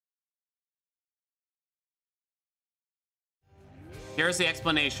Here's the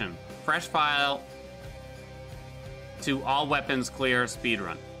explanation. Fresh file to all weapons clear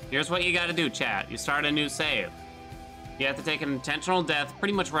speedrun. Here's what you gotta do, chat. You start a new save. You have to take an intentional death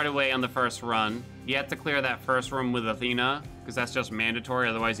pretty much right away on the first run. You have to clear that first room with Athena, because that's just mandatory,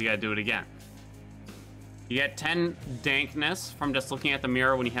 otherwise you gotta do it again. You get 10 dankness from just looking at the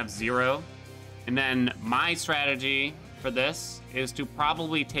mirror when you have 0. And then my strategy for this is to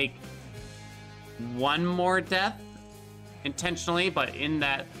probably take 1 more death intentionally, but in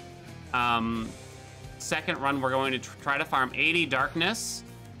that second run, we're going to try to farm 80 darkness,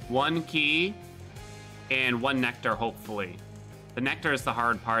 1 key, and 1 nectar, hopefully. The nectar is the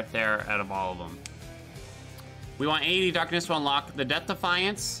hard part there out of all of them. We want 80 darkness to unlock the Death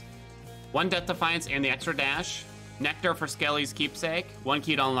Defiance, 1 Death Defiance and the extra dash, nectar for Skelly's keepsake, 1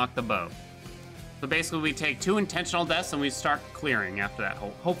 key to unlock the bow. So basically we take 2 intentional deaths and we start clearing after that,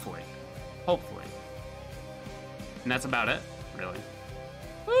 hopefully. Hopefully. And that's about it, really.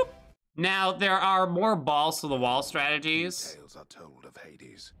 Boop. Now, there are more balls to the wall strategies. Tales are told of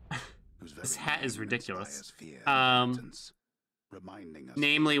Hades. This hat is ridiculous. Reminding us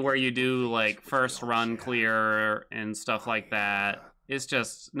namely where you do like first run clear and stuff like that. It's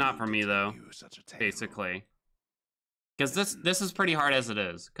just not for me though, basically. Because this is pretty hard as it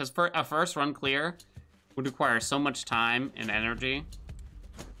is. Because for a first run clear would require so much time and energy.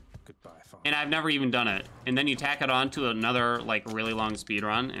 And I've never even done it. And then you tack it on to another like really long speed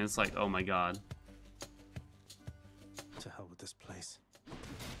run and it's like, oh my god. To hell with this place.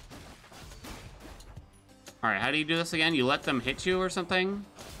 Alright, how do you do this again? You let them hit you or something?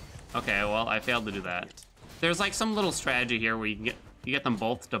 Okay, well, I failed to do that. There's like some little strategy here where you get them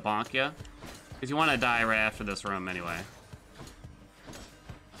both to bonk you. Because you want to die right after this room anyway.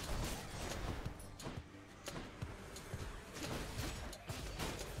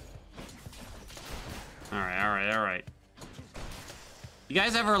 Alright. You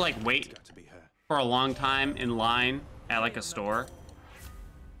guys ever like wait for a long time in line at like a store?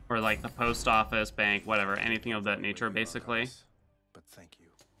 Or like the post office, bank, whatever, anything of that nature, basically. But thank you.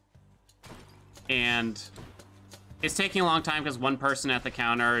 And it's taking a long time because one person at the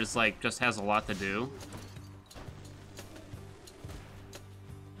counter is like just has a lot to do.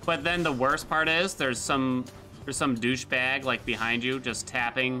 But then the worst part is there's some douchebag like behind you just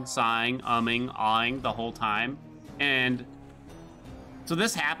tapping, sighing, umming, awing the whole time. And so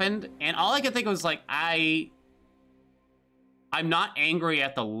this happened, and all I could think was like I'm not angry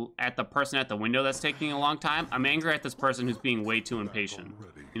at the person at the window that's taking a long time. I'm angry at this person who's being way too impatient.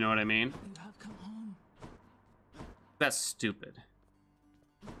 You know what I mean? That's stupid.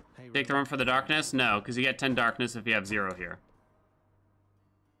 Take the room for the darkness? No, because you get 10 darkness if you have 0 here.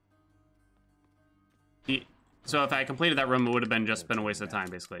 So if I completed that room, it would have been just been a waste of time,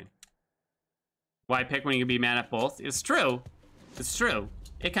 basically. Why pick when you can be mad at both? It's true. It's true.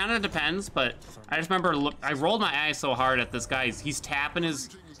 It kind of depends, but I just remember I rolled my eyes so hard at this guy. He's tapping his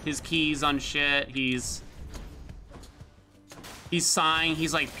keys on shit. He's sighing.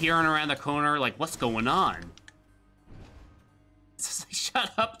 He's like peering around the corner, like, what's going on? It's just like,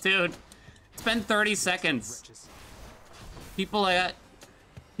 shut up, dude. It's been 30 seconds. People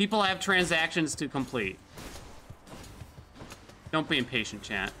have transactions to complete. Don't be impatient,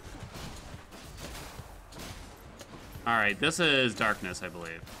 chat. Alright, this is darkness, I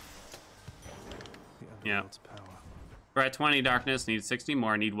believe. Yeah. We're at 20 darkness, need 60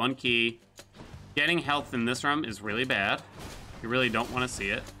 more, need 1 key. Getting health in this room is really bad. You really don't want to see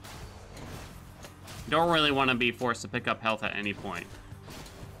it. You don't really want to be forced to pick up health at any point.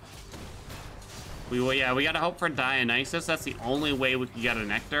 We gotta hope for Dionysus. That's the only way we can get a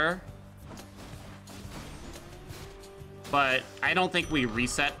nectar. But I don't think we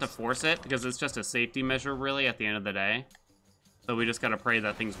reset to force it, because it's just a safety measure, really, at the end of the day. So we just gotta pray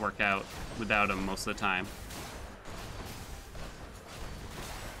that things work out without him most of the time.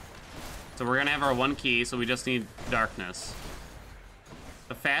 So we're gonna have our 1 key, so we just need darkness.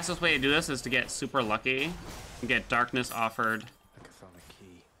 The fastest way to do this is to get super lucky and get darkness offered. I found a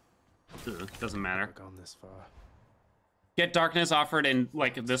key. Ugh, doesn't matter. I've gone this far. Get darkness offered in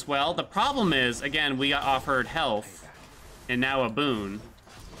like this well. The problem is, again, we got offered health. And now a boon.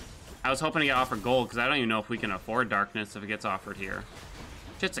 I was hoping to get offered gold, because I don't even know if we can afford darkness if it gets offered here.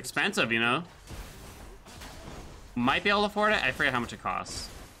 Shit's expensive, you know? Might be able to afford it. I forget how much it costs.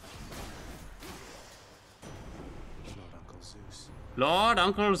 Lord Uncle Zeus. Lord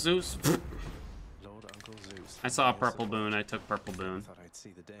Uncle Zeus. Lord Uncle Zeus. I saw a purple boon. I took purple boon. Thought I'd see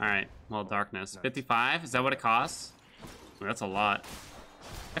the day. Alright, well, darkness. 55? Is that what it costs? Ooh, that's a lot.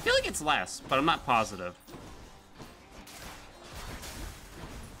 I feel like it's less, but I'm not positive.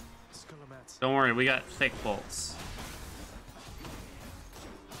 Don't worry, we got thick bolts.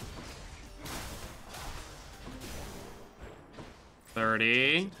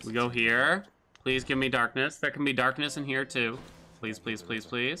 30. We go here. Please give me darkness. There can be darkness in here too. Please, please, please,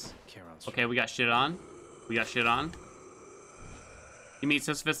 please. Okay, we got shit on. We got shit on. You meet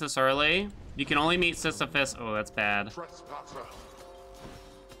Sisyphus this early. You can only meet Sisyphus. Oh, that's bad.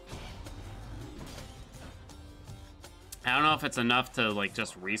 I don't know if it's enough to like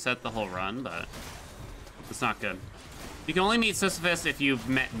just reset the whole run, but it's not good. You can only meet Sisyphus if you've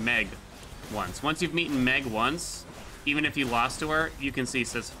met Meg once. Once you've met Meg once, even if you lost to her, you can see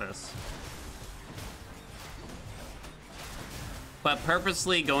Sisyphus. But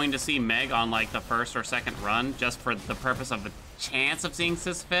purposely going to see Meg on like the first or second run, just for the purpose of the chance of seeing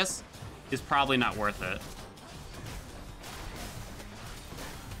Sisyphus, is probably not worth it.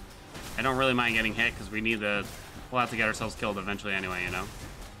 I don't really mind getting hit because we'll have to get ourselves killed eventually anyway, you know?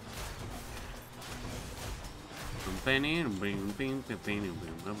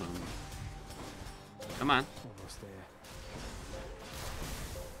 Come on. Almost there.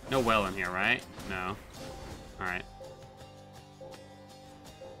 No well in here, right? No. Alright.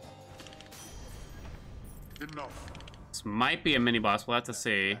 Enough. This might be a mini boss. We'll have to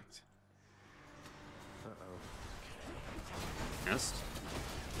see. Uh-oh. Missed.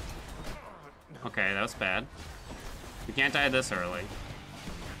 Okay, that was bad. We can't die this early.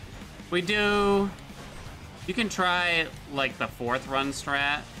 We do. You can try like the 4th run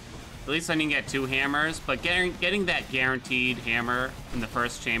strat. At least then you can get 2 hammers, but getting that guaranteed hammer in the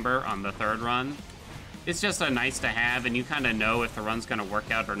first chamber on the 3rd run, it's just a nice to have, and you kind of know if the run's gonna work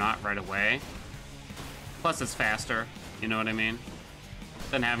out or not right away. Plus it's faster, you know what I mean?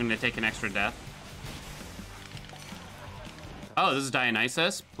 Than having to take an extra death. Oh, this is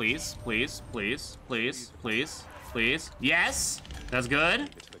Dionysus. Please, please, please, please, please, please. Yes! That's good.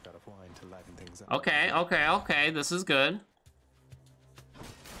 Bit of a gut of wine to liven things up. Okay, okay, okay. This is good.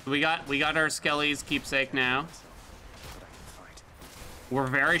 We got our Skelly's keepsake now. But I can fight. We're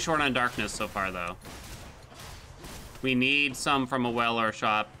very short on darkness so far, though. We need some from a well or a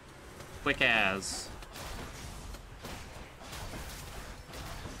shop. Quick as.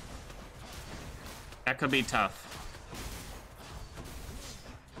 That could be tough.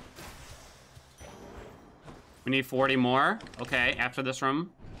 We need 40 more. Okay, after this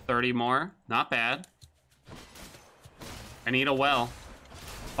room, 30 more. Not bad. I need a well.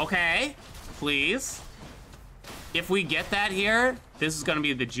 Okay, please. If we get that here, this is gonna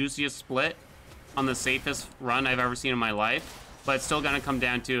be the juiciest split on the safest run I've ever seen in my life. But it's still gonna come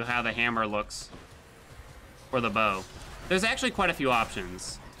down to how the hammer looks or the bow. There's actually quite a few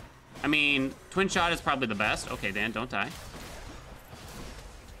options. I mean, twin shot is probably the best. Okay, Dan, don't die.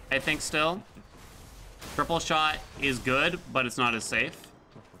 I think still. Triple shot is good, but it's not as safe.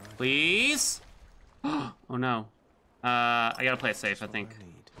 Please? Oh no. I gotta play it safe, I think.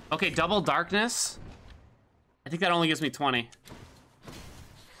 Okay, double darkness. I think that only gives me 20.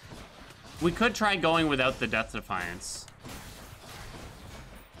 We could try going without the Death Defiance.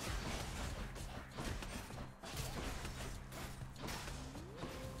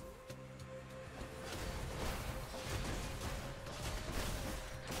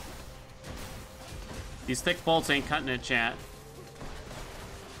 These thick bolts ain't cutting it, chat.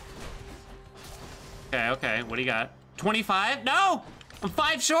 Okay, okay, what do you got? 25? No! I'm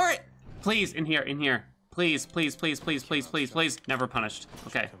 5 short! Please, in here, in here. Please, please, please, please, please, please, please. Never punished.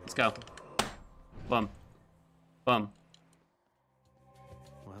 Okay, let's go. Boom. Boom.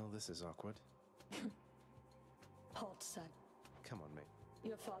 Well, this is awkward. Halt, son. Come on, mate.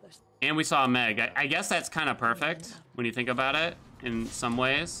 Your father's And we saw Meg. I guess that's kind of perfect when you think about it, in some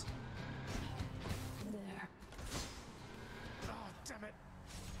ways. there. Oh, damn it.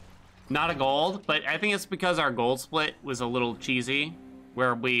 Not a gold, but I think it's because our gold split was a little cheesy,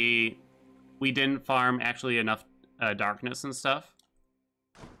 where we didn't farm actually enough darkness and stuff.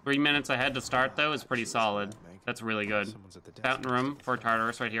 3 minutes ahead to start, though, is pretty solid. That's really good. Someone's at the desk. Fountain room for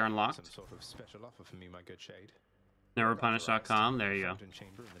Tartarus right here Some unlocked. sort of special offer for me, my good shade. Neverpunish.com, there you go. Fountain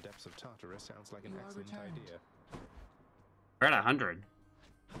chamber in the depths of Tartarus sounds like an excellent idea. We're at 100.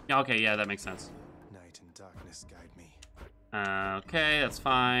 Yeah, okay, yeah, that makes sense. Night and darkness guide me. Okay, that's This is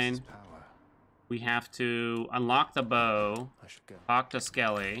fine. power. We have to unlock the bow, I should go. talk to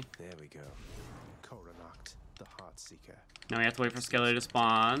Skelly. There we go. Korra knocked, the Heart Seeker. Now we have to wait for Skelly to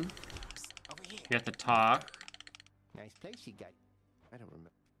spawn. Over here. We have to talk, Nice place you got. I don't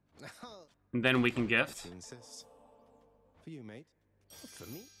remember. and then we can gift. You insist. For you, mate. For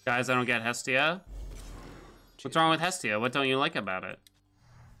me? Guys, I don't get Hestia. What's wrong with Hestia? What don't you like about it?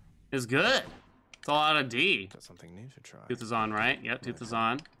 It's good. It's a lot of D. Got something new to try. Tooth is on, right? Yep, tooth is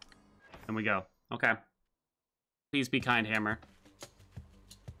on. And we go. Okay. Please be kind, Hammer.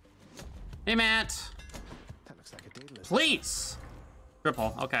 Hey, Matt. That looks like a daedalus. Please.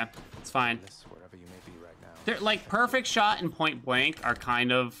 Triple, okay, it's fine. This wherever you may be right now. They're, like, perfect shot and point blank are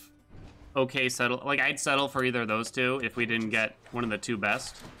kind of okay settle. Like, I'd settle for either of those two if we didn't get one of the two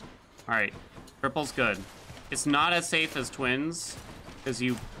best. All right, triple's good. It's not as safe as twins, because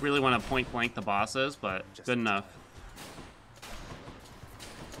you really want to point blank the bosses, but good enough.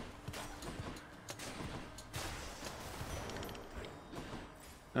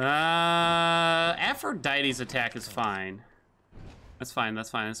 Aphrodite's attack is fine. That's fine, that's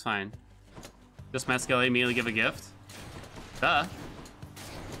fine, that's fine. Just Mascali immediately give a gift? Duh.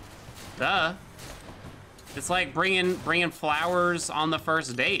 Duh. It's like bringing flowers on the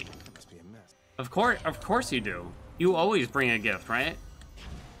first date. That must be a mess. Of course you do. You always bring a gift, right?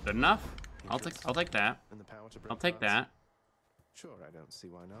 Good enough. I'll take that. And the power to bring I'll take flowers? that. Sure, I don't see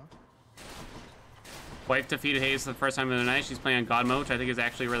why not. Wife defeated Hades for the first time of the night. She's playing on God mode, which I think is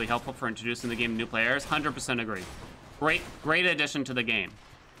actually really helpful for introducing the game to new players. 100% agree. Great addition to the game.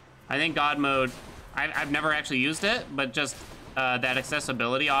 I think God mode, I've never actually used it, but just that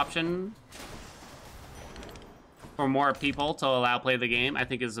accessibility option for more people to allow play the game, I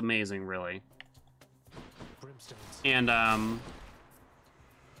think is amazing, really. Brimstones. And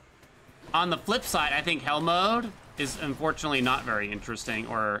on the flip side, I think Hell mode is unfortunately not very interesting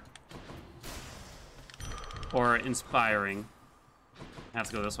or inspiring. I have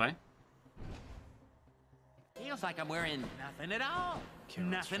to go this way. Feels like I'm wearing nothing at all.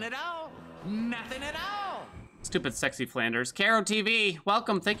 Nothing at all. Nothing at all. Stupid sexy Flanders. Caro TV,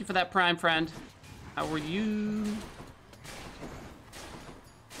 welcome. Thank you for that Prime, friend. How are you?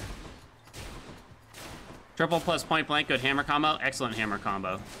 Triple plus point blank, good hammer combo. Excellent hammer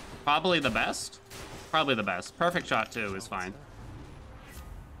combo. Probably the best. Probably the best. Perfect shot too is fine.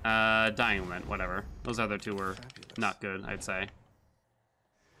 Dying Lament, whatever. Those other two were not good, I'd say.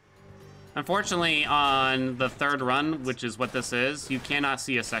 Unfortunately, on the third run, which is what this is, you cannot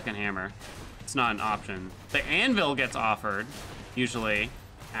see a second hammer. It's not an option. The anvil gets offered, usually.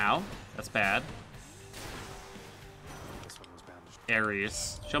 Ow, that's bad. This one was bandaged.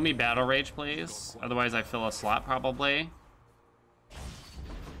 Ares. Show me Battle Rage, please. Otherwise, I fill a slot, probably. I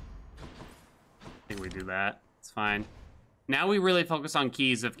think we do that. It's fine. Now we really focus on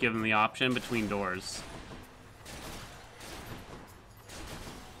keys if given the option between doors.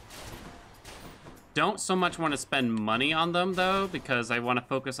 Don't so much want to spend money on them, though, because I want to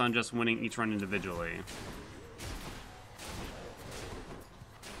focus on just winning each run individually.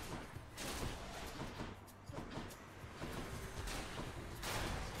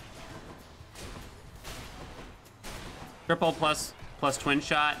 Triple plus twin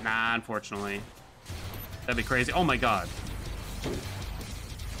shot? Nah, unfortunately. That'd be crazy. Oh my god.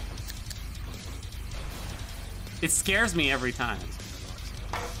 It scares me every time.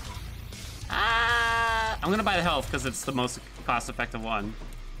 Ah! I'm gonna buy the health because it's the most cost-effective one.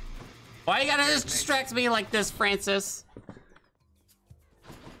 Why you gotta just distract me like this, Francis?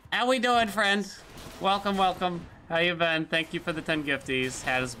 How we doing, friend? Welcome, welcome. How you been? Thank you for the 10 gifties.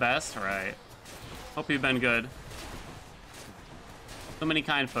 Had his best? Right. Hope you've been good. So many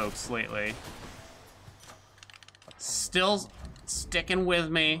kind folks lately. Still sticking with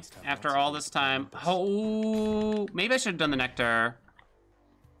me after all this time. Oh, maybe I should have done the nectar.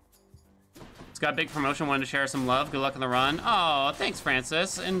 It's got a big promotion, wanted to share some love. Good luck on the run. Oh, thanks,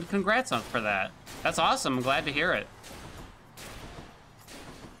 Francis, and congrats for that. That's awesome, I'm glad to hear it.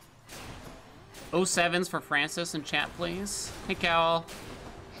 07s for Francis in chat, please. Hey, Cal.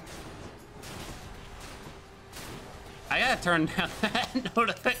 I gotta turn down that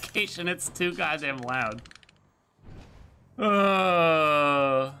notification, it's too goddamn loud.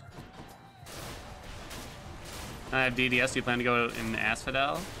 I have DDS. Do you plan to go in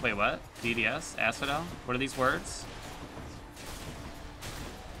Asphodel? Wait, what? DDS? Asphodel? What are these words?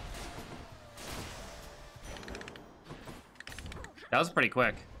 That was pretty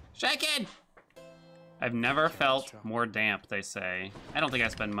quick. Shaken! I've never felt more damp, they say. I don't think I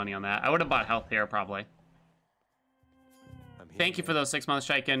spend money on that. I would have bought health here, probably. Thank you for those 6 months,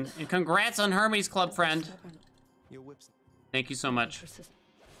 Shaken. And congrats on Hermes Club, friend. Your whips. Thank you so much.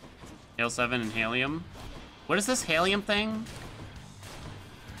 Hail 7 and Helium. What is this Helium thing?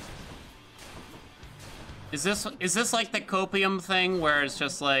 Is this like the copium thing where it's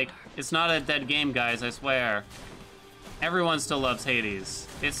just like, it's not a dead game, guys, I swear. Everyone still loves Hades.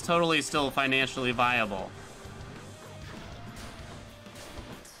 It's totally still financially viable.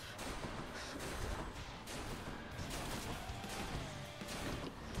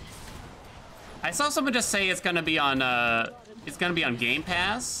 I saw someone just say it's gonna be on Game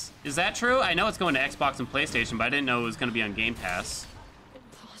Pass. Is that true? I know it's going to Xbox and PlayStation, but I didn't know it was gonna be on Game Pass.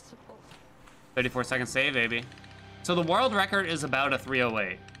 Impossible. 34-second save, baby. So the world record is about a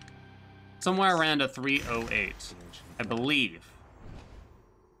 308. Somewhere around a 308, I believe.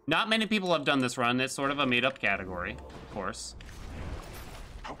 Not many people have done this run. It's sort of a made-up category, of course.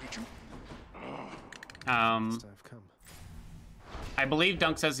 How did you? I believe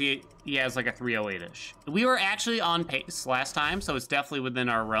Dunk says he has like a 308-ish. We were actually on pace last time, so it's definitely within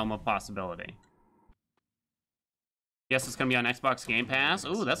our realm of possibility. Yes, it's gonna be on Xbox Game Pass.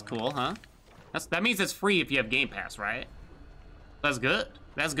 Ooh, that's cool, huh? That means it's free if you have Game Pass, right? That's good.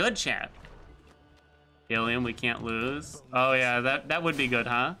 That's good, chat. Alien, we can't lose. Oh yeah, that would be good,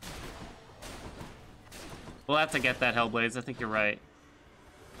 huh? We'll have to get that, Hellblades. I think you're right.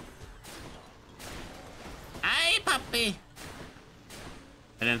 Hi, puppy.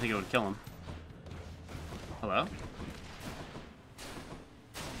 I didn't think it would kill him. Hello?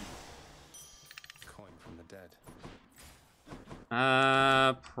 Coin from the dead.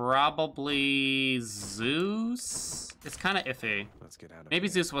 Probably Zeus? It's kind of iffy. Let's get out of Maybe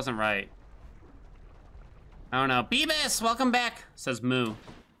here. Zeus wasn't right. I don't know. Beebus, welcome back, says Moo.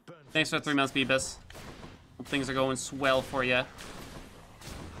 Thanks for 3 months, Beebus. Hope things are going swell for you.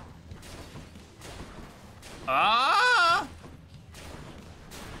 Ah!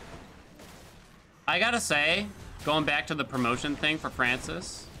 I gotta say, going back to the promotion thing for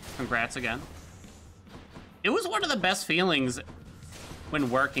Francis, congrats again. It was one of the best feelings when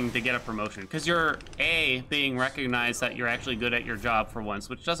working to get a promotion, because you're A, being recognized that you're actually good at your job for once,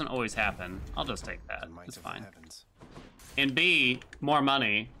 which doesn't always happen. I'll just take that, The might it's of the fine. heavens. And B, more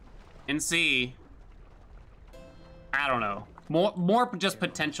money. And C, I don't know, more just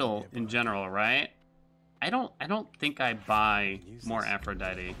potential in general, right? I don't think I buy more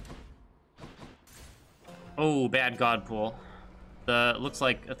Aphrodite. Oh, bad god pool. Looks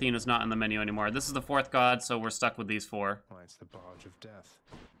like Athena's not in the menu anymore. This is the 4th god, so we're stuck with these 4. Why, it's the barge of death.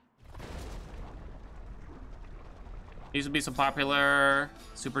 These would be so popular.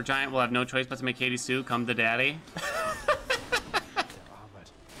 Super Giant will have no choice but to make Hades 2 come to daddy.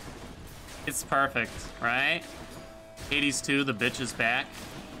 Armored. It's perfect, right? Hades 2, the bitch is back.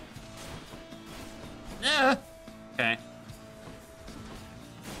 Yeah. Okay.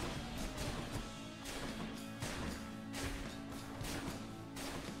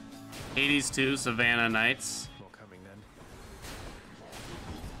 Hades 2, Savannah Nights. More coming then.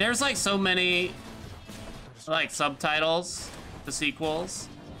 There's like so many like subtitles, the sequels,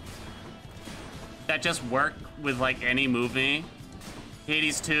 that just work with like any movie.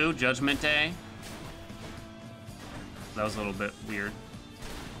 Hades 2, Judgment Day. That was a little bit weird.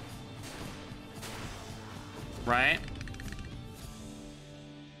 Right?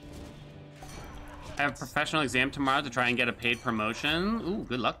 I have a professional exam tomorrow to try and get a paid promotion. Ooh,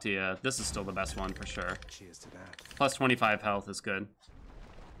 good luck to you. This is still the best one for sure. Cheers to that. Plus 25 health is good.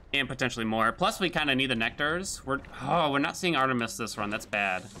 And potentially more. Plus we kind of need the nectars. We're not seeing Artemis this run. That's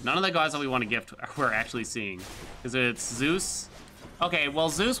bad. None of the gods that we want to gift we're actually seeing. Because it's Zeus. Okay, well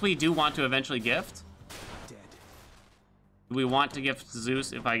Zeus we do want to eventually gift. Dead. We want to gift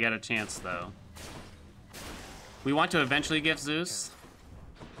Zeus if I get a chance though. We want to eventually gift Zeus.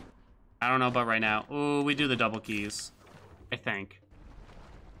 I don't know about right now. Ooh, we do the double keys, I think.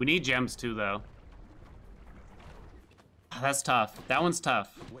 We need gems too, though. That's tough. That one's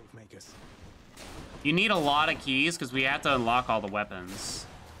tough. Wave makers. You need a lot of keys because we have to unlock all the weapons.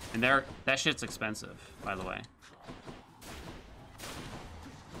 And that shit's expensive, by the way.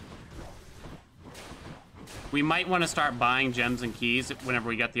 We might want to start buying gems and keys whenever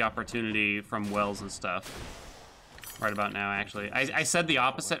we get the opportunity from wells and stuff. Right about now, actually. I said the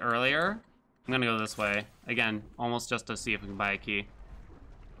opposite earlier. I'm gonna go this way. Again, almost just to see if we can buy a key.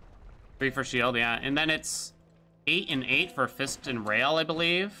 3 for shield, yeah. And then it's 8 and 8 for fist and rail, I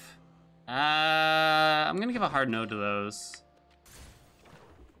believe. I'm gonna give a hard no to those.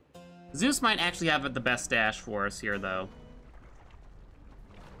 Zeus might actually have the best dash for us here, though.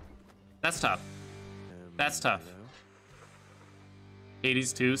 That's tough. That's tough. Hello?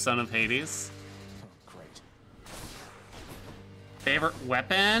 Hades 2, Son of Hades. Oh, great. Favorite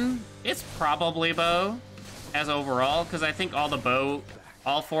weapon? It's probably bow, as overall, because I think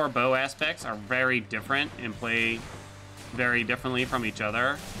all 4 bow aspects are very different and play very differently from each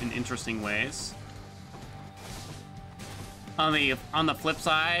other in interesting ways. On the flip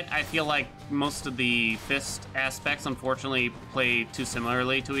side, I feel like most of the fist aspects, unfortunately, play too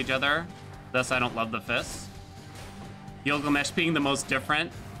similarly to each other. Thus, I don't love the fists. Gilgamesh being the most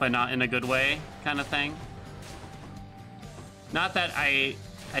different, but not in a good way, kind of thing. Not that I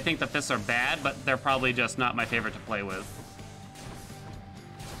think the fists are bad, but they're probably just not my favorite to play with.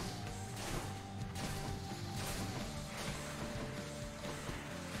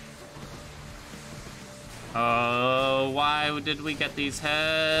 Why did we get these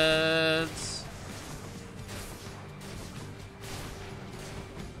heads?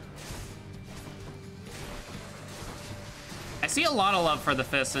 I see a lot of love for the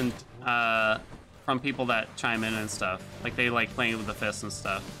fists and from people that chime in and stuff. Like they like playing with the fists and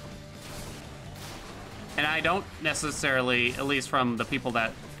stuff. And I don't necessarily, at least from the people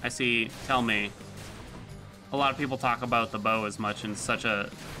that I see tell me, a lot of people talk about the bow as much in such a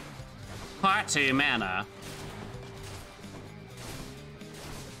party manner.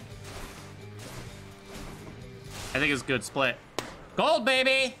 I think it's a good split. Gold,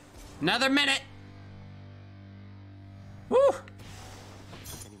 baby! Another minute! Woo!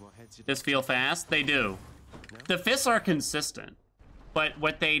 Any more heads you Just feel fast? They do. The fists are consistent. But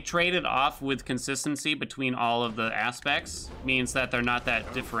what they traded off with consistency between all of the aspects means that they're not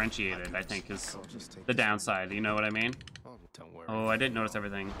that differentiated, I think, is the downside. You know what I mean? Oh, don't worry. Oh, I didn't notice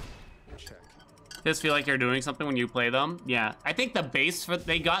everything. Check. Just feel like you're doing something when you play them? Yeah. I think the base,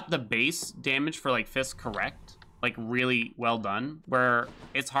 they got the base damage for, like, fists correct. Like, really well done. Where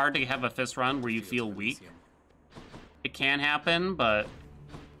it's hard to have a fist run where you feel weak. It can happen, but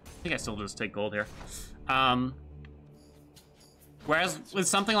I think I still just take gold here. Whereas with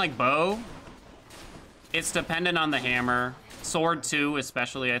something like bow, it's dependent on the hammer. Sword too,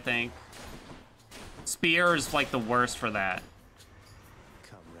 especially, I think. Spear is like the worst for that.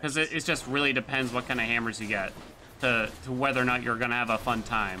 Because it just really depends what kind of hammers you get to whether or not you're gonna have a fun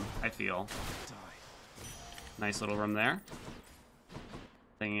time, I feel. Nice little room there.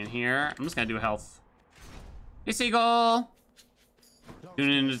 Thing in here. I'm just gonna do health. Hey, Seagull! Tune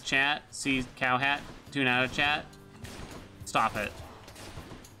into the chat. See cow hat. Tune out of chat. Stop it.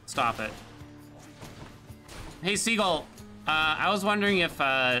 Stop it. Hey, Seagull. I was wondering if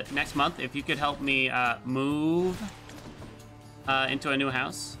next month, if you could help me move into a new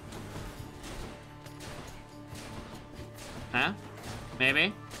house. Huh?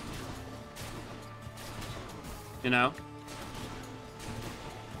 Maybe? You know?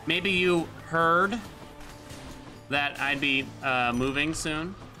 Maybe you heard that I'd be moving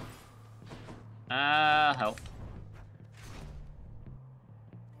soon. Help.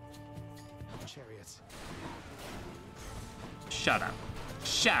 Chariots. Shut up.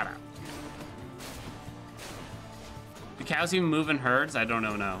 Shut up. Do cows even move in herds? I don't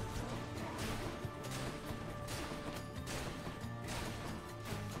know, no.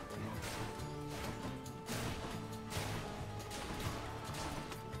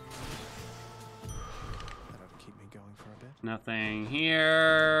 That'll keep me going for a bit. Nothing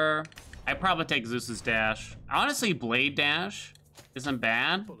here. I'd probably take Zeus's dash. Honestly, Blade Dash isn't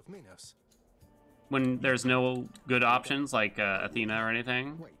bad Full of Minos. when there's no good options like Athena or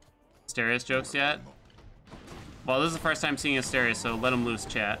anything. Wait. Asterius jokes yet? Well, this is the first time seeing Asterius, so let him loose,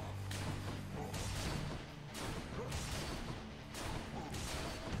 chat.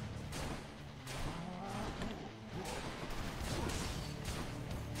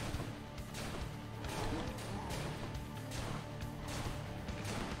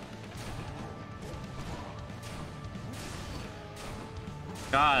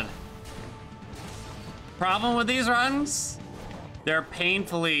 God. Problem with these runs? They're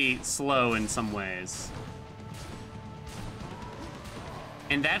painfully slow in some ways.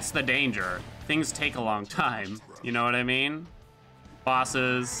 And that's the danger. Things take a long time. You know what I mean?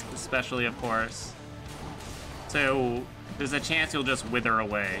 Bosses, especially, of course. So there's a chance you'll just wither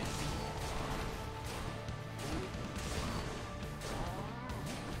away.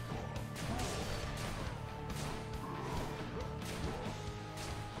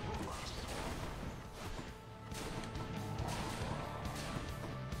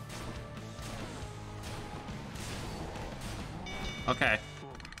 Okay.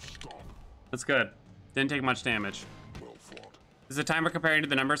 That's good. Didn't take much damage. Is the timer comparing to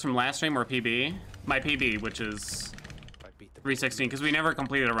the numbers from last stream or PB? My PB, which is I beat the 316, because we never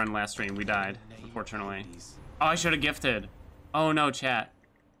completed a run last stream. We died, unfortunately. Oh, I should have gifted. Oh no, chat.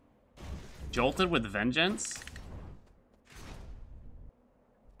 Jolted with vengeance?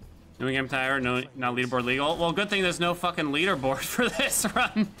 New game timer, no, not leaderboard legal. Well, good thing there's no fucking leaderboard for this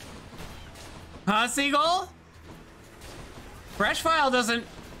run. Huh, Seagull? Fresh File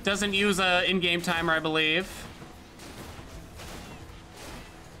doesn't use a in-game timer, I believe.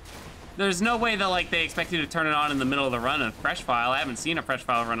 There's no way that like they expect you to turn it on in the middle of the run of Fresh File. I haven't seen a Fresh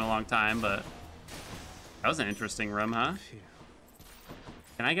File run in a long time, but that was an interesting room, huh?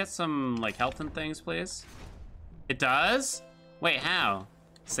 Can I get some like health and things, please? It does? Wait, how?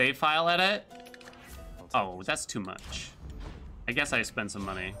 Save file edit? Oh, that's too much. I guess I spent some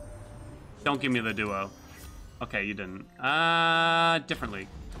money. Don't give me the duo. Okay, you didn't. Different league.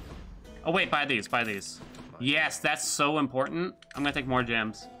 Oh wait, buy these, buy these. Yes, that's so important. I'm gonna take more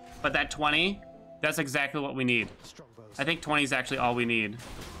gems. But that 20, that's exactly what we need. Strongbows. I think 20 is actually all we need.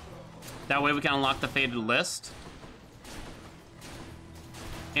 That way we can unlock the Fated List.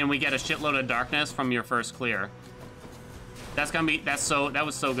 And we get a shitload of darkness from your first clear. That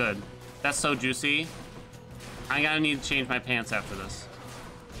was so good. That's so juicy. I'm gonna need to change my pants after this.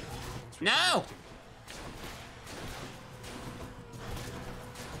 No!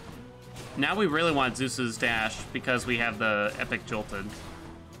 Now we really want Zeus's dash because we have the epic jolted.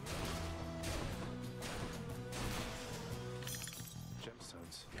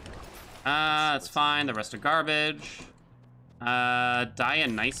 Gemstones. It's fine. The rest are garbage.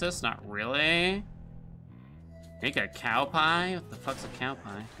 Dionysus, not really. Make a cow pie? What the fuck's a cow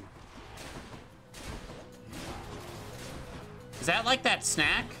pie? Is that like that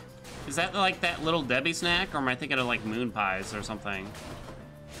snack? Is that like that Little Debbie snack? Or am I thinking of like moon pies or something?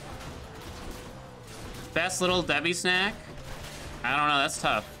 Best Little Debbie snack? I don't know, that's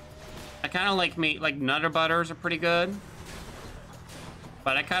tough. I kind of like Nutter Butters are pretty good.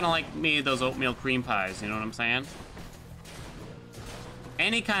 But I kind of like those oatmeal cream pies, you know what I'm saying?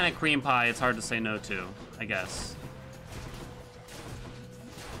 Any kind of cream pie, it's hard to say no to, I guess.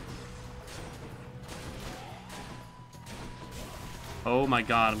 Oh my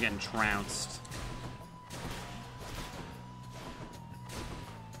god, I'm getting trounced.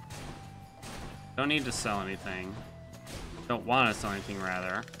 Don't need to sell anything. Don't want to sell anything,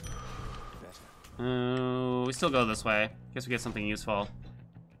 rather. We still go this way. Guess we get something useful.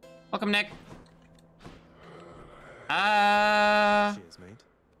 Welcome, Nick. Cheers, mate.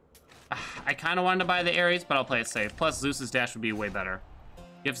 I kind of wanted to buy the Ares, but I'll play it safe. Plus, Zeus's dash would be way better.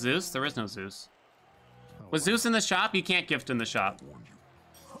 Gift Zeus? There is no Zeus. Was Zeus in the shop? You can't gift in the shop.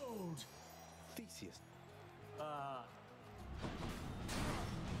 Hold. Theseus.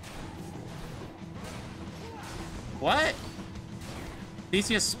 What?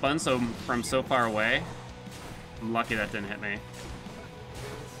 Theseus spun from so far away. I'm lucky that didn't hit me.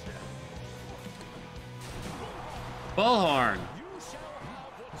 Bullhorn.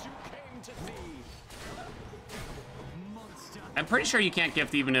 I'm pretty sure you can't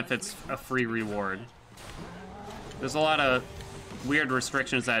gift even if it's a free reward. There's a lot of weird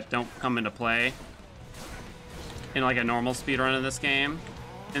restrictions that don't come into play in like a normal speedrun of this game.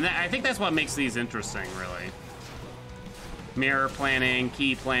 And I think that's what makes these interesting, really. Mirror planning,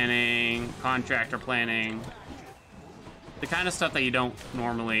 key planning, contractor planning. The kind of stuff that you don't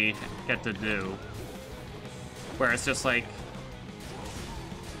normally get to do. Where it's just like...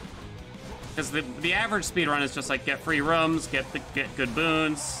 Because the average speedrun is just like get free rooms, get good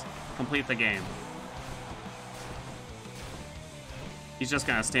boons, complete the game. He's just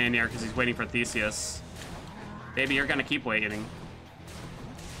gonna stand here because he's waiting for Theseus. Baby, you're gonna keep waiting.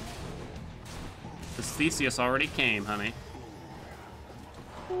 Because Theseus already came, honey.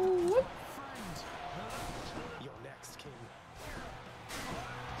 You're next, king.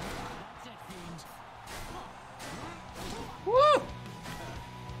 Woo!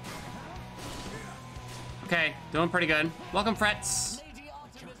 Okay, doing pretty good. Welcome, Frets. Lady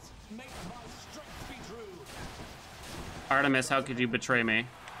Artemis, make my strength be true. Artemis, how could you betray me?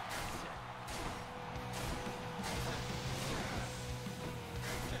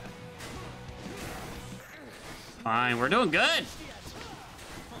 Fine, we're doing good.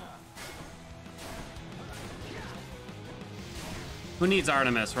 Who needs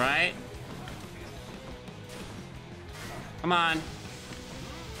Artemis, right? Come on.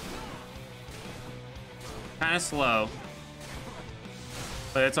 Kind of slow.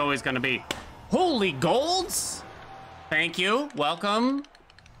 But it's always gonna be. Holy golds! Thank you, welcome.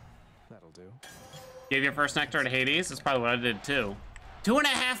 That'll do. Gave your first nectar to Hades. That's probably what I did too.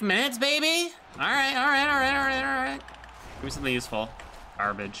 2.5 minutes, baby? All right. Give me something useful.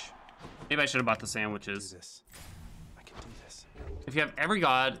 Garbage. Maybe I should have bought the Do sandwiches. this. I can do this. If you have every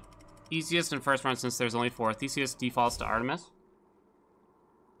god, easiest in first run since there's only 4, Theseus defaults to Artemis.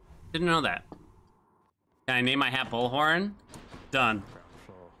 Didn't know that. Can I name my hat Bullhorn? Done. Ground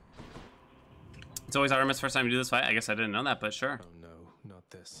floor. It's always Artemis first time you do this fight. I guess I didn't know that, but sure. Oh no, not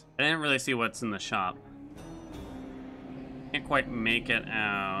this. I didn't really see what's in the shop. Can't quite make it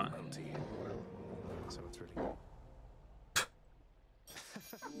out. Empty. So it's really.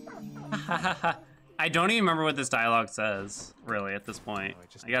 I don't even remember what this dialogue says, really, at this point. Oh,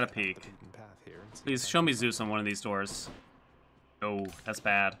 just I gotta picked up the peek. beaten path here and see Please if I show me Zeus on one of these doors. Oh, that's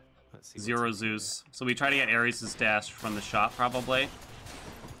bad. Let's see what's 0 in Zeus. So we try to get Ares' dash from the shop, probably.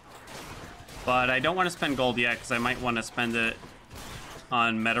 But I don't want to spend gold yet, because I might want to spend it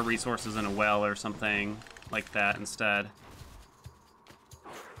on meta resources in a well or something like that instead.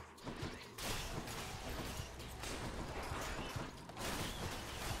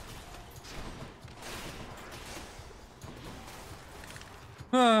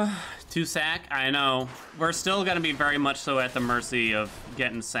 Two sack, I know. We're still gonna be very much so at the mercy of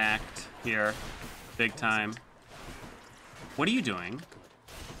getting sacked here. Big time. What are you doing?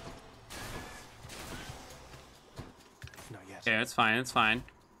 Not yet. Okay, it's fine, it's fine.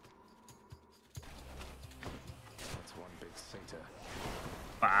 That's one big satyr.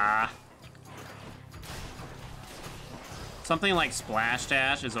 Ah. Something like Splash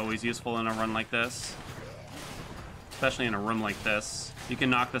Dash is always useful in a run like this. Especially in a room like this. You can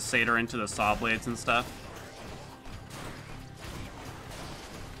knock the satyr into the saw blades and stuff.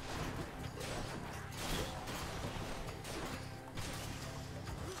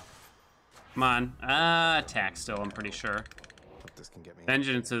 Come on. Attack still, I'm pretty sure. Hope this can get me.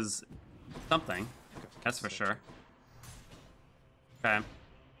 Vengeance is something. That's for sure. Okay.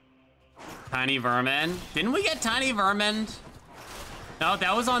 Tiny Vermin. Didn't we get Tiny Vermin? No,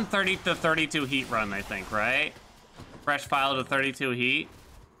 that was on 30 to 32 heat run, I think, right? Fresh file to 32 heat.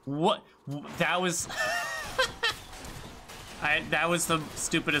 What? That was... that was the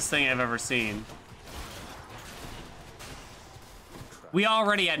stupidest thing I've ever seen. We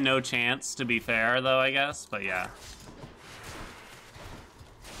already had no chance, to be fair, though, I guess, but yeah.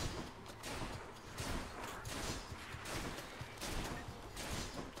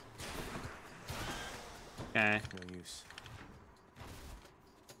 Okay. No use.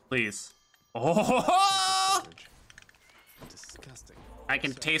 Please. Oh! Disgusting. I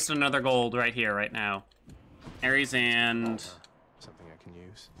can taste another gold right here, right now. Aries and... Something I can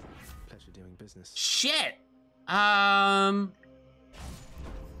use. Pleasure doing business. Shit!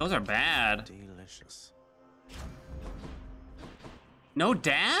 Those are bad. Delicious. No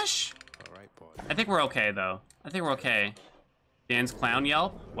dash? All right, boy. I think we're okay, though. I think we're okay. Dan's clown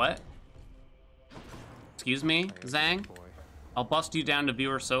yelp? What? Excuse me, Zhang? Boy. I'll bust you down to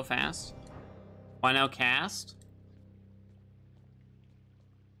viewer so fast. Why now cast?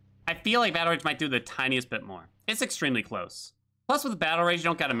 I feel like Battle Rage might do the tiniest bit more. It's extremely close. Plus with Battle Rage, you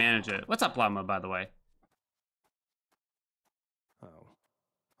don't gotta manage it. What's up, Llama, by the way? Oh,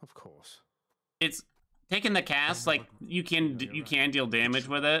 of course. It's taking the cast, like you can deal damage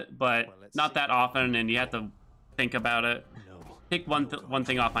with it, but not that often, and you have to think about it. No. Take one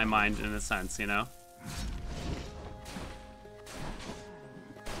thing off my mind in a sense, you know.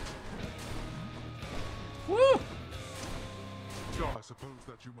 Woo! I suppose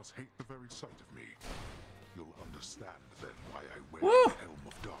that you must hate the very sight of me. You'll understand then why I wear Woo! the Helm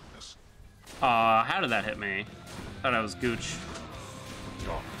of Darkness. How did that hit me? Thought I was Gooch.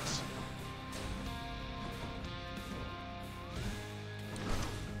 Darkness.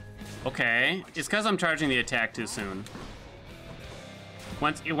 Okay, it's because I'm charging the attack too soon.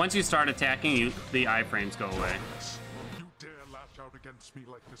 Once you start attacking, the iframes go away. You dare lash out against me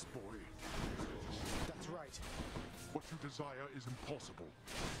like this, boy. That's right. What you desire is impossible.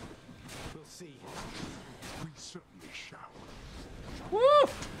 We'll see. We certainly shall. Woo!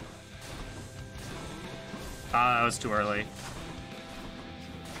 Ah, that was too early.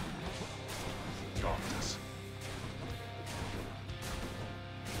 Darkness.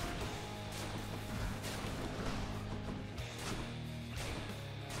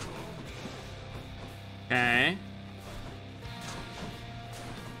 Okay.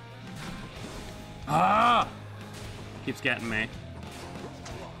 Ah! Keeps getting me.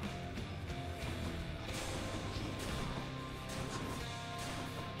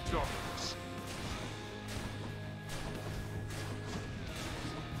 Darkness.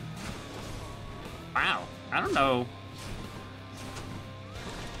 Wow. I don't know.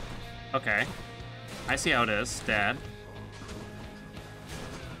 Okay. I see how it is, Dad.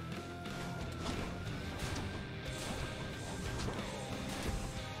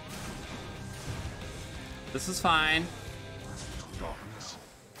 This is fine. Darkness.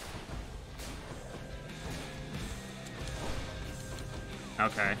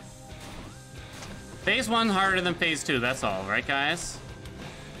 Okay. Phase 1 harder than phase 2, that's all, right, guys?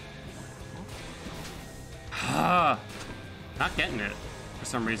 Not getting it for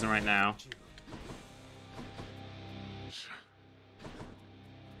some reason right now.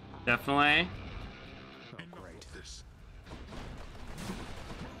 Definitely. Great. This.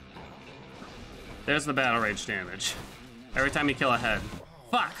 There's the battle rage damage. Every time you kill a head.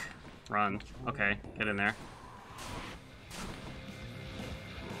 Fuck! Run. Okay, get in there.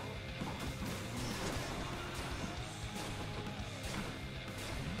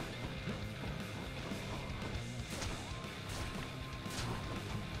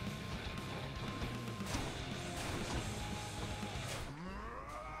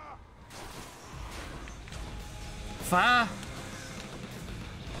 Fa!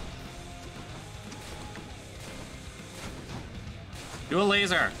 Do a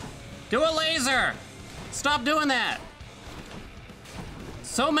laser. Do a laser! Stop doing that!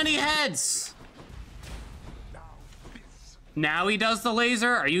 So many heads! Now he does the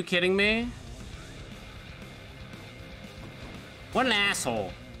laser? Are you kidding me? What an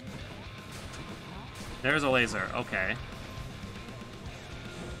asshole. There's a laser, okay.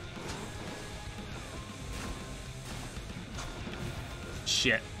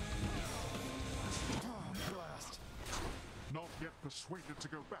 Shit. Blast. Not yet persuaded to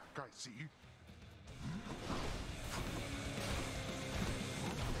go back, I see.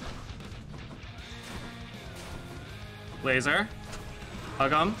 Laser.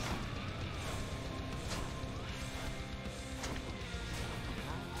 Hug him.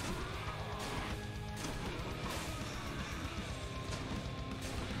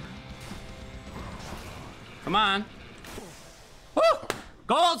 Come on. Woo!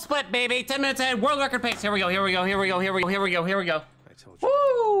 Gold split, baby. 10 minutes ahead. World record pace. Here we go. Here we go. Here we go. Here we go. Here we go. Here we go. I told you.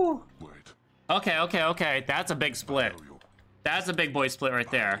 Woo! Wait. Okay, okay, okay. That's a big split. That's a big boy split right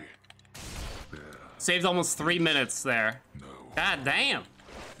there. Saves almost 3 minutes there. No. God damn.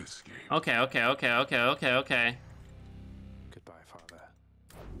 This game. Okay, okay, okay, okay, okay, okay. Goodbye, father.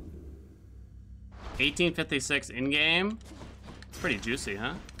 1856 in-game. It's pretty juicy,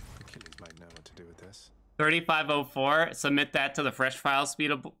 huh? Achilles might know what to do with this. 3504. Submit that to the fresh file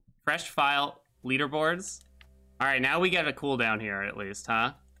leaderboards. All right, now we get a cooldown here at least,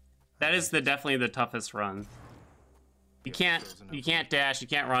 huh? That is definitely the toughest run. You can't dash, you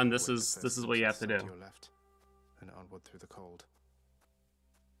can't run. This is what you have to do. To your left, and onward through the cold.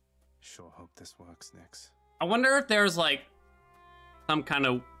 Sure hope this works, Nix. I wonder if there's like some kind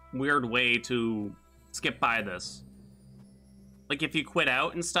of weird way to skip by this. Like if you quit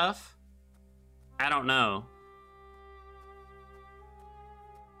out and stuff. I don't know.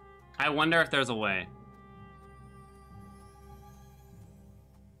 I wonder if there's a way.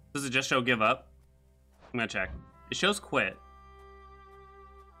 Does it just show give up? I'm gonna check. It shows quit.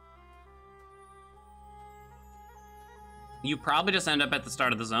 You probably just end up at the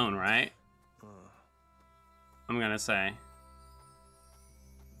start of the zone, right? I'm gonna say.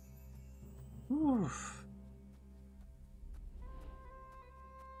 Oof.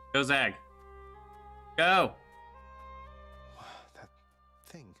 Go, Zag. Go! That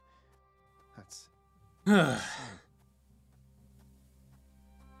thing. That's...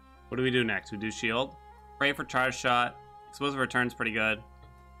 What do we do next? We do shield. Pray for charge shot. Explosive return's pretty good.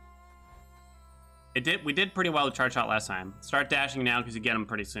 We did pretty well with charge shot last time. Start dashing now because you get them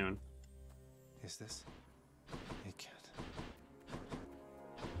pretty soon. Is this... It can't...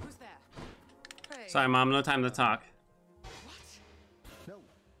 Who's there? Pray. Sorry, Mom, no time to talk. What? No!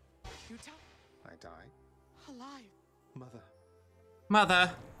 You tell? I die? Alive. Mother.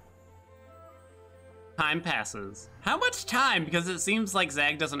 Mother. Time passes. How much time? Because it seems like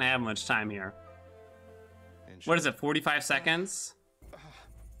Zag doesn't have much time here. What is it, 45 seconds?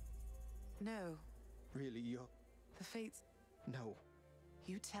 No. Really, you're... The fates. No.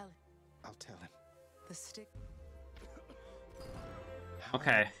 You tell him. I'll tell him. The stick.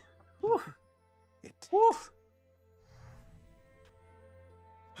 Okay. Whew. It Whew.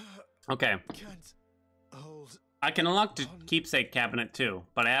 Okay. can't hold... I can unlock the keepsake cabinet too,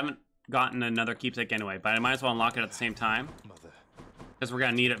 but I haven't gotten another keepsake anyway, but I might as well unlock it at the same time. Mother. Because we're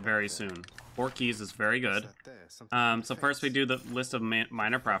gonna need it very soon. 4 keys is very good. So first we do the list of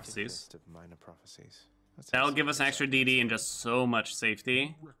minor prophecies. List of minor prophecies. That'll give us an extra DD and just so much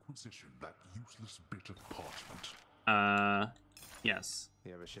safety. Requisition that useless bit of parchment. Yes.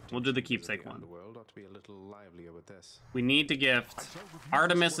 We'll do the keepsake one. The world ought to be a little livelier with this. We need to gift.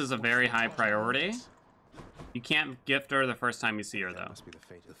 Artemis is a very high priority. You can't gift her the first time you see her though. Must be the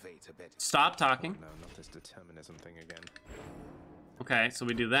fate of fate. Stop talking. No, not this determinism thing again. Okay, so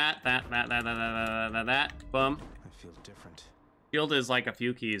we do that. Boom. I feel different. Shield is like a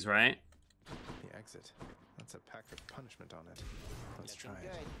few keys, right? The exit. That's a pack of punishment on it. Let's try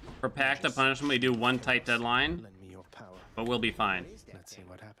it. For pact of punishment, we do 1 tight deadline, Lend me your power. but we'll be fine. Let's see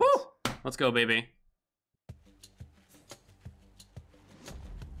what happens. Woo! Let's go, baby.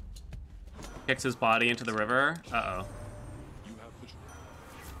 Kicks his body into the river. Uh-oh.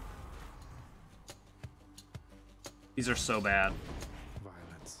 These are so bad.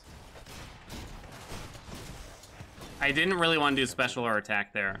 Violence. I didn't really want to do special or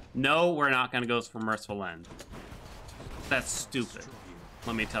attack there. No, we're not going to go for Merciful End. That's stupid,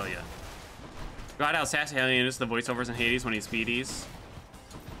 let me tell you. God, how House of Haelian is the voiceovers in Hades when he speedies.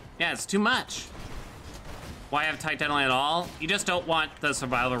 Yeah, it's too much. Why have tight deadline at all? You just don't want the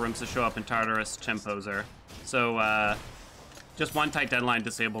survival rooms to show up in Tartarus Chimposer. So, just 1 tight deadline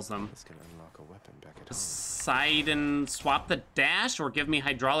disables them. This can unlock a weapon back at home. Poseidon swap the dash or give me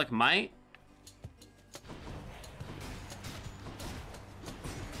hydraulic might?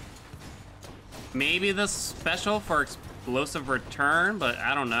 Maybe the special for explosive return, but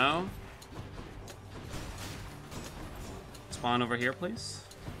I don't know. Spawn over here, please.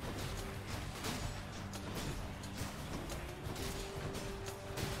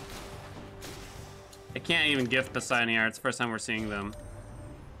 I can't even gift Poseidon here. It's the first time we're seeing them.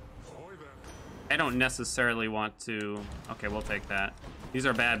 I don't necessarily want to... Okay, we'll take that. These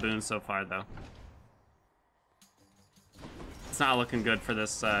are bad boons so far, though. It's not looking good for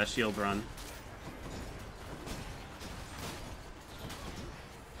this shield run.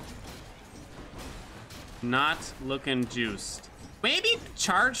 Not looking juiced. Maybe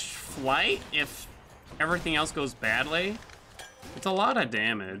charged flight if everything else goes badly. It's a lot of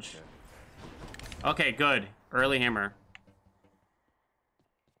damage. Okay, good. Early hammer.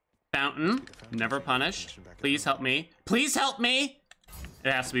 Fountain. Never punished. Please help me. Please help me!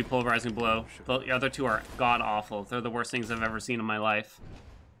 It has to be pulverizing blow. The other two are god-awful. They're the worst things I've ever seen in my life.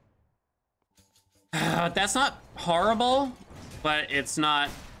 That's not horrible, but it's not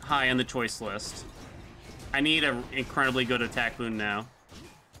high on the choice list. I need an incredibly good attack boon now.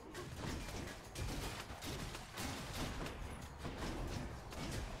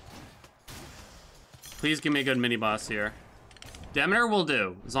 Please give me a good mini-boss here. Demeter will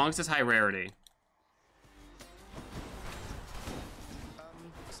do, as long as it's high rarity.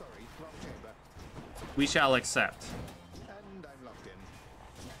 Sorry, wrong chamber. We shall accept. And I'm locked in.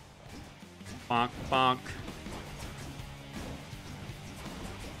 Bonk, bonk.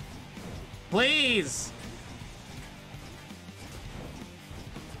 Please!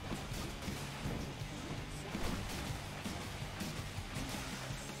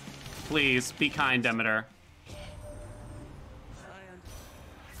 Please, be kind, Demeter.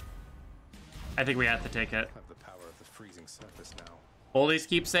 I think we have to take it. Have the power of the freezing surface now. Oldie's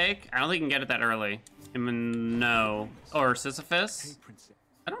keepsake? I don't think you can get it that early. No. Or Sisyphus?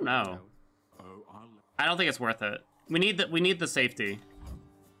 I don't know. I don't think it's worth it. We need the safety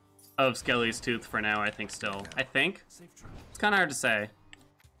of Skelly's tooth for now, I think still. I think. It's kinda hard to say.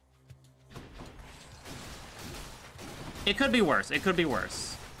 It could be worse. It could be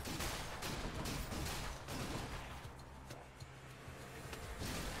worse.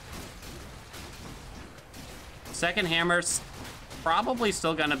 Second hammer's probably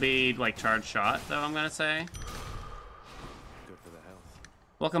still gonna be like charge shot, though, I'm gonna say. Good for the health.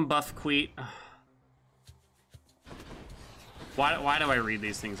 Welcome, Buff Queet. Why do I read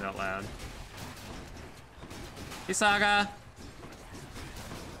these things out loud? Hey, Saga.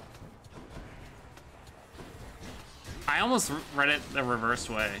 I almost read it the reverse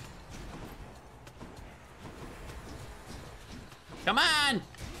way. Come on!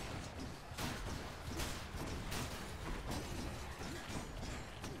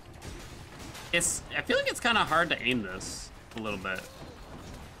 I feel like it's kind of hard to aim this a little bit.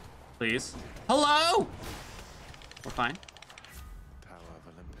 Please. Hello? We're fine. Power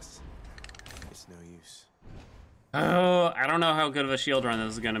of Olympus. It's no use. Oh, I don't know how good of a shield run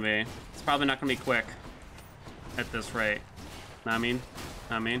this is gonna be. It's probably not gonna be quick at this rate. I mean,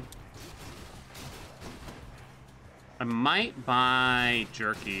 I might buy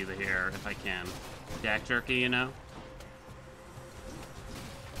jerky here if I can. Jack jerky, you know?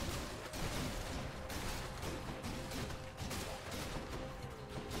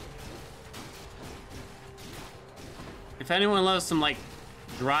 If anyone loves some, like,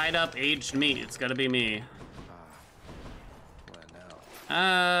 dried up aged meat, it's gotta be me. Where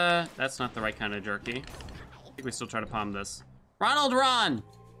now? That's not the right kind of jerky. I think we still try to palm this. Ronald, Ron!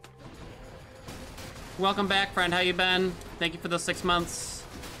 Welcome back, friend. How you been? Thank you for the 6 months.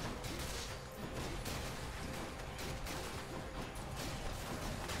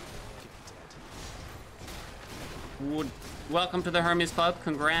 Welcome to the Hermes Club.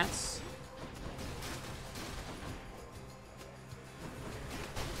 Congrats.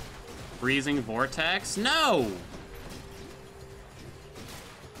 Freezing vortex? No!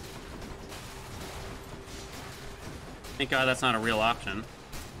 Thank God that's not a real option.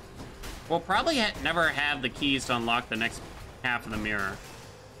 We'll probably never have the keys to unlock the next half of the mirror.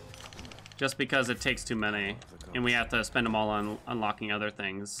 Just because it takes too many. And we have to spend them all on unlocking other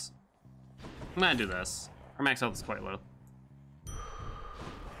things. I'm gonna do this. Our max health is quite low.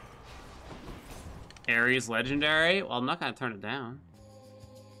 Ares Legendary? Well, I'm not gonna turn it down.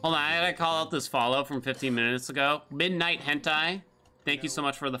 Hold on, I gotta call out this follow from 15 minutes ago. Midnight Hentai, thank you so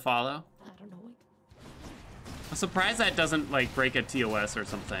much for the follow. I don't know. I'm surprised that doesn't, like, break a TOS or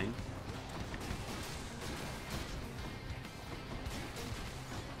something.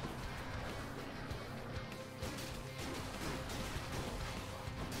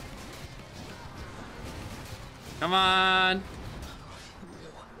 Come on.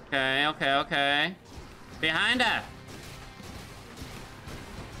 Okay, okay, okay. Behind her.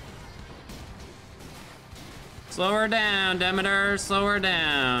 Slow her down, Demeter. Slow her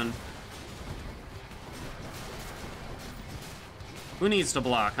down. Who needs to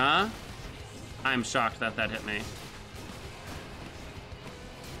block, huh? I'm shocked that that hit me.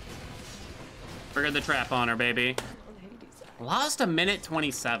 Triggered the trap on her, baby. Lost a minute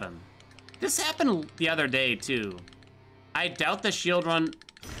 27. This happened the other day, too. I doubt the shield run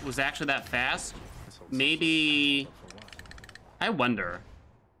was actually that fast. Maybe... I wonder.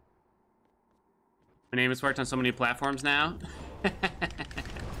 My name has worked on so many platforms now.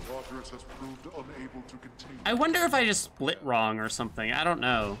 Progress has proved unable to continue. I wonder if I just split wrong or something. I don't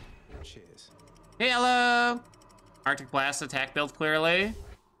know. Cheers. Hey, hello! Arctic Blast attack build clearly.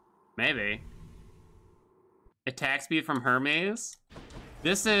 Maybe. Attack speed from Hermes.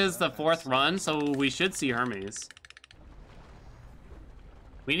 This is the 4th run, so we should see Hermes.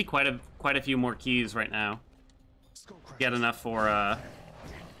 We need quite a few more keys right now. Get enough for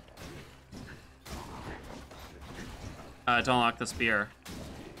to unlock the spear.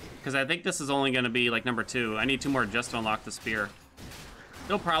 Because I think this is only gonna be like number 2. I need 2 more just to unlock the spear.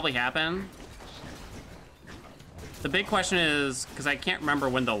 It'll probably happen. The big question is, because I can't remember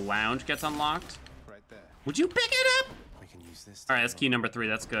when the lounge gets unlocked. Right there. Would you pick it up? We can use this. All right, that's key number 3.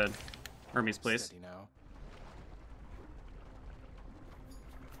 That's good. Hermes, please. Steady now.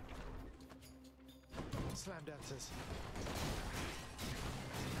 Slam dancers.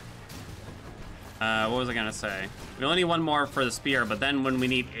 What was I gonna say? We only need 1 more for the spear, but then when we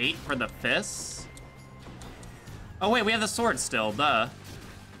need 8 for the fists? Oh wait, we have the sword still, duh.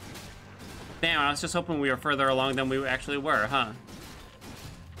 Damn, I was just hoping we were further along than we actually were, huh?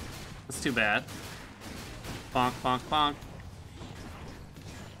 That's too bad. Bonk, bonk, bonk.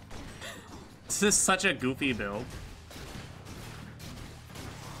 This is such a goofy build.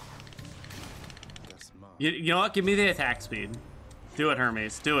 You know what? Give me the attack speed. Do it,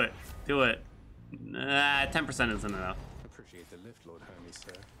 Hermes. Do it. Do it. 10% isn't enough. Appreciate the lift, Lord Hermes,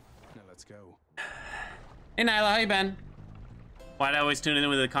 sir. Now let's go. Hey, Nyla, how you been? Why'd I always tune in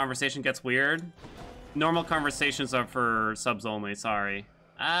when the conversation gets weird? Normal conversations are for subs only, sorry.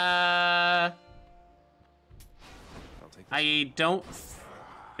 I don't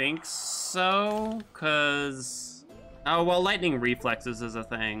think so, cause... Oh, well, lightning reflexes is a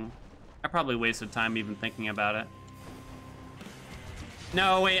thing. I probably wasted time even thinking about it.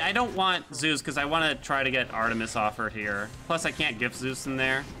 No, wait, I don't want Zeus, because I want to try to get Artemis offered here. Plus, I can't gift Zeus in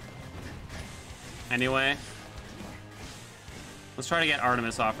there. Anyway. Let's try to get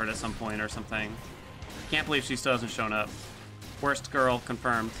Artemis offered at some point or something. Can't believe she still hasn't shown up. Worst girl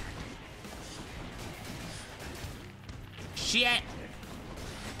confirmed. Shit!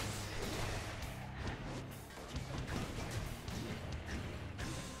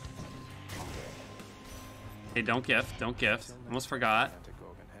 Hey, don't gift, don't gift. Almost forgot.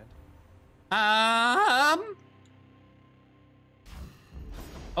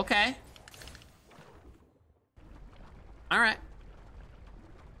 Okay. All right.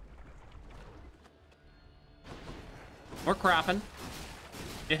 We're cropping.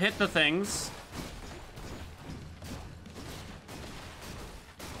 It hit the things.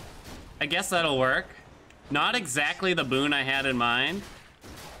 I guess that'll work. Not exactly the boon I had in mind.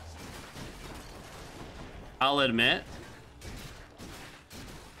 I'll admit.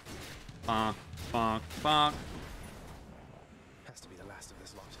 Bonk, bonk, bonk. Has to be the last of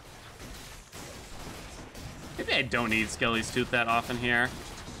this lot. Maybe I don't need Skelly's Tooth that often here.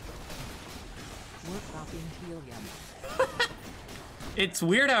 We're cropping helium. It's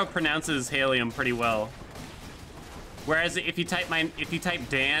weird how it pronounces Haelium pretty well. Whereas if you type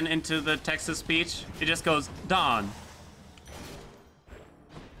Dan into the text to speech, it just goes Dawn.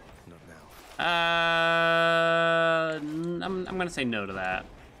 Not now. I'm gonna say no to that.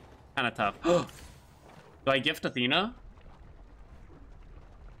 Kind of tough. Do I gift Athena?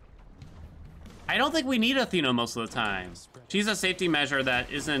 I don't think we need Athena most of the time. She's a safety measure that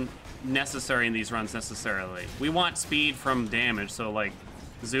isn't necessary in these runs necessarily. We want speed from damage, so like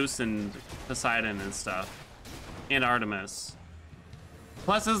Zeus and Poseidon and stuff. And Artemis.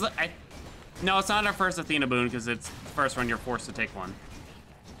 Plus, no, it's not our first Athena boon because it's the first one you're forced to take one.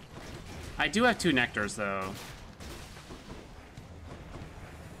 I do have 2 nectars though.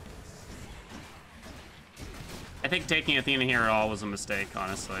 I think taking Athena here at all was a mistake,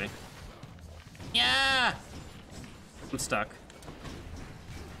 honestly. Yeah! I'm stuck.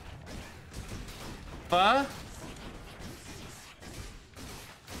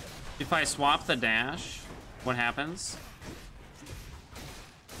 If I swap the dash, what happens?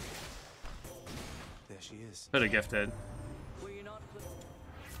 There she is. Could have gifted.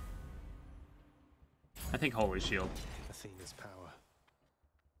 I think Holy Shield. Athena's power.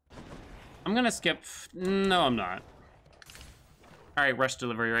 I'm gonna skip. No, I'm not. All right, rush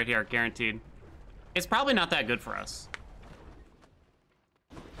delivery right here, guaranteed. It's probably not that good for us.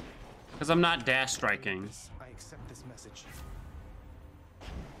 Because I'm not dash striking. I accept this message.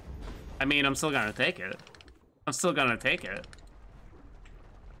 I mean, I'm still gonna take it. I'm still gonna take it.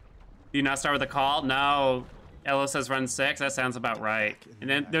 Do you not start with a call? No. Ella says run 6. That sounds about right. And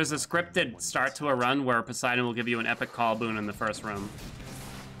then there's a scripted start to a run where Poseidon will give you an epic call boon in the first room.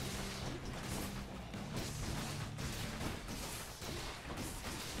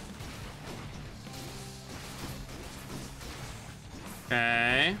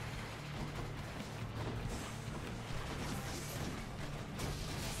 Okay.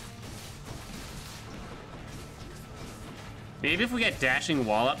 Maybe if we get dashing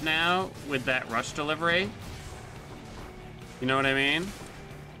wall up now with that rush delivery. You know what I mean?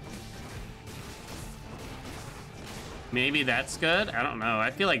 Maybe that's good? I don't know.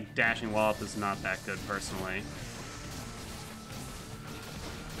 I feel like dashing wall up is not that good personally.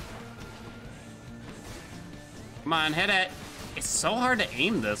 Come on, hit it. It's so hard to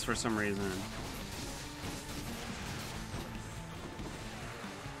aim this for some reason.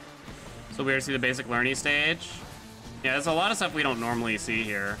 So weird to see the basic learning stage. Yeah, there's a lot of stuff we don't normally see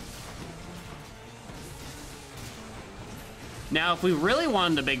here. Now, if we really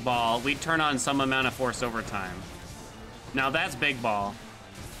wanted a big ball, we'd turn on some amount of forced overtime. Now that's big ball.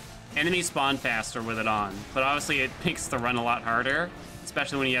 Enemies spawn faster with it on, but obviously it makes the run a lot harder,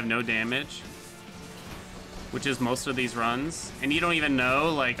 especially when you have no damage, which is most of these runs. And you don't even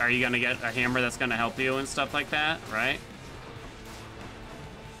know, like, are you gonna get a hammer that's gonna help you and stuff like that, right?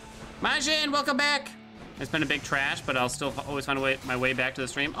 Majin, welcome back! It's been a big trash, but I'll still always find my way back to the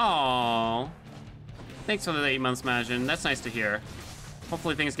stream. Aww. Thanks for the 8 months, Majin. That's nice to hear.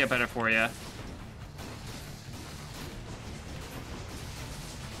 Hopefully things get better for you.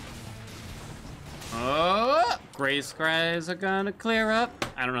 Oh, gray skies are gonna clear up.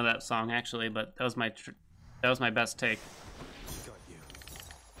 I don't know that song actually, but that was my best take. Got you.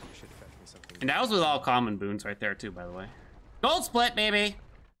 Should fetch me something. And that was with all common boons right there too, by the way. Gold split, baby.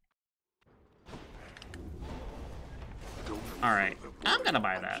 All right, I'm gonna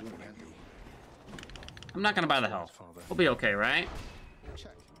buy that. I'm not gonna buy the health. We'll be okay, right?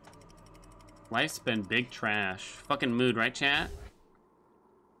 Check. Life's been big trash. Fucking mood, right, chat?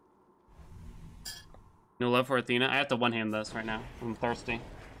 No love for Athena. I have to one-hand this right now. I'm thirsty.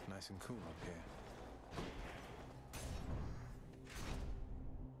 Nice and cool up here.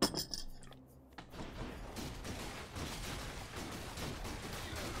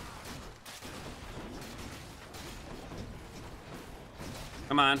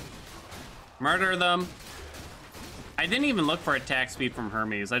 Come on. Murder them. I didn't even look for attack speed from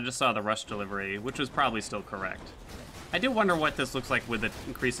Hermes. I just saw the rush delivery, which was probably still correct. I do wonder what this looks like with the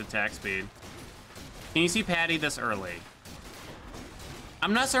increased attack speed. Can you see Patty this early?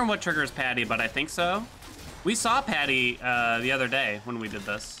 I'm not certain what triggers Patty, but I think so. We saw Patty the other day when we did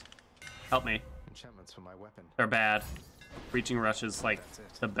this. Help me. Enchantments for my weapon. They're bad. Reaching rush is like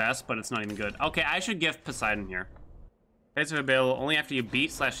the best, but it's not even good. Okay, I should gift Poseidon here. It's available only after you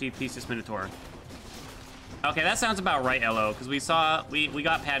beat /eat Theseus Minotaur. Okay, that sounds about right, Elo, because we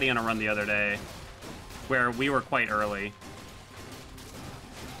got Patty on a run the other day where we were quite early.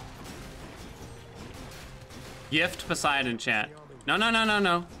 Gift Poseidon, chat. No, no, no, no,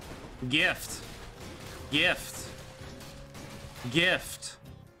 no. Gift. Gift. Gift.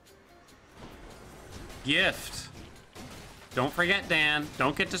 Gift. Don't forget, Dan.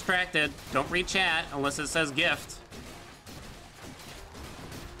 Don't get distracted. Don't read chat unless it says gift.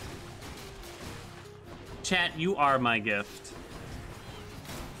 Chat, you are my gift.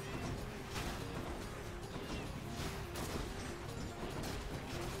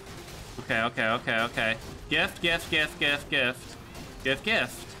 Okay, okay, okay, okay. Gift, gift, gift, gift, gift. Gift,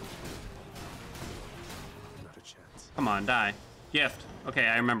 gift. Not a chance. Come on, die. Gift. Okay,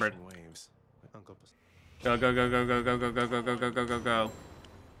 I remembered. Waves. Uncle Go, go, go, go, go, go, go, go, go, go, go, go, go, go.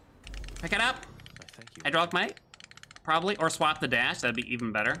 Pick it up. thank you. Hydraulic might? Probably. Or swap the dash. That'd be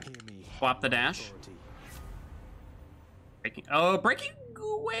even better. Hear me. Swap the dash. Authority. Breaking. Oh, breaking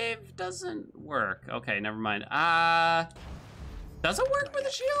wave doesn't work. Okay, never mind. Does it work with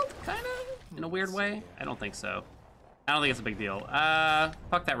a shield? Kind of, in a weird way. I don't think so. I don't think it's a big deal.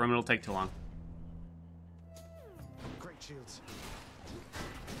 Fuck that room. It'll take too long. Great shields.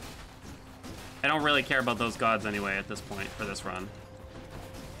 I don't really care about those gods anyway at this point for this run.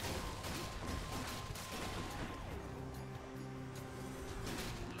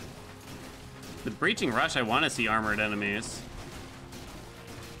 The Breaching Rush, I want to see armored enemies.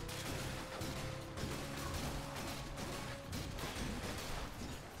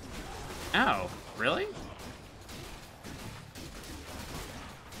 Ow, really?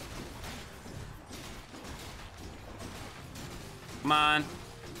 Come on.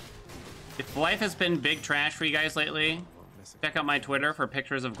 If life has been big trash for you guys lately, check out my Twitter for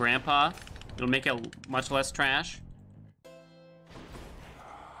pictures of Grandpa. It'll make it much less trash.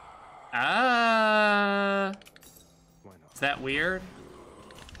 Is that weird?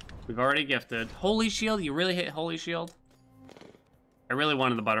 We've already gifted. Holy Shield? You really hit Holy Shield? I really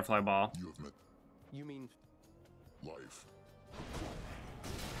wanted the butterfly ball. You have met You mean life.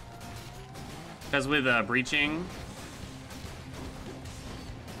 Because with breaching.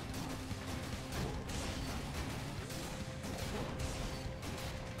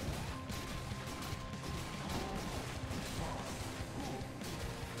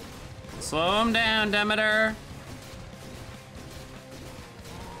 Slow him down, Demeter.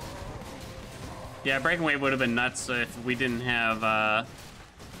 Yeah, Breaking Wave would have been nuts if we didn't have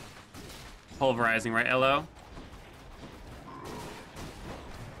pulverizing, right, Elo?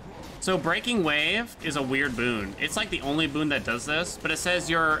 So Breaking Wave is a weird boon. It's like the only boon that does this, but it says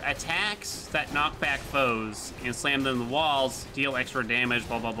your attacks that knock back foes and slam them to the walls deal extra damage,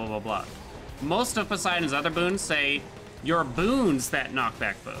 blah, blah, blah, blah, blah. Most of Poseidon's other boons say your boons that knock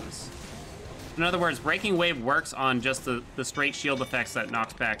back foes. In other words, Breaking Wave works on just the straight shield effects that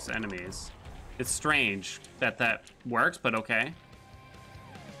knocks back enemies. It's strange that that works, but okay.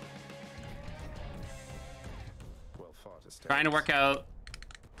 well fought, Trying to work out,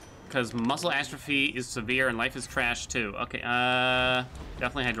 because muscle atrophy is severe and life is trash too. Okay,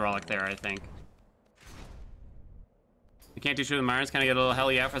 definitely hydraulic there, I think. We can't do shooting Mars. Can I get a little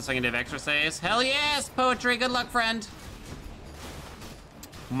hell yeah for the second day of exercise? Hell yes, poetry. Good luck, friend.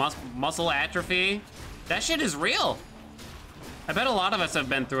 Muscle atrophy. That shit is real. I bet a lot of us have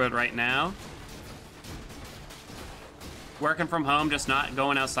been through it right now. Working from home, just not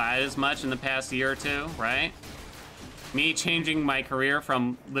going outside as much in the past year or two, right? Me changing my career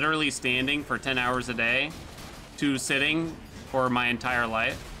from literally standing for 10 hours a day to sitting for my entire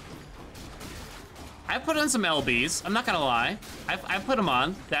life. I put on some LBs, I'm not gonna lie. I put them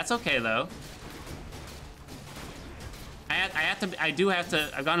on, that's okay though. I do have to,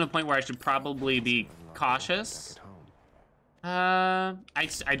 I've gotten to the point where I should probably be cautious. I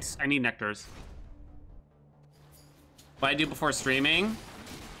need nectars. What I do before streaming?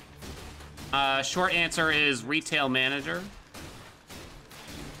 Short answer is retail manager.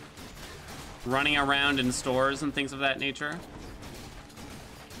 Running around in stores and things of that nature.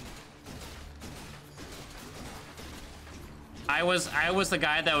 I was the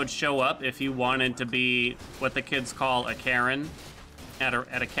guy that would show up if you wanted to be what the kids call a Karen at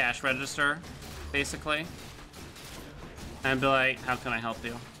a cash register, basically. And be like, how can I help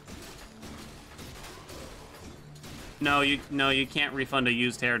you? No, you can't refund a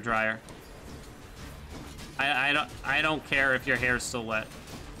used hair dryer. I don't care if your hair's still wet.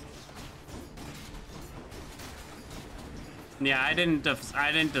 Yeah, I didn't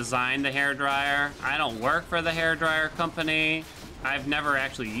design the hair dryer. I don't work for the hair dryer company. I've never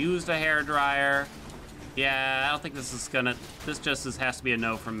actually used a hair dryer. Yeah, I don't think this is gonna. This just has to be a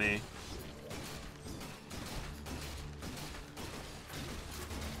no from me.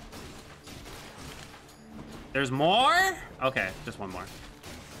 There's more? Okay, just one more. Who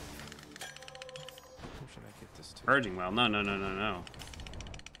should I get this to? Urging well. No.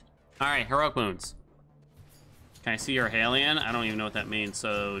 All right, heroic wounds. Can I see your Haelian? I don't even know what that means,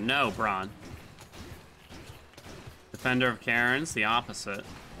 so no, Braun. Defender of Karens, the opposite.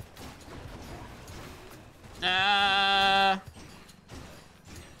 Ow.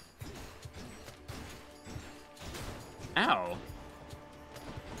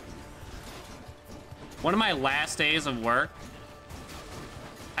 One of my last days of work,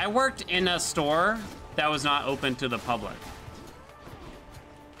 I worked in a store that was not open to the public.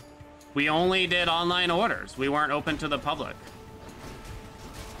 We only did online orders. We weren't open to the public.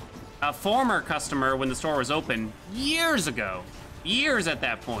 A former customer, when the store was open years ago, years at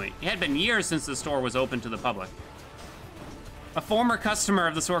that point, it had been years since the store was open to the public. A former customer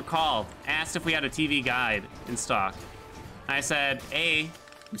of the store called, asked if we had a TV guide in stock. I said, A,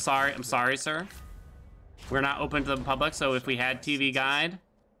 I'm sorry, sir. We're not open to the public, so if we had TV guide,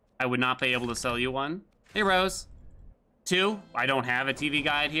 I would not be able to sell you one. Hey, Rose. 2, I don't have a TV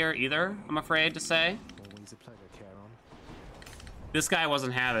guide here either, I'm afraid to say. Always a pleasure, Charon. This guy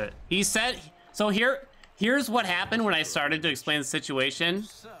wasn't have it. He said, so here's what happened when I started to explain the situation.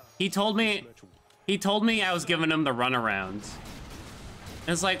 He told me I was giving him the runaround. And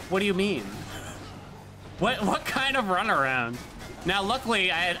it's like, what do you mean? What kind of runaround? Now,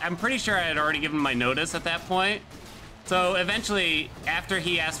 luckily, I'm pretty sure I had already given my notice at that point. So eventually, after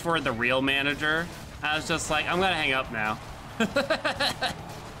he asked for the real manager, I was just like, I'm gonna hang up now.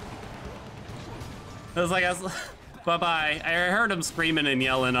 Bye-bye. I heard him screaming and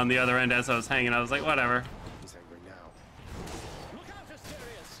yelling on the other end as I was hanging. I was like, whatever. He's angry now.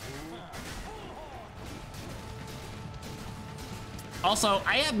 Also,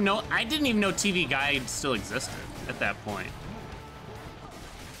 I didn't even know TV Guide still existed at that point.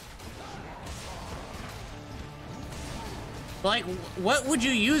 Like, what would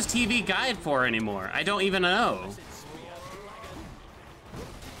you use TV Guide for anymore? I don't even know.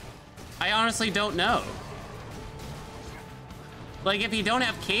 I honestly don't know. Like, if you don't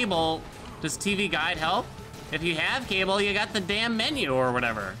have cable, does TV Guide help? If you have cable, you got the damn menu or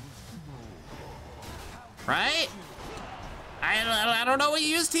whatever. Right? I don't know what you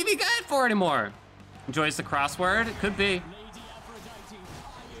use TV Guide for anymore. Enjoys the crossword? It could be.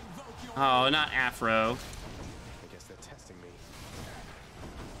 Oh, not Afro. I guess they're testing me.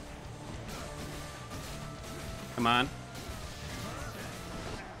 Come on.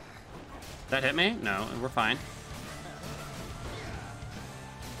 That hit me? No, we're fine.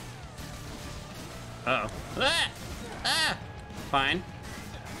 Uh-oh. Ah! Ah! Fine.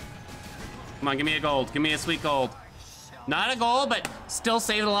 Come on, give me a gold. Give me a sweet gold. Not a gold, but still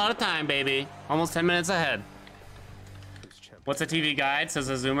saved a lot of time, baby. Almost 10 minutes ahead. What's a TV Guide, says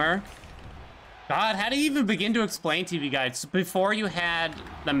a Zoomer. God, how do you even begin to explain TV Guides? Before you had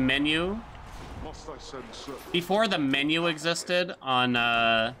the menu, Must I send certain before the menu existed on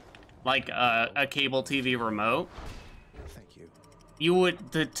like a cable TV remote, Thank you. you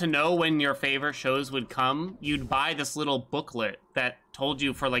would, to know when your favorite shows would come, you'd buy this little booklet that told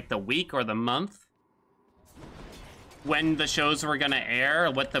you for like the week or the month when the shows were gonna air,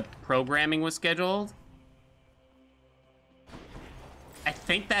 what the programming was scheduled. I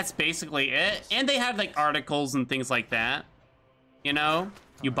think that's basically it. And they had like articles and things like that. You know,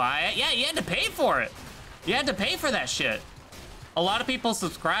 you buy it. Yeah, you had to pay for it. You had to pay for that shit. A lot of people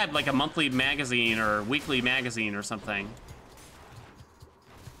subscribed like a monthly magazine or weekly magazine or something.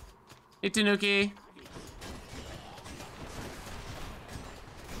 Hey, Tanuki.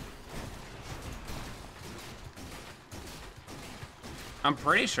 I'm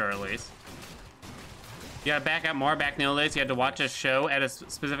pretty sure, at least. You gotta back up more. Back in the old days, you had to watch a show at a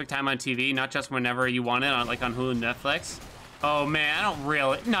specific time on TV, not just whenever you wanted, on like on Hulu and Netflix. Oh man,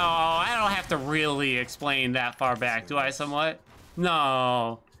 I don't have to really explain that far back, do I somewhat?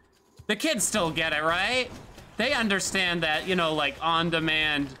 No. The kids still get it, right? They understand that, you know, like on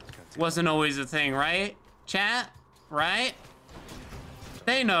demand wasn't always a thing, right? Chat, right?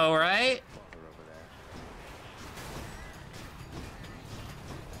 They know, right?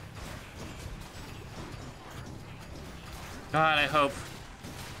 God, I hope.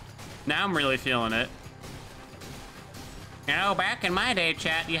 Now I'm really feeling it. You know, back in my day,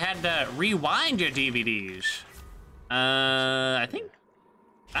 chat, you had to rewind your DVDs. I think,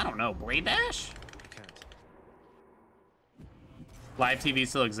 I don't know, Blade Dash? Live TV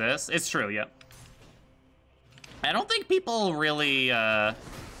still exists? It's true, yep. I don't think people really, so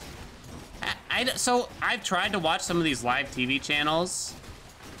I've tried to watch some of these live TV channels,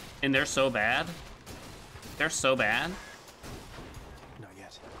 and they're so bad. They're so bad.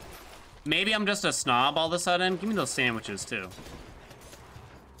 Maybe I'm just a snob all of a sudden. Give me those sandwiches, too.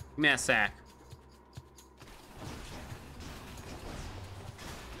 Give me that sack.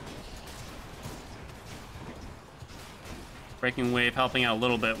 Breaking wave helping out a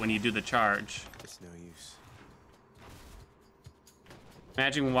little bit when you do the charge. It's no use.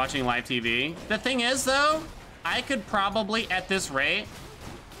 Imagine watching live TV. The thing is, though, I could probably, at this rate,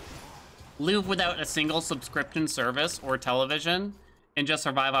 live without a single subscription service or television and just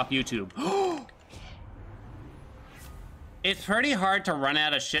survive off YouTube. It's pretty hard to run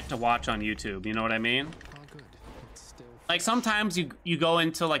out of shit to watch on YouTube, you know what I mean? Oh, good. It's still Like sometimes you go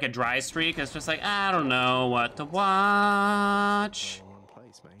into like a dry streak, it's just like, I don't know what to watch. in one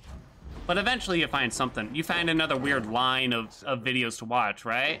place, mate. But eventually you find something. You find another weird line of videos to watch,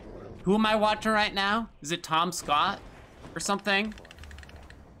 right? Who am I watching right now? Is it Tom Scott or something?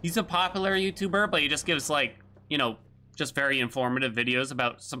 He's a popular YouTuber, but he just gives like, you know, just very informative videos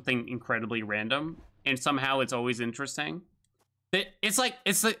about something incredibly random, and somehow it's always interesting. It's like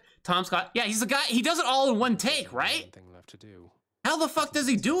Tom Scott. Yeah, he's the guy. He does it all in one take, right? One thing left to do. How the fuck does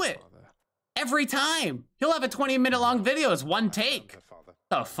he do it? Every time. He'll have a 20-minute long video. It's one take.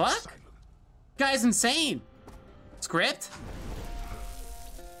 The fuck? Guy's insane. Script?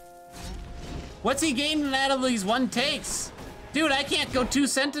 What's he gaining out of these one takes? Dude, I can't go 2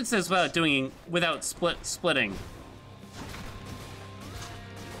 sentences without splitting.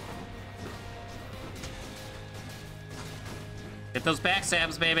 Get those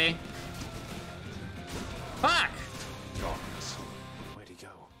backstabs, baby. Fuck! Darkness. Where'd he go?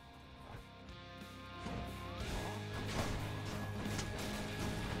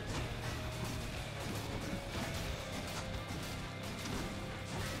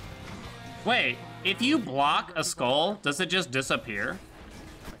 Wait, if you block a skull, does it just disappear?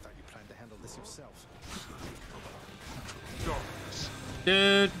 I thought you planned to handle this yourself. Darkness.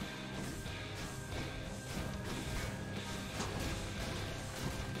 Dude.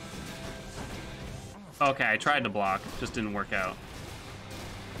 Okay, I tried to block, just didn't work out.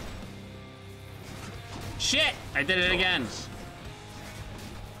 Shit! I did it again.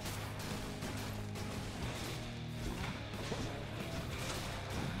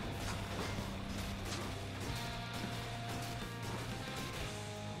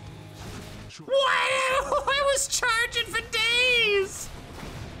 What? I was charging for days!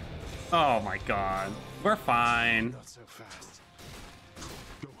 Oh my god. We're fine. Not so fast.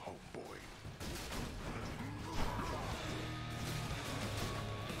 Go home, boy.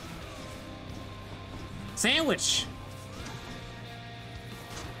 Sandwich!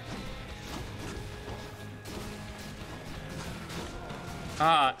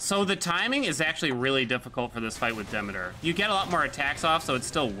 So the timing is actually really difficult for this fight with Demeter. You get a lot more attacks off, so it's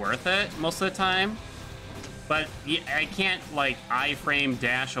still worth it most of the time. But I can't, like, iframe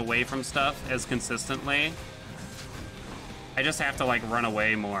dash away from stuff as consistently. I just have to, like, run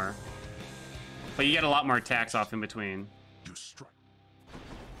away more. But you get a lot more attacks off in between. You strike.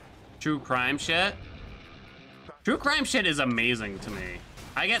 True crime shit? True crime shit is amazing to me.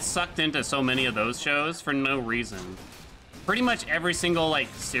 I get sucked into so many of those shows for no reason. Pretty much every single, like,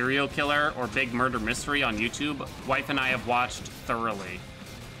 serial killer or big murder mystery on YouTube, wife and I have watched thoroughly.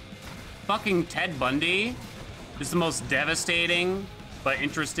 Fucking Ted Bundy is the most devastating but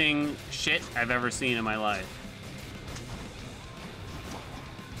interesting shit I've ever seen in my life.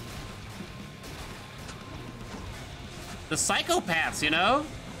 The psychopaths, you know?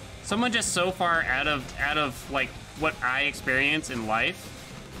 Someone just so far out of like what I experience in life.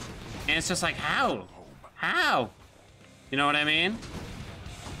 And it's just like, how? How? You know what I mean?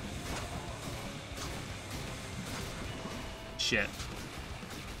 Shit.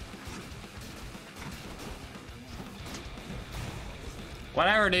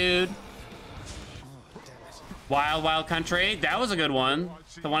 Whatever, dude. Wild Wild Country. That was a good one.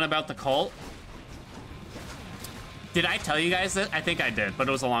 The one about the cult. Did I tell you guys that? I think I did, but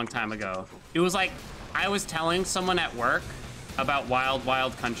it was a long time ago. It was like, I was telling someone at work about Wild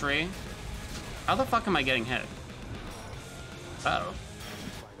Wild Country. How the fuck am I getting hit? Uh-oh.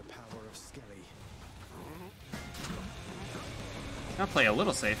 By the power of Skelly. I'll play a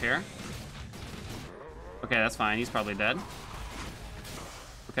little safe here. Okay, that's fine. He's probably dead.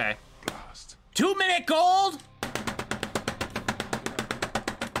 Okay. Blast. 2-minute gold?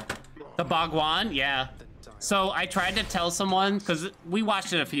 The Bhagwan? Yeah. So I tried to tell someone, because we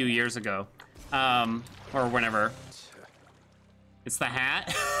watched it a few years ago. Or whenever. It's the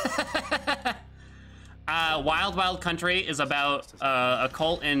hat. Wild Wild Country is about a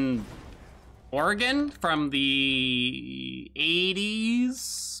cult in Oregon from the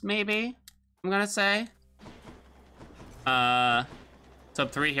 80s, maybe, I'm gonna say. Sub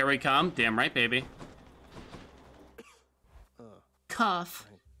 3, here we come. Damn right, baby. Cough.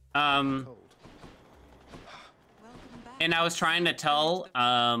 Cold. Welcome back. And I was trying to tell,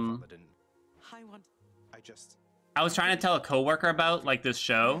 Paladin. I want. I was trying to tell a coworker about, like, this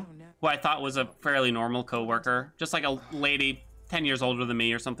show, who I thought was a fairly normal coworker, just like a lady 10 years older than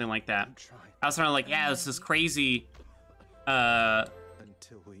me or something like that. I was sort of like, yeah, this is crazy. Until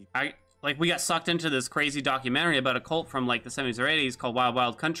we We got sucked into this crazy documentary about a cult from like the 70s or 80s called Wild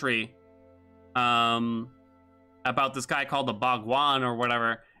Wild Country, about this guy called the Bhagwan or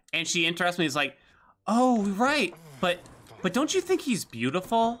whatever. And she interests me. Is like, oh, right, but don't you think he's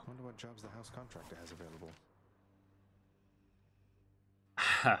beautiful? wonder what jobs the house contractor has available.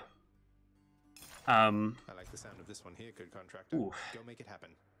 I like the sound of this one here, good contractor. Ooh. Go make it happen.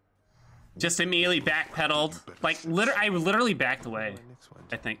 Just immediately backpedaled. Like, I literally backed away.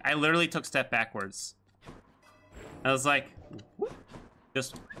 I think I literally took a step backwards. I was like, whoop,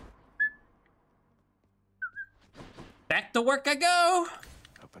 just back to work I go.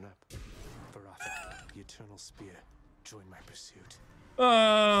 Open up. Baratha, the eternal spear. Join my pursuit.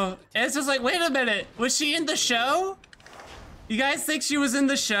 And it's just like, wait a minute, was she in the show? You guys think she was in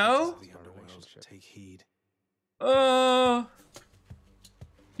the show? The underworld, take heed.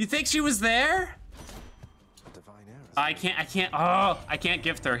 You think she was there? Divine error. I can't, oh, I can't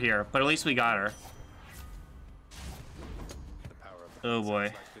gift her here, but at least we got her. The power of the Oh hand boy.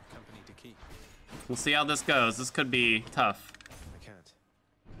 sounds like good company to keep. We'll see how this goes. This could be tough. I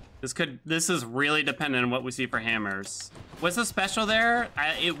can't. This is really dependent on what we see for hammers. Was the special there?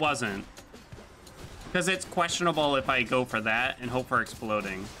 It wasn't. Because it's questionable if I go for that and hope for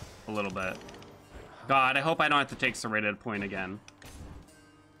exploding a little bit. God, I hope I don't have to take serrated point again.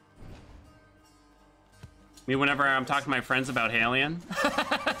 Me whenever I'm talking to my friends about Haelian.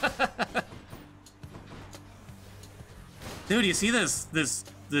 Dude, you see this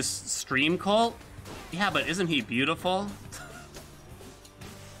stream cult? Yeah, but isn't he beautiful?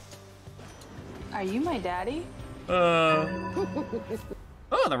 Are you my daddy? Oh,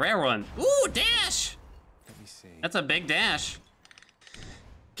 the rare one. Ooh, dash! Let me see. That's a big dash.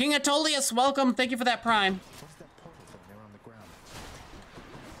 King Atolius, welcome. Thank you for that prime. What's that portal thing there on the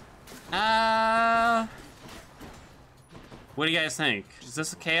ground? What do you guys think? Is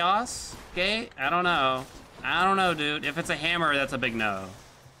this a chaos gate? I don't know. I don't know, dude. If it's a hammer, that's a big no.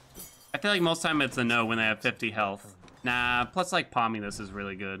 I feel like most time it's a no when they have 50 health. Nah, plus like palming this is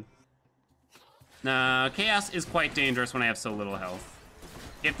really good. Nah, chaos is quite dangerous when I have so little health.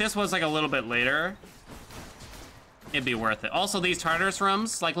 If this was like a little bit later, it'd be worth it. Also, these Tartarus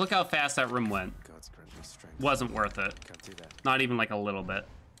rooms, like look how fast that room went. God's grant me strength. Wasn't worth it. Can't do that. Not even like a little bit.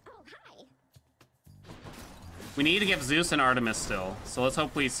 We need to give Zeus and Artemis still, so let's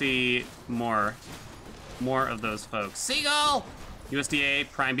hope we see more of those folks. Seagull!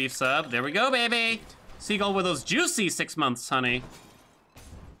 USDA Prime Beef sub. There we go, baby! Seagull with those juicy 6 months, honey.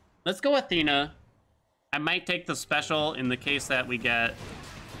 Let's go Athena. I might take the special in the case that we get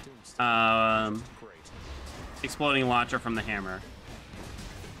Great. exploding launcher from the hammer.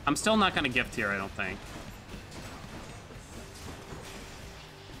 I'm still not gonna gift here, I don't think.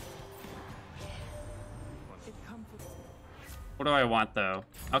 What do I want, though?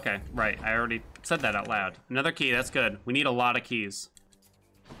 Okay, right. I already said that out loud. Another key, that's good. We need a lot of keys.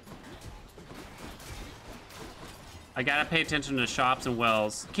 I gotta pay attention to shops and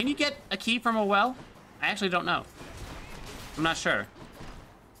wells. Can you get a key from a well? I actually don't know. I'm not sure.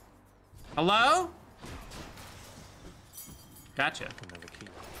 Hello? Gotcha. Another key.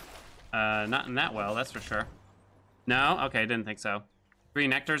 Not in that well, that's for sure. No? Okay, didn't think so. 3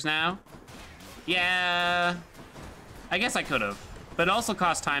 nectars now? Yeah. I guess I could have. But it also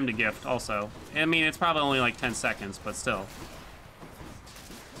costs time to gift, also. I mean, it's probably only like 10 seconds, but still.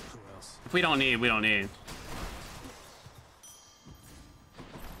 Who else? If we don't need, we don't need.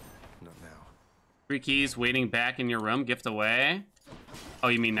 Not now. 3 keys waiting back in your room, gift away. Oh,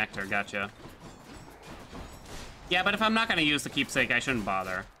 you mean nectar, gotcha. Yeah, but if I'm not gonna use the keepsake, I shouldn't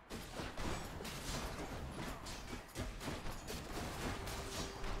bother.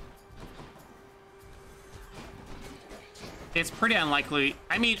 It's pretty unlikely.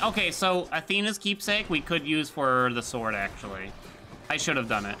 I mean, okay, so Athena's keepsake we could use for the sword, actually. I should have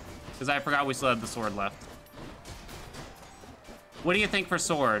done it, because I forgot we still had the sword left. What do you think for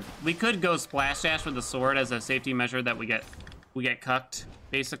sword? We could go splash dash with the sword as a safety measure that we get cucked,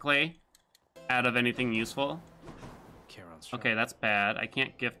 basically, out of anything useful. Charon's shot. Okay, that's bad. I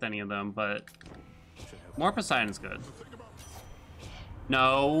can't gift any of them, but Should help. more Poseidon's good.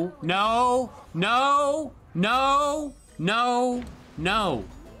 No, no, no, no, no, no,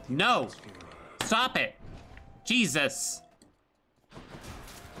 no. Stop it. Jesus.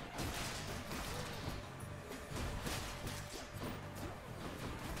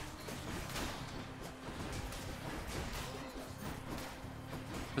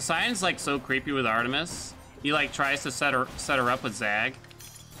 Poseidon's like so creepy with Artemis. He like tries to set her up with Zag.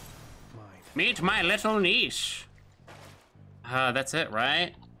 Mine. Meet my little niche. That's it,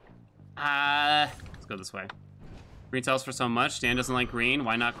 right? Let's go this way. Green sells for so much. Dan doesn't like green.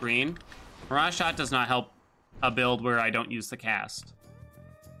 Why not green? Mirage Shot does not help a build where I don't use the cast.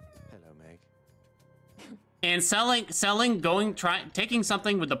 Hello, Meg. And taking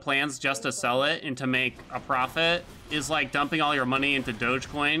something with the plans just to sell it and to make a profit is like dumping all your money into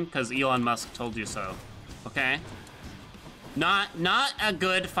Dogecoin because Elon Musk told you so. Okay? Not a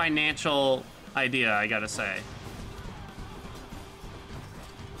good financial idea, I gotta say.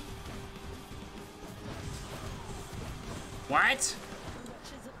 What?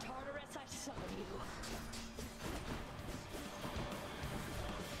 Wretches of Tartarus, I summon you.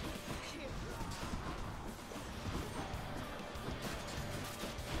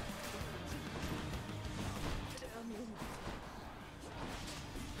 Damn you.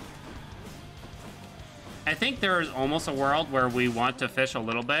 I think there is almost a world where we want to fish a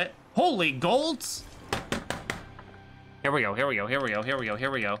little bit. Holy golds! Here we go, here we go, here we go, here we go,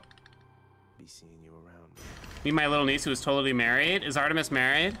 here we go. Be seeing you around. Me, my little niece who is totally married. Is Artemis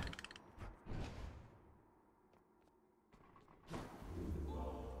married?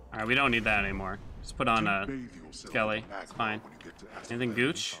 All right, we don't need that anymore. Just put on Skelly. It's fine. Anything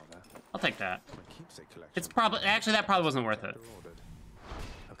gooch? I'll take that. It's probably actually that probably wasn't worth it.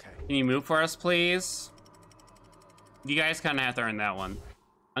 Okay. Can you move for us, please? You guys kind of have to earn that one.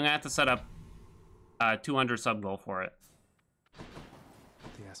 I'm gonna have to set up 200 sub goal for it.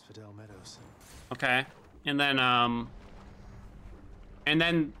 The Asphodel Meadows. Okay, and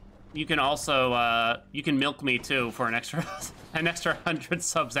then you can also you can milk me too for an extra an extra 100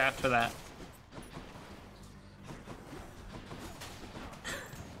 subs after that.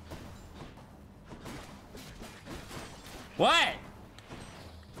 What?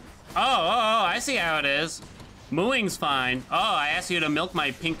 Oh, I see how it is. Mooing's fine. Oh, I asked you to milk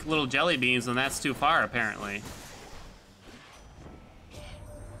my pink little jelly beans, and that's too far, apparently.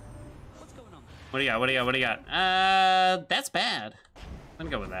 What's going on? What do you got? What do you got? What do you got? That's bad. I'm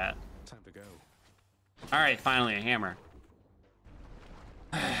gonna go with that. Time to go. All right, finally a hammer.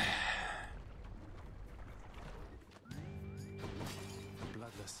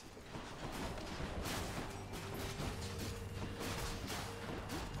 Bloodless.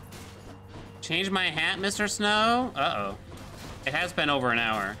 Change my hat, Mr. Snow? Uh-oh. It has been over an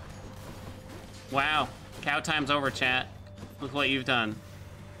hour. Wow. Cow time's over, chat. Look what you've done.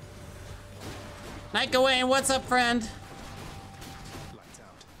 Night Gawain, what's up, friend? Lights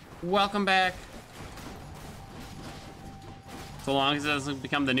out. Welcome back. So long as it doesn't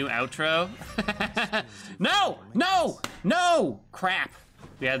become the new outro. No! No! No! Crap.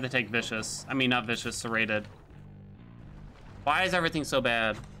 We had to take Vicious. I mean, not Vicious, Serrated. Why is everything so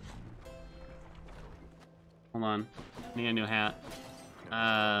bad? Hold on. Need a new hat.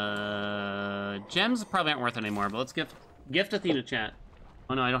 Gems probably aren't worth it anymore, but let's gift Athena chat.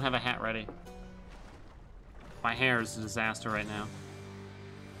 Oh no, I don't have a hat ready. My hair is a disaster right now.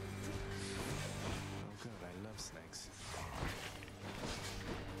 Oh good, I love snakes.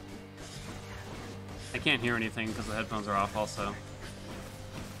 I can't hear anything because the headphones are off also.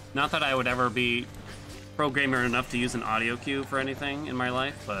 Not that I would ever be pro gamer enough to use an audio cue for anything in my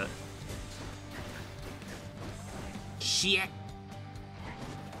life, but... Shit!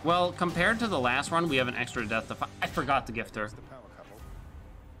 Well, compared to the last run, we have an extra death to I forgot to gift her. The power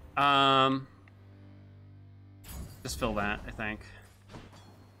couple. Just fill that, I think.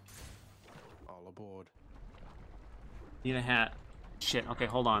 All aboard. Need a hat. Shit, okay,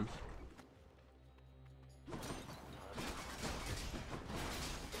 hold on.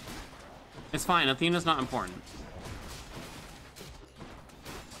 It's fine, Athena's not important.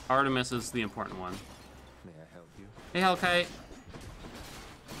 Artemis is the important one. May I help you? Hey, Hellkite.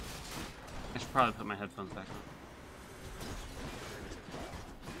 I should probably put my headphones back on.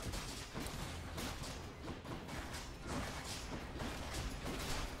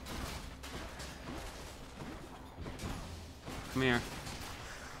 Come here.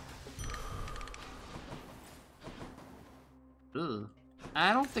 Ugh.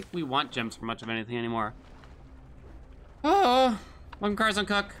 I don't think we want gems for much of anything anymore. Oh, welcome Cars on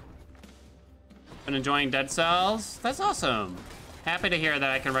Cook. Been enjoying Dead Cells? That's awesome. Happy to hear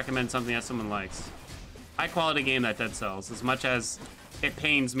that I can recommend something that someone likes. High quality game, that Dead Cells, as much as it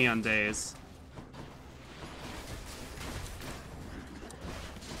pains me on days.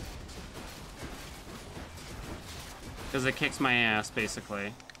 Because it kicks my ass,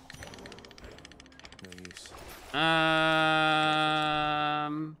 basically. No use.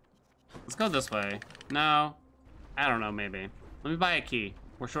 Let's go this way. No, I don't know, maybe. Let me buy a key.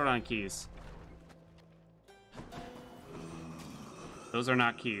 We're short on keys. Those are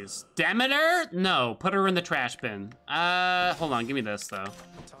not keys. Demeter? No, put her in the trash bin. Hold on, give me this, though.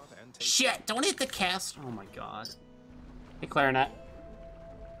 Shit, don't hit the cast. Oh my god. Hey, Clarinet.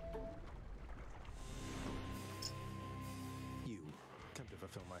 You come to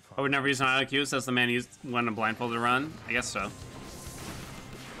fulfill my I would never use an auto cue, says the man used when a blindfolded run. I guess so.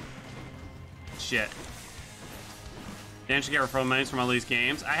 Shit. Didn't you get referral monies from all these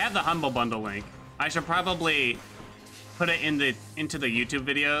games? I have the Humble Bundle link. I should probably put it into the YouTube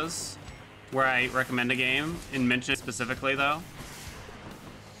videos where I recommend a game and mention it specifically, though.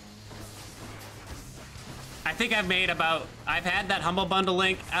 I think I've had that Humble Bundle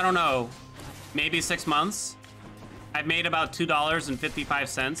link, I don't know, maybe 6 months. I've made about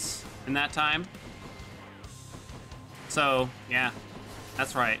 $2.55 in that time. So, yeah,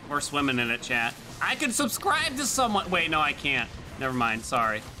 that's right. We're swimming in it, chat. I can subscribe to someone. Wait, no, I can't. Never mind,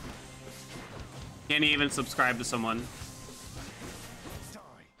 sorry. Can't even subscribe to someone.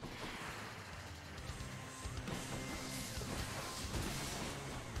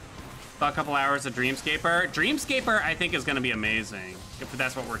 Saw a couple hours of Dreamscaper. Dreamscaper, I think, is going to be amazing, if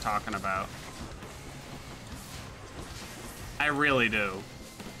that's what we're talking about. I really do.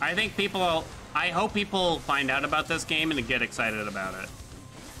 I think people... I hope people find out about this game and get excited about it.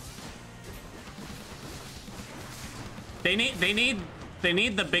 They need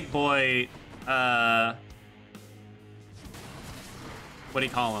the big boy, what do you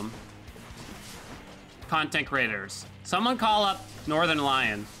call them? Content creators. Someone call up Northern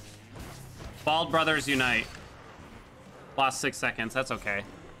Lion. Bald Brothers Unite. Lost 6 seconds, that's okay.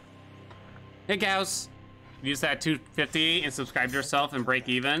 Hey, Gauss. Use that 250 and subscribe to yourself and break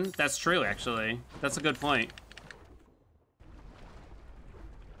even. That's true, actually. That's a good point.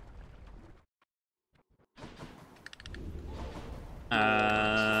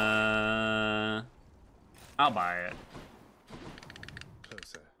 I'll buy it.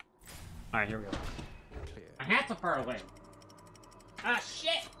 Closer. All right, here we go. Clear. I have to far away. Ah,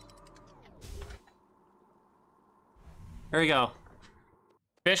 shit. Here we go.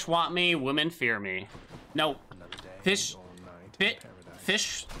 Fish want me, women fear me. No, Another day, fish. all night in paradise.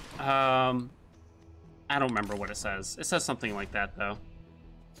 Fish. I don't remember what it says. It says something like that, though.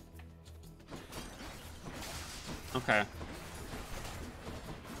 Okay.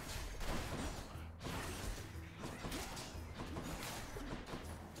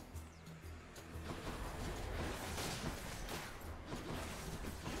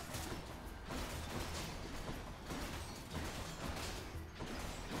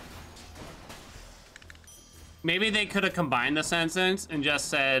 Maybe they could have combined the sentence and just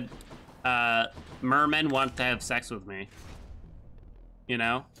said, mermen want to have sex with me. You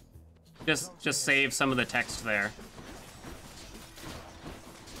know? Just save some of the text there.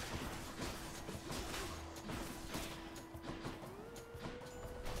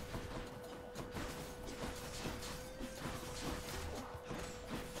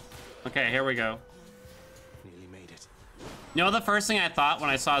 Okay, here we go. Nearly made it. You know the first thing I thought when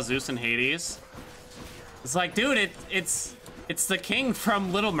I saw Zeus and Hades? It's like, dude, it's the king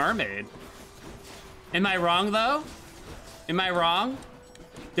from Little Mermaid. Am I wrong, though? Am I wrong?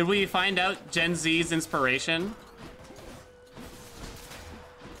 Did we find out Gen Z's inspiration?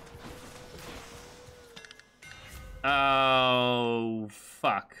 Oh,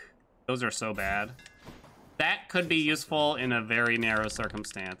 fuck. Those are so bad. That could be useful in a very narrow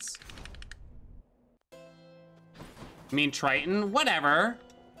circumstance. I mean, Triton? Whatever.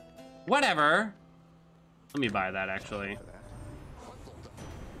 Whatever. Let me buy that, actually.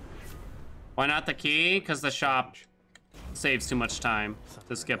 Why not the key? Because the shop saves too much time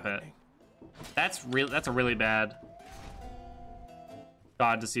to skip it. That's a really bad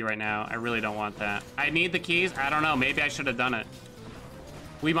god to see right now. I really don't want that. I need the keys. I don't know. Maybe I should have done it.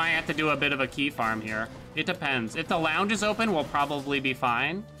 We might have to do a bit of a key farm here. It depends. If the lounge is open, we'll probably be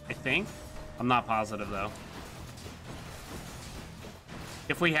fine, I think. I'm not positive, though.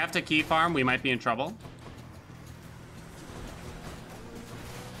 If we have to key farm, we might be in trouble.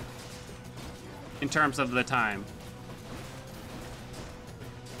 In terms of the time.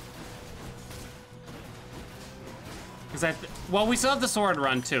 Because well, we still have the sword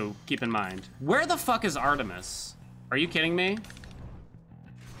run too, keep in mind. Where the fuck is Artemis? Are you kidding me?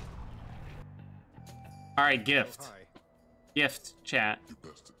 All right, gift. Hi. Gift, chat.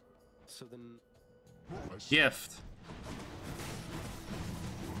 So then, Gift.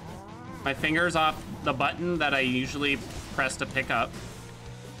 My finger's off the button that I usually press to pick up.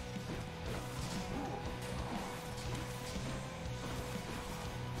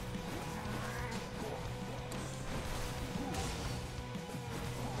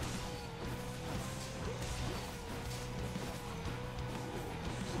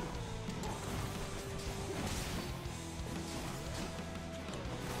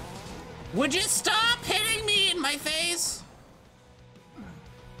 Would you stop hitting me in my face?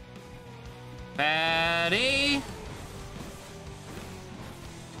 Fatty.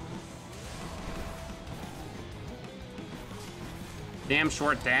 Damn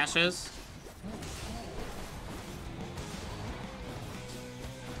short dashes.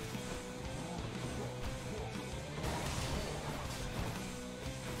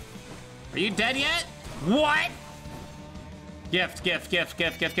 Are you dead yet? What? Gift, gift, gift,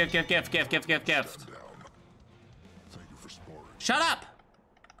 gift, gift, gift, gift, gift, gift, gift, gift, gift. Thank you for sparring. Shut up!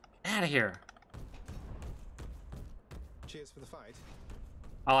 Out of here. cheers for the fight.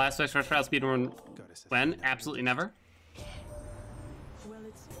 All aspects for trial speedrun Goddess. when? Absolutely never. Well,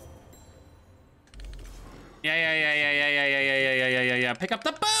 it's Yeah. Pick up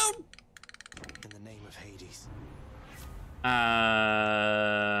the boot! In the name of Hades. I'm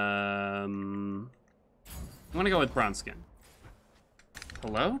gonna go with brown skin.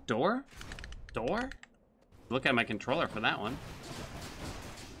 Hello? Door? Door? Look at my controller for that one.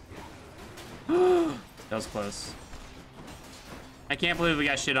 That was close. I can't believe we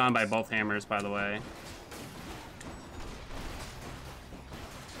got shit on by both hammers, by the way.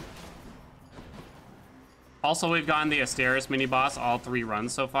 Also, we've gotten the Asteris mini-boss all 3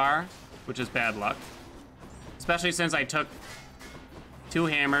 runs so far, which is bad luck. Especially since I took 2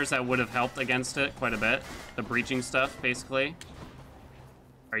 hammers that would have helped against it quite a bit. The breaching stuff, basically.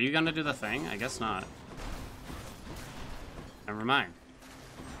 Are you gonna do the thing? I guess not. Never mind.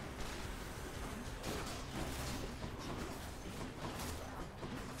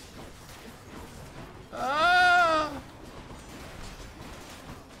 Ah!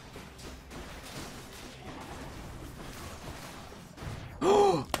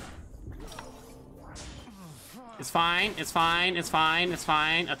 It's fine, it's fine, it's fine, it's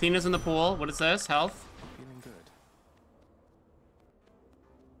fine. Athena's in the pool. What is this? Health? Feeling good.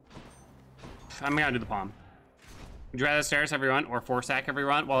 I'm gonna do the palm. Would you rather Asteris everyone or Forsack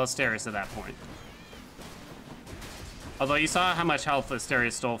everyone? Well, Asteris at that point. Although you saw how much health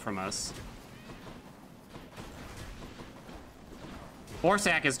Asteris stole from us.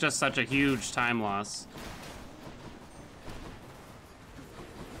 Forsack is just such a huge time loss.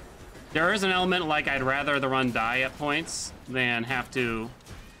 There is an element like I'd rather the run die at points than have to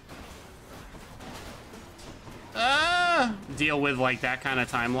deal with like that kind of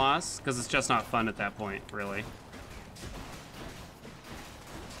time loss, because it's just not fun at that point, really.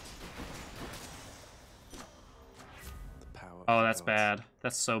 The power Oh, of that's emotes. bad.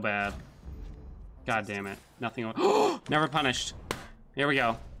 That's so bad. God damn it. Nothing. Never punished. Here we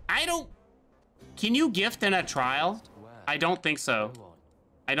go. I don't... Can you gift in a trial? I don't think so.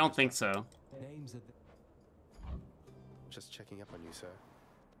 I don't think so. Just checking up on you, sir.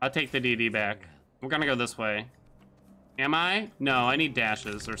 I'll take the DD back. We're gonna go this way. Am I? No, I need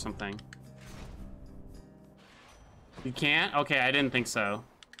dashes or something. You can't? Okay, I didn't think so.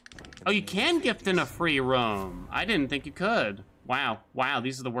 Oh, you can gift in a free roam. I didn't think you could. Wow. Wow,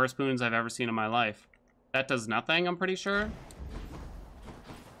 these are the worst boons I've ever seen in my life. That does nothing, I'm pretty sure.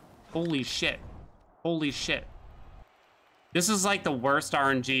 Holy shit. Holy shit. This is like the worst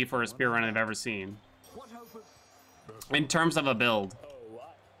RNG for a speedrun I've ever seen. In terms of a build.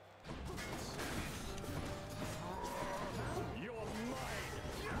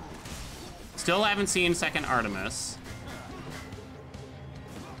 Still haven't seen second Artemis.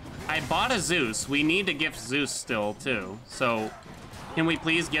 I bought a Zeus. We need to gift Zeus still, too. So, can we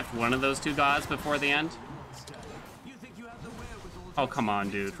please gift one of those 2 gods before the end? Oh, come on,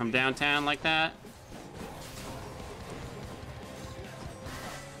 dude. From downtown like that?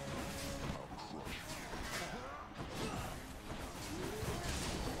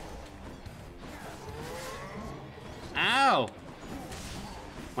 Ow!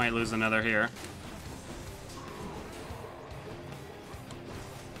 Might lose another here.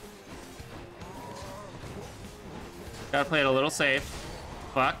 Gotta play it a little safe.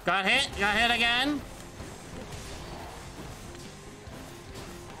 Fuck, got hit again.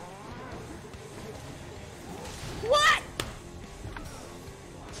 What?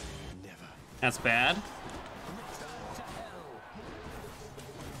 Never. That's bad.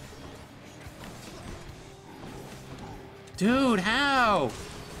 Dude, how?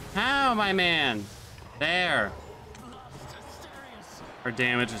 How, my man? There. Our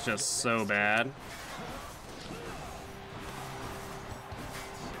damage is just so bad.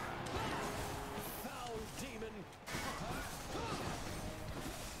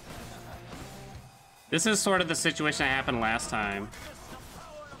 This is sort of the situation that happened last time.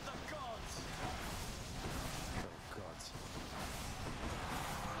 Gods.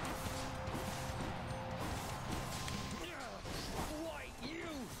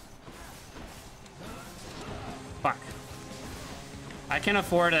 Fuck. I can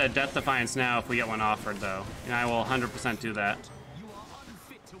afford a Death Defiance now if we get one offered, though. And I will 100% do that.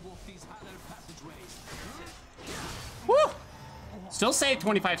 Woo! Still saved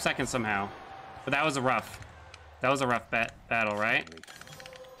 25 seconds somehow. But that was a rough battle, right?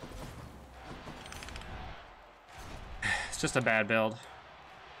 It's just a bad build.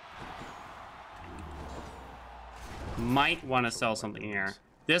 Might want to sell something here.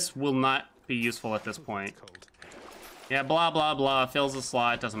 This will not be useful at this point. Cold. Yeah, blah, blah, blah. Fills the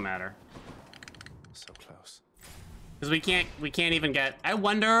slot. Doesn't matter. So close. Because we can't even get... I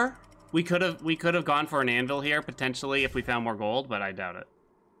wonder... We could have gone for an anvil here, potentially, if we found more gold, but I doubt it.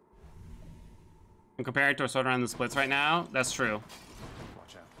 I'm comparing it to a sword around the splits right now. That's true.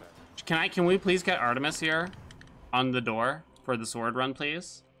 Watch out, man. Can we please get Artemis here on the door for the sword run,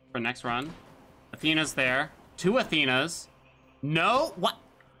 please? For next run. Athena's there. 2 Athenas. No, what?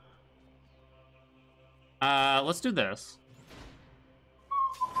 Let's do this.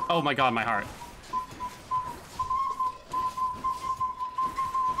 Oh my god, my heart.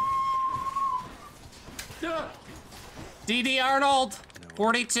 DD Arnold,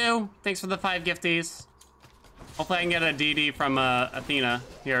 42. Thanks for the 5 gifties. Hopefully I can get a DD from Athena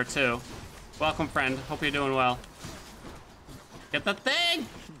here too. Welcome, friend. Hope you're doing well. Get the thing.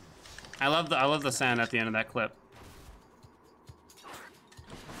 I love the sound at the end of that clip.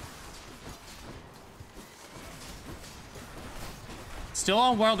 Still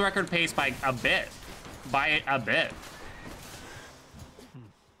on world record pace by a bit. By a bit.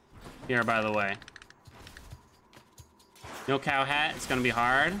 Here, by the way. No cow hat, it's gonna be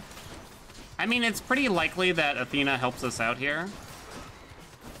hard. I mean, it's pretty likely that Athena helps us out here.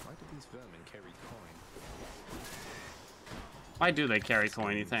 Why do these vermin carry coin? Why do they carry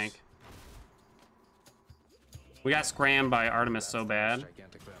coin, you think? We got scrammed by Artemis so bad.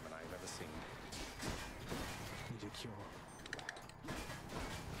 Gigantic vermin I've ever seen. Need a cure.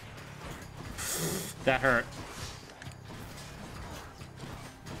 That hurt.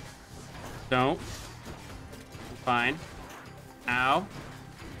 Don't. Fine. Ow.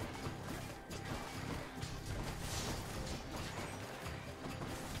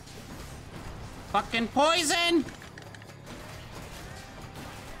 Fucking poison!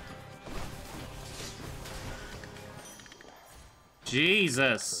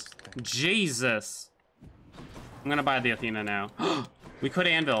 Jesus. Jesus. I'm gonna buy the Athena now. We could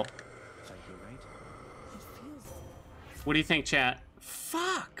anvil. What do you think, chat?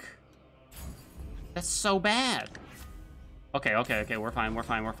 Fuck. That's so bad. Okay, we're fine. Let's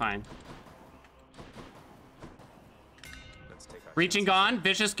take our Reaching gone,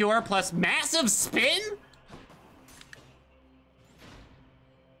 vicious cure plus massive spin?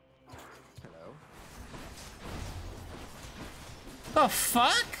 Hello? The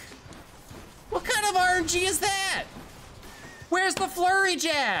fuck? What kind of RNG is that? Where's the flurry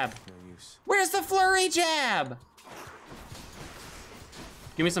jab? No use. Where's the flurry jab?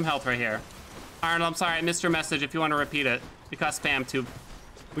 Give me some health right here. Arnold, I'm sorry, I missed your message. If you want to repeat it. We got spammed too.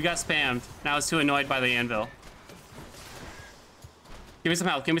 We got spammed. Now I was too annoyed by the anvil. Give me some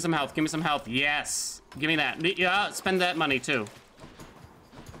health, give me some health, give me some health. Yes. Give me that. Yeah, spend that money too.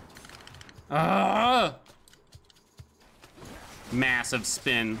 Massive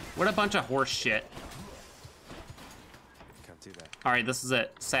spin. What a bunch of horse shit. Can't do that. All right, this is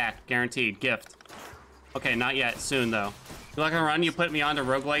it. Sack, guaranteed, gift. Okay, not yet, soon though. You like a run, you put me on to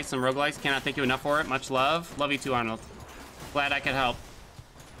roguelikes and roguelikes. Cannot thank you enough for it. Much love. Love you too, Arnold. Glad I could help.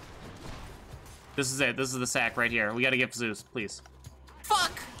 This is it. This is the sack right here. We gotta give Zeus, please.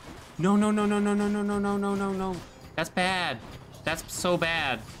 Fuck! No. That's bad. That's so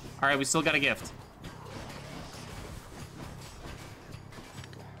bad. All right, we still got a gift.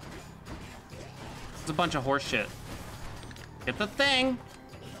 It's a bunch of horse shit. Get the thing.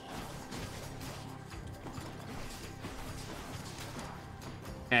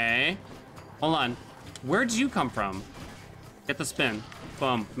 Okay. Hold on. Where'd you come from? Get the spin.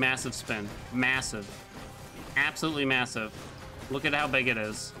 Boom. Massive spin. Massive. Absolutely massive. Look at how big it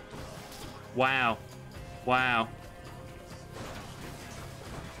is. Wow. Wow.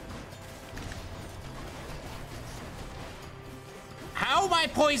 How am I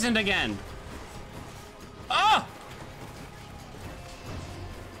poisoned again? Oh!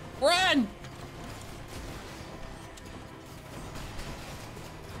 Run!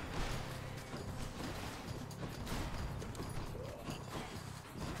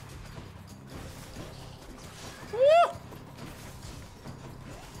 Woo!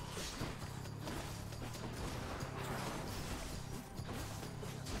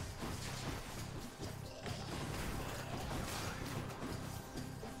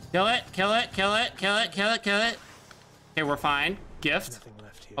 Kill it, kill it, kill it, kill it, kill it, kill it. Okay, we're fine. Gift. Nothing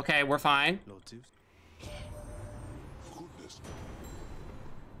left here. Okay, we're fine. Lord Zeus. Goodness.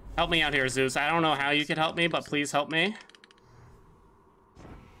 Help me out here, Zeus. I don't know how you can help me, but please help me.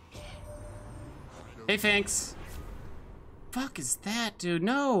 Hey, thanks. Fuck is that, dude?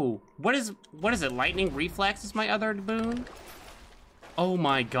 No. What is it? Lightning reflex is my other boon? Oh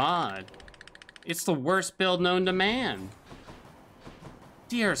my god. It's the worst build known to man.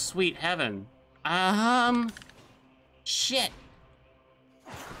 Dear sweet heaven. Shit.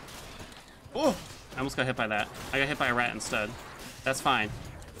 Oh, I almost got hit by that. I got hit by a rat instead. That's fine.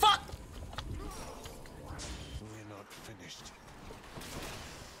 Fuck! We're not finished.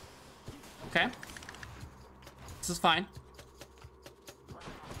 Okay. This is fine.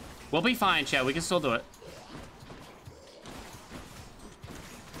 We'll be fine, chat. We can still do it.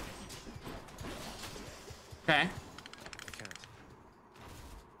 Okay. Can't.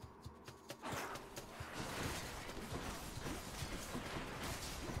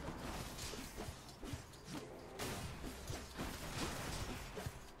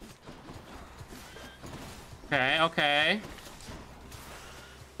 Okay, okay.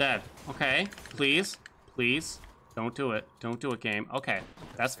 Dead. Okay, please. Please. Don't do it. Don't do it, game. Okay,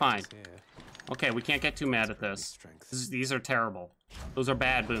 that's fine. Okay, we can't get too mad at this. These are terrible. Those are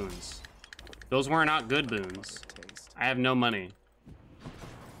bad boons. Those were not good boons. I have no money.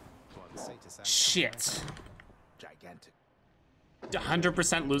 Shit. Gigantic.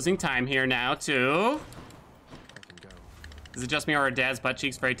 100% losing time here now, too. Is it just me or are Dad's butt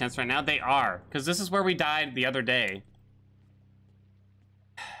cheeks very tense right now? They are, because this is where we died the other day.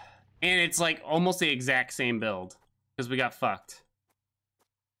 And it's like almost the exact same build, because we got fucked.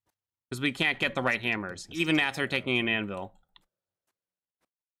 Because we can't get the right hammers, even after taking an anvil.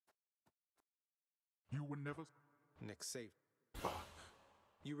 You were never. Nick saved.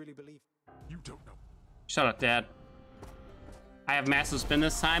 You really believe? You don't know. Shut up, Dad. I have massive spin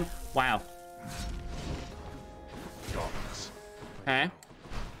this time? Wow. Darkness. Okay.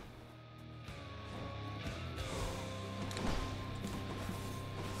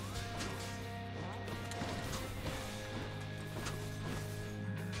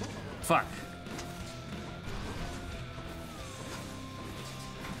 Fuck.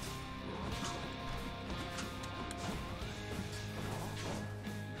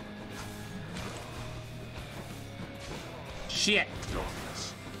 Shit.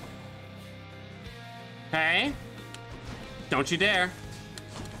 Darkness. Okay. Don't you dare.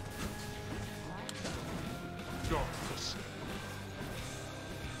 Darkness.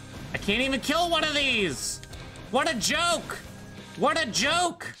 I can't even kill one of these. What a joke. What a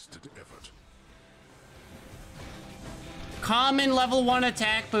joke. Wasted effort. Common level 1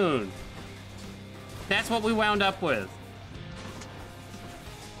 attack boon. That's what we wound up with.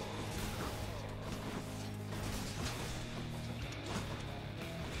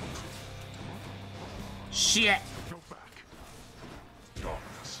 Shit. Go back.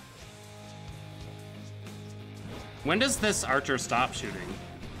 Darkness. When does this archer stop shooting?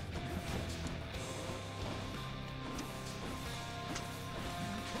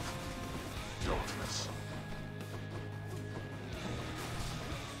 Darkness.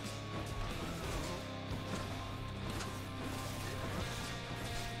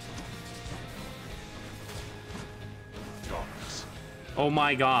 Darkness. Oh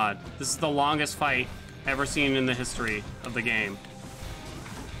my god. This is the longest fight ever seen in the history of the game.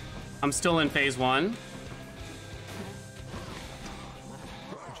 I'm still in phase 1. Why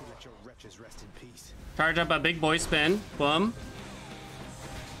don't you let your wretches rest in peace? Charge up a big boy spin. Boom.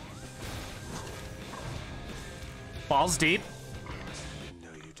 Balls deep. No,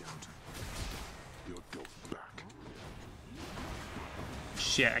 you don't. You'll go back.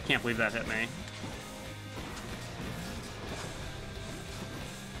 Shit, I can't believe that hit me.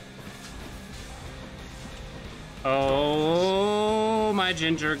 Oh, my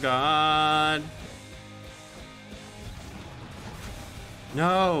ginger god.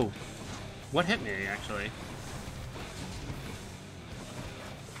 No. What hit me, actually?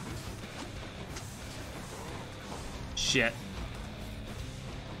 Shit.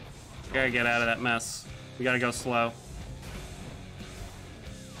 Gotta get out of that mess. We gotta go slow.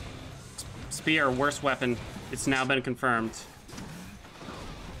 Spear, worst weapon. It's now been confirmed.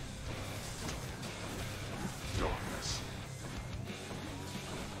 Darkness.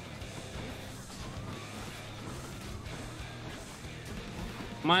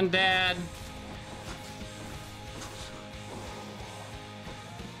 Come on, Dad.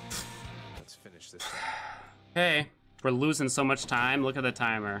 Let's finish this. Hey, we're losing so much time. Look at the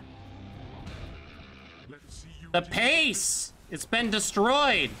timer. Let's see you. The pace! It's been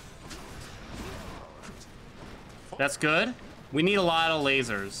destroyed. That's good. We need a lot of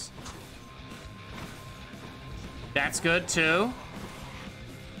lasers. That's good too.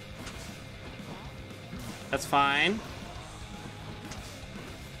 That's fine.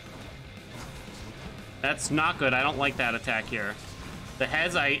 That's not good. I don't like that attack here. The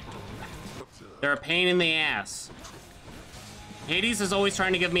heads, they're a pain in the ass. Hades is always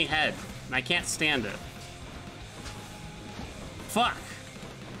trying to give me head, and I can't stand it. Fuck.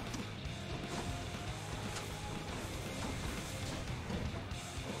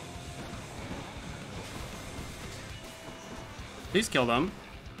 Please kill them.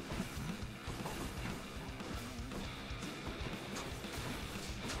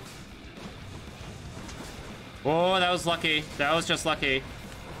 Oh, that was lucky. That was just lucky.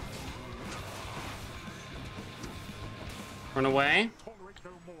 Run away. Tolerate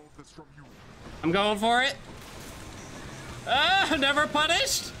no more of this from you. I'm going for it. Ah, never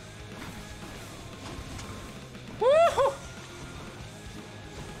punished. Woo!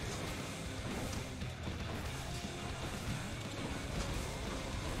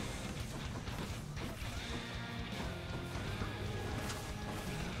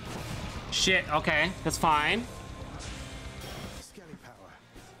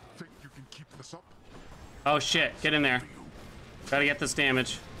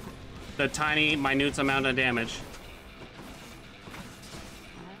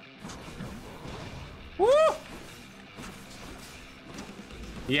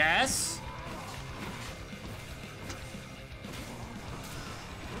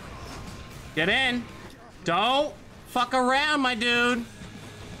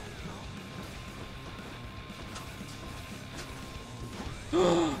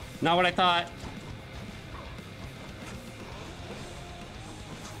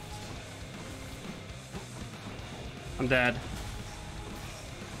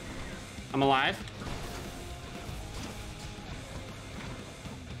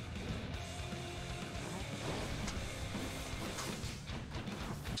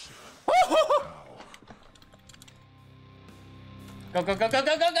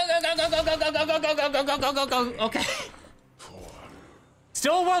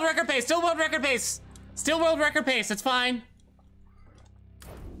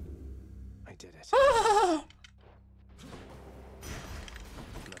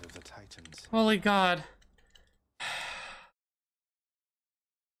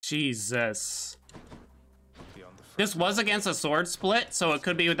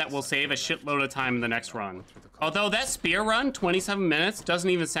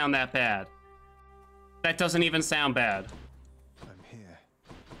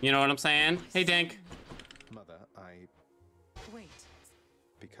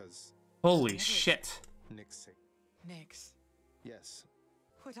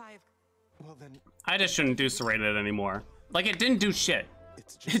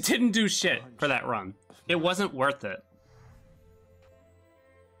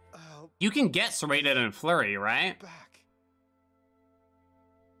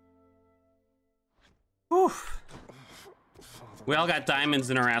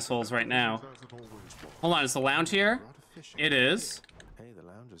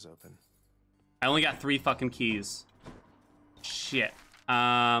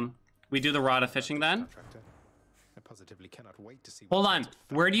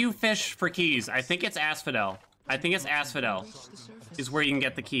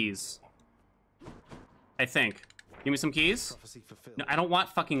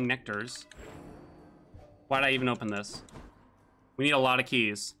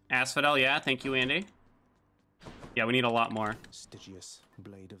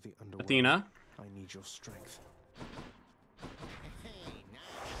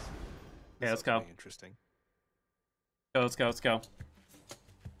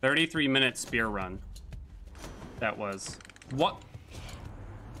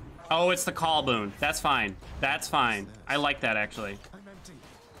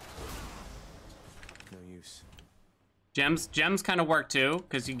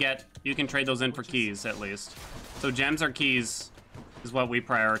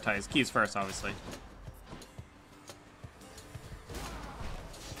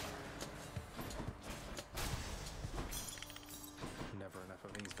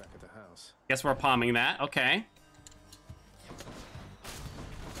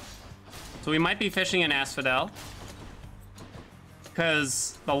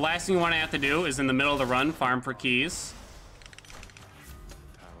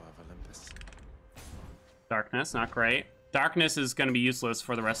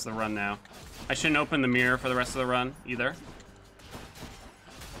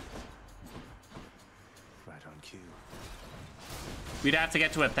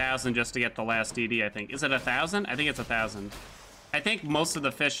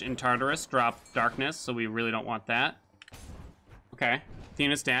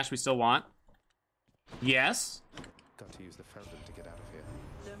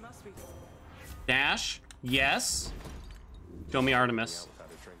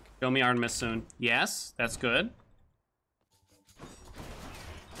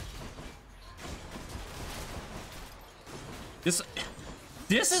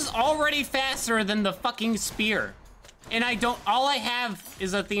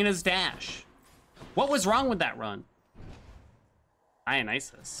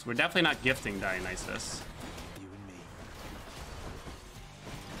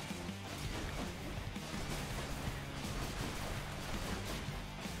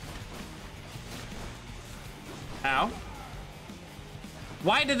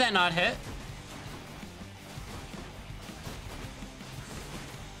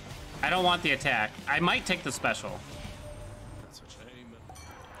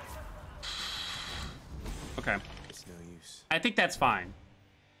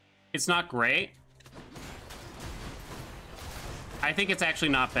 It's not great. I think it's actually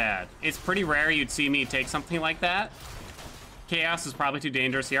not bad. It's pretty rare you'd see me take something like that. Chaos is probably too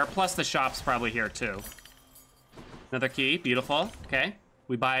dangerous here. Plus the shop's probably here too. Another key, beautiful. Okay,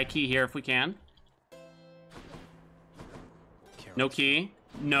 we buy a key here if we can. No key.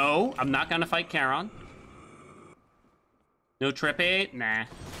 No, I'm not gonna fight Charon. No trip 8? Nah.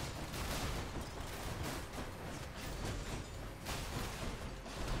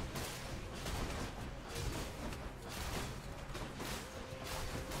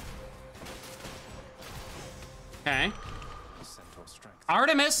 Okay.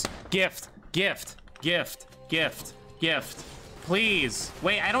 Artemis! Gift, gift, gift, gift, gift. Please.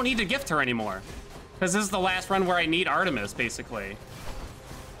 Wait, I don't need to gift her anymore. Because this is the last run where I need Artemis, basically.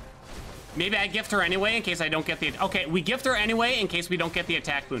 Maybe I gift her anyway in case I don't get the... Okay, we gift her anyway in case we don't get the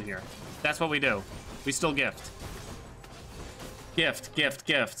attack boon here. That's what we do. We still gift. Gift, gift,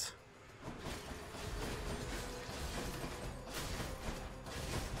 gift.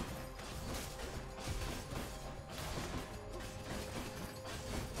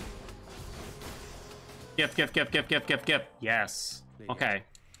 Gift, gift, gift, gift, gift, gift, gift. Yes. Okay.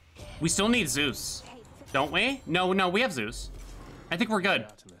 We still need Zeus. Don't we? No, no, we have Zeus. I think we're good.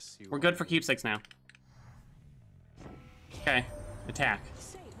 We're good for keepsakes now. Okay. Attack.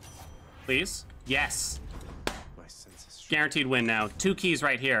 Please. Yes. Guaranteed win now. 2 keys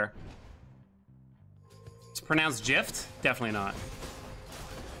right here. It's pronounced Gift? Definitely not.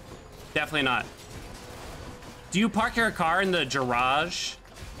 Definitely not. Do you park your car in the garage?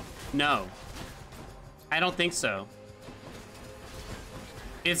 No. I don't think so.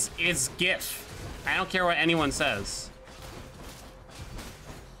 It's GIF. I don't care what anyone says.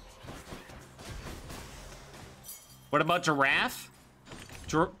 What about giraffe?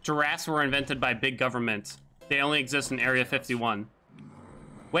 Giraffes were invented by big government. They only exist in Area 51.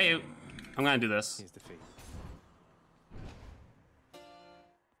 Wait, I'm gonna do this. Here's the fee.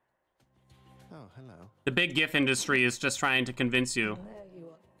 Oh, hello. The big GIF industry is just trying to convince you. There you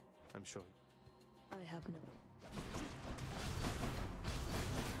are. I'm sure. I have no.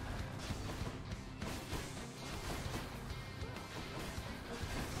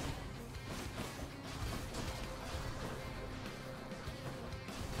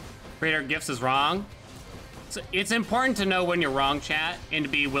 Creator gifts is wrong. So it's important to know when you're wrong, chat, and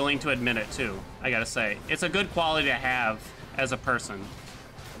to be willing to admit it too. I gotta say, it's a good quality to have as a person,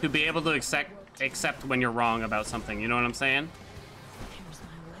 to be able to accept when you're wrong about something. You know what I'm saying? Here's my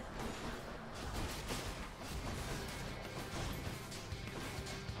whip.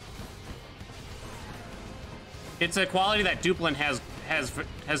 It's a quality that Duplin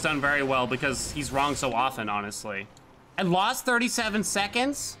has done very well because he's wrong so often. Honestly, I lost 37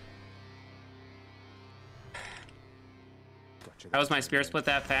 seconds. How was my spear split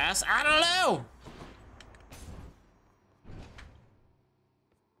that fast? I don't know.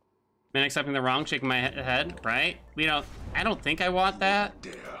 Man accepting the wrong, shaking my head, right? I don't think I want that.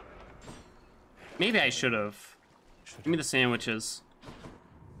 Maybe I should have. Give me the sandwiches.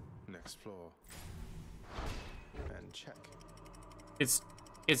 Next floor. And check. It's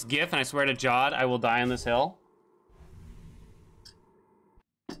GIF, and I swear to Jod, I will die on this hill.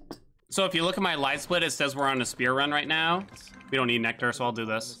 So if you look at my light split, it says we're on a spear run right now. We don't need nectar, so I'll do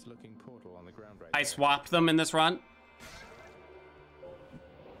this. I swapped them in this run.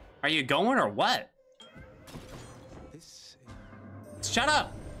 Are you going or what? Shut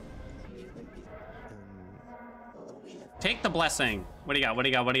up! Take the blessing. What do you got? What do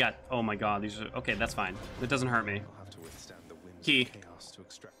you got? What do you got? Oh my god, these are... Okay, that's fine. It doesn't hurt me. Key.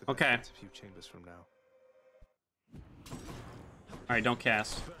 Okay. Alright, don't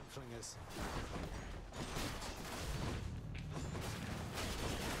cast.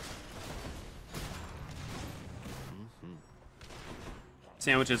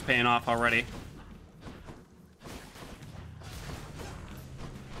 Sandwich is paying off already.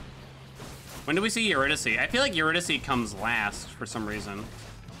 When do we see Eurydice? I feel like Eurydice comes last for some reason.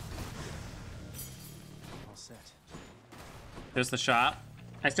 All set. There's the shop.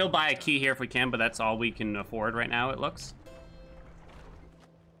 I still buy a key here if we can, but that's all we can afford right now, it looks.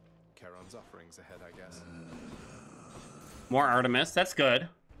 Charon's offerings ahead, I guess. More Artemis, that's good.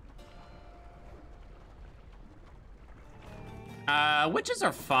 Witches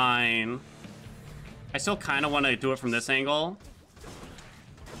are fine. I still kind of want to do it from this angle.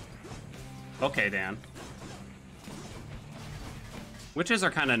 Okay, Dan. Witches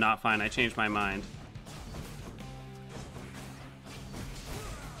are kind of not fine. I changed my mind.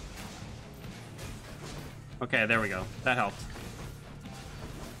 Okay, there we go. That helped.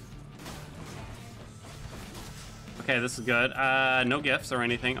 Okay, this is good. No gifts or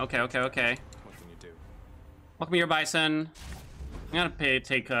anything. Okay. What can you do? Welcome here, Bison. I'm gonna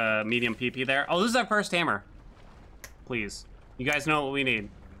take a medium PP there. Oh, this is our first hammer. Please. You guys know what we need.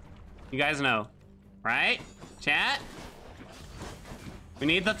 You guys know. Right? Chat? We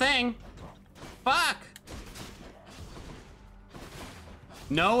need the thing. Fuck!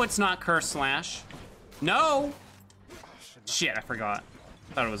 No, it's not Curse Slash. No! Shit, I forgot.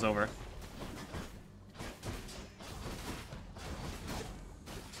 Thought it was over.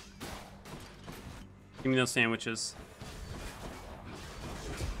 Give me those sandwiches.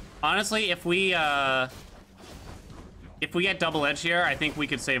 Honestly, if we get double edge here, I think we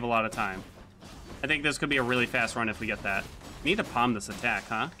could save a lot of time. I think this could be a really fast run if we get that. We need to palm this attack,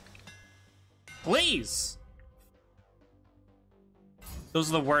 huh? Please! Those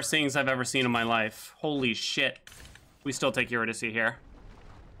are the worst things I've ever seen in my life. Holy shit. We still take Eurydice here.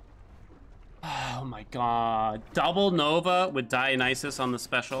 Oh my god. Double Nova with Dionysus on the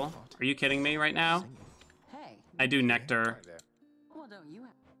special. Are you kidding me right now? Hey, I do Nectar Right there. well, don't you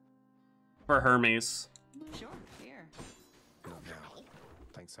have... for Hermes. Sure, here. Not now.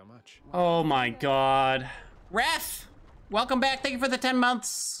 Thanks so much. Oh my god. Ref! Welcome back. Thank you for the 10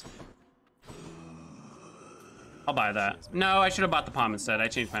 months. I'll buy that. No, I should have bought the palm instead. I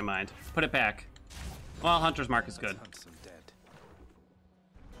changed my mind. Put it back. Well, Hunter's Mark is good. Hunt some dead.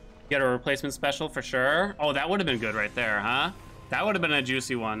 Get a replacement special for sure. Oh, that would have been good right there, huh? That would have been a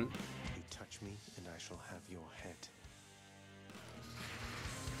juicy one. You touch me, and I shall have your head.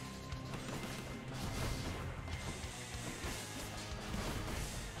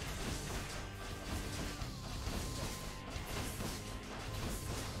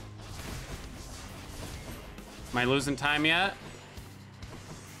 Am I losing time yet?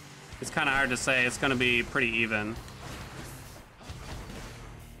 It's kind of hard to say. It's going to be pretty even.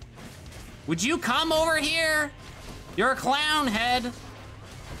 Would you come over here? You're a clown head. I'm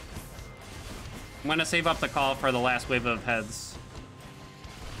going to save up the call for the last wave of heads.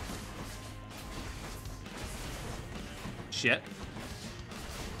 Shit.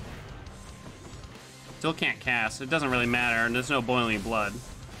 Still can't cast. It doesn't really matter, and there's no boiling blood.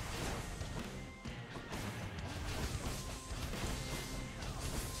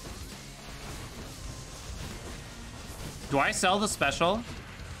 Do I sell the special?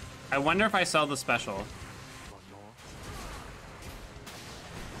 I wonder if I sell the special. One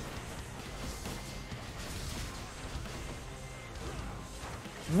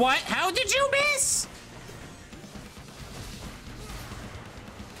more. What? How did you miss?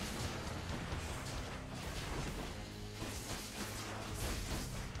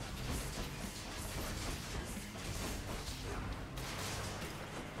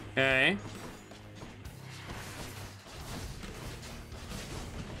 Okay.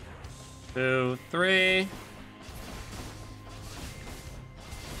 Two, three.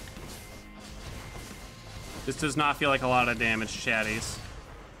 This does not feel like a lot of damage, chatties.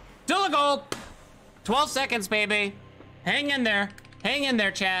 Still a gold! 12 seconds, baby. Hang in there. Hang in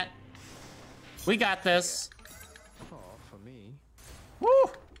there, chat. We got this. Oh, for me. Woo!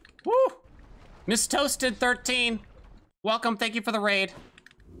 Woo! Miss Toasted 13. Welcome, thank you for the raid.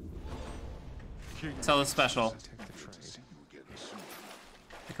 Sell the special. Take the trade.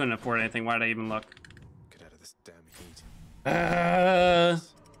 I couldn't afford anything. Why did I even look? Get out of this damn heat.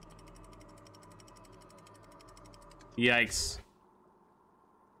 Yikes.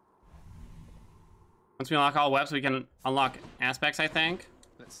 Once we unlock all weapons, we can unlock aspects, I think.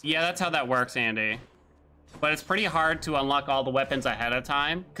 Yeah, that's how that works, Andy. But it's pretty hard to unlock all the weapons ahead of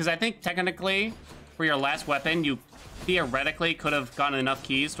time. Because I think technically, for your last weapon, you theoretically could have gotten enough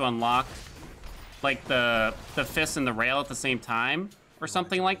keys to unlock like the fist and the rail at the same time. Or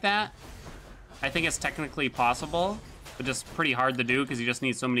something like that. I think it's technically possible, but just pretty hard to do because you just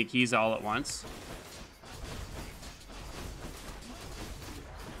need so many keys all at once.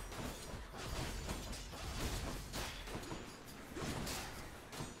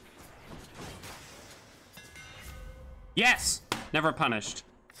 Yes! Never punished.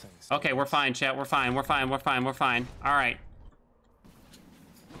 Thanks. Okay, we're fine, chat. We're fine. We're fine. We're fine. We're fine. All right.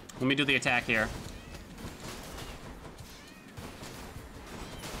 Let me do the attack here.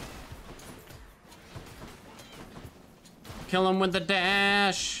 Kill him with the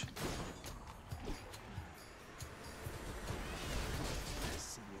dash.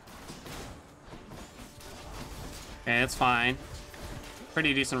 Okay, it's fine.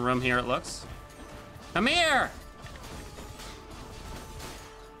 Pretty decent room here, it looks. Come here!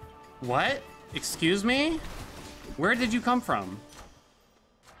 What? Excuse me? Where did you come from?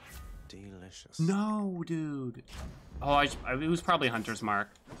 Delicious. No, dude. Oh, it was probably Hunter's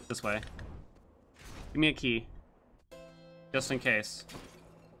Mark. This way. Give me a key. Just in case.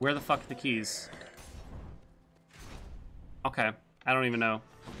 Where the fuck are the keys? Okay, I don't even know.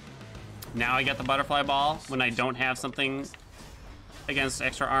 Now I get the butterfly ball when I don't have something against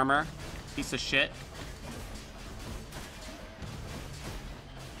extra armor. Piece of shit.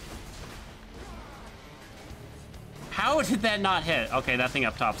 How did that not hit? Okay, that thing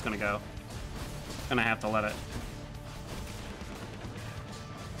up top's gonna go. Gonna have to let it.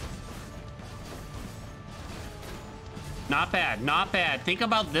 Not bad, not bad. Think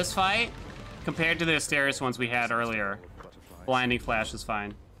about this fight compared to the Asterius ones we had earlier. Blinding Flash is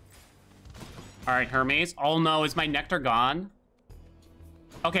fine. All right, Hermes. Oh no, is my nectar gone?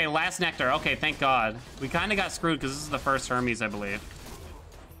 Okay, last nectar. Okay, thank God. We kind of got screwed because this is the first Hermes, I believe.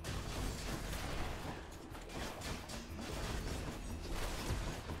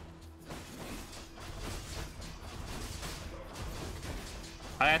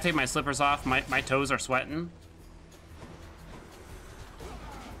 I gotta take my slippers off. My toes are sweating.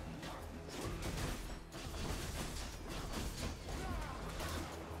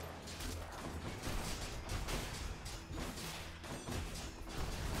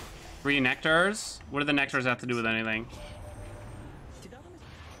 Three nectars? What do the nectars have to do with anything?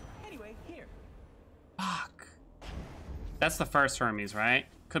 Anyway, here. Fuck. That's the first Hermes, right?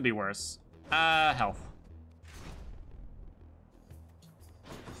 Could be worse. Health.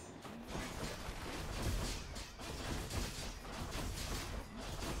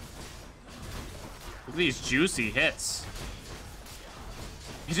 Look at these juicy hits.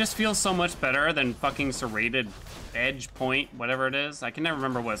 It just feels so much better than fucking serrated edge point, whatever it is. I can never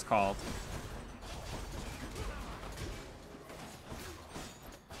remember what it's called.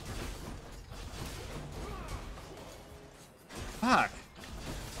 Fuck.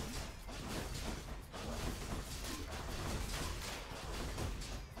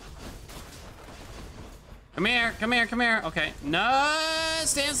 Come here, come here, come here. Okay. No,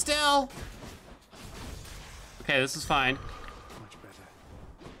 stand still. Okay, this is fine. Much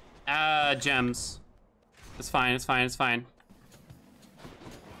better. Gems. It's fine, it's fine, it's fine.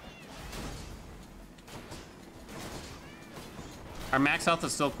 Our max health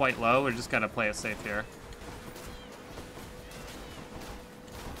is still quite low. We just gotta play it safe here.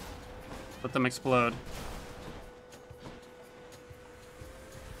 Let them explode.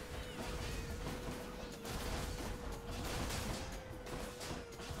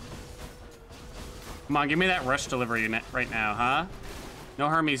 Come on, give me that rush delivery right now, huh? No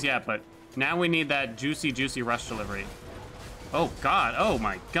Hermes yet, but now we need that juicy, juicy rush delivery. Oh, God. Oh,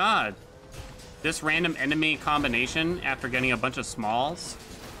 my God. This random enemy combination after getting a bunch of smalls?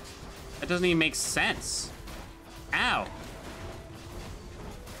 That doesn't even make sense. Ow.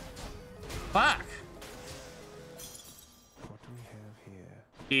 Fuck. What do we have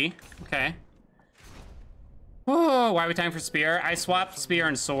here? E. Okay. Oh, why are we time for spear? I swapped spear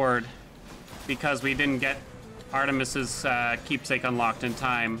and sword because we didn't get Artemis's keepsake unlocked in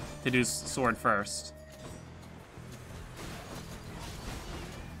time to do sword first.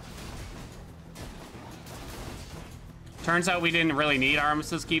 Turns out we didn't really need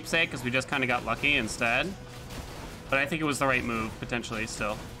Artemis's keepsake because we just kind of got lucky instead. But I think it was the right move, potentially,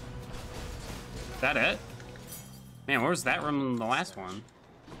 still. Is that it? Man, where was that room in the last one?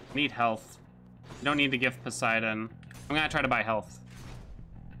 Need health. You don't need to give Poseidon. I'm gonna try to buy health.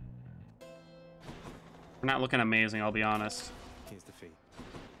 We're not looking amazing, I'll be honest. Here's the fee.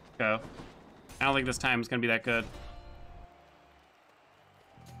 Go. I don't think this time is gonna be that good.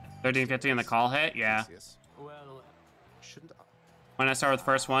 1350 in the call hit? Yeah. Yes. Well, Shouldn't I? When I start with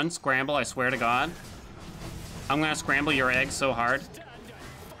first one, scramble, I swear to God. I'm gonna scramble your egg so hard.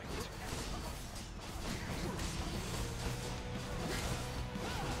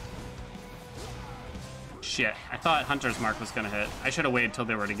 Shit, I thought Hunter's Mark was gonna hit. I should have waited till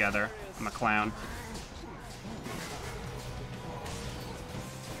they were together. I'm a clown.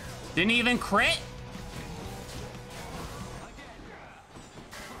 Didn't even crit?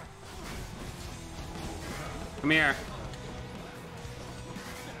 Come here.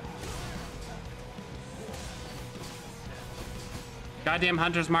 Goddamn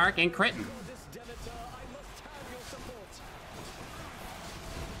Hunter's Mark ain't critting.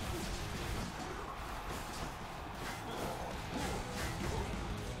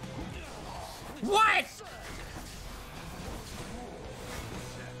 What?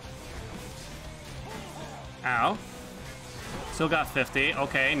 Ow. Still got 50.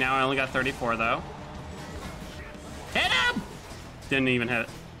 Okay, now I only got 34 though. Hit him! Didn't even hit.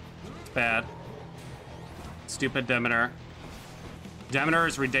 It's bad. Stupid Demeter. Demeter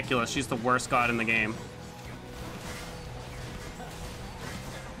is ridiculous. She's the worst god in the game.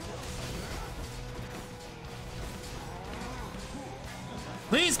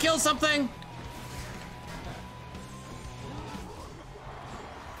 kill something?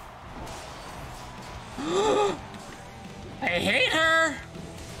 I hate her.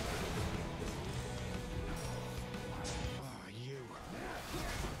 Oh, you.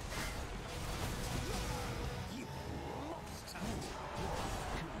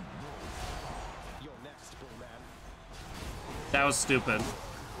 You're next, bullman. That was stupid.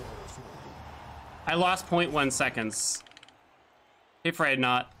 I lost 0.1 seconds. Hey, afraid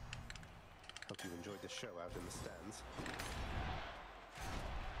not. Hope you enjoyed the show out in the stands.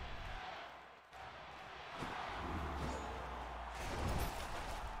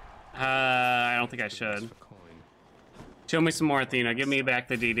 I don't think I should. For coin. Show me some more, Athena. Give me back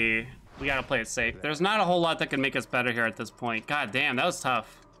the DD. We gotta play it safe. There's not a whole lot that can make us better here at this point. God damn, that was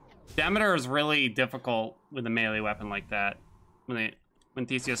tough. Demeter is really difficult with a melee weapon like that. When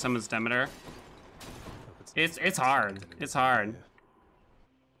Theseus summons Demeter. It's hard. It's hard.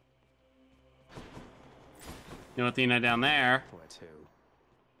 No Athena down there. Where to?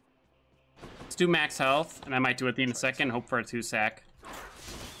 Let's do max health, and I might do Athena second, hope for a 2-sack.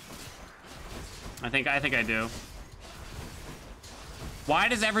 I think I do. Why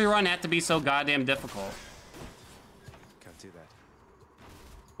does every run have to be so goddamn difficult? Can't do that.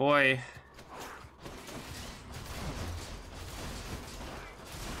 Boy.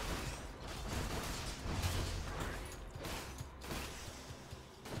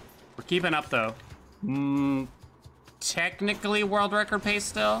 We're keeping up though. Technically world record pace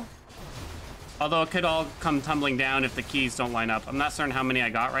still. Although it could all come tumbling down if the keys don't line up. I'm not certain how many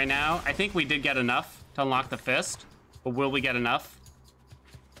I got right now. I think we did get enough to unlock the fist. But will we get enough?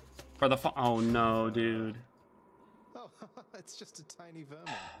 For the oh no, dude. Oh, it's just a tiny vermin.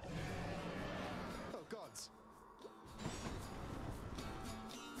 Oh, gods.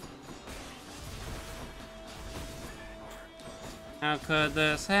 How could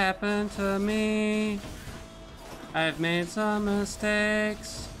this happen to me? I've made some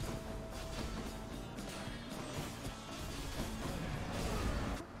mistakes.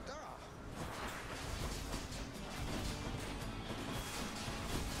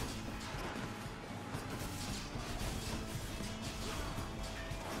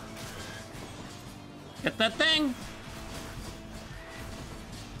 Get that thing!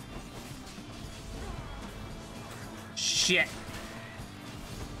 Shit.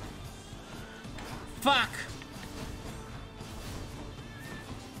 Fuck!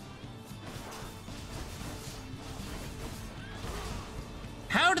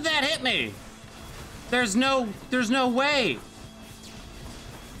 How did that hit me? There's no way.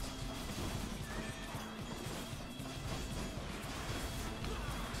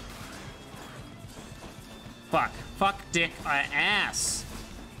 Fuck. Fuck, dick, ass.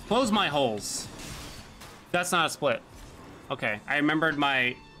 Close my holes. That's not a split. Okay, I remembered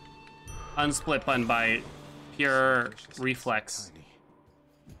my unsplit button by pure reflex.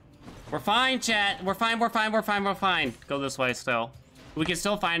 We're fine, chat. We're fine, we're fine, we're fine, we're fine. Go this way still. We can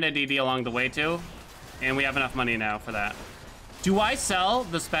still find a DD along the way too. And we have enough money now for that. Do I sell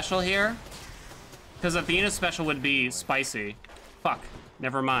the special here? Because Athena's special would be spicy. Fuck,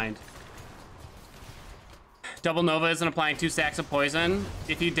 never mind. Double Nova isn't applying 2 stacks of poison.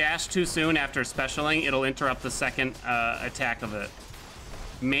 If you dash too soon after specialing, it'll interrupt the second attack of it.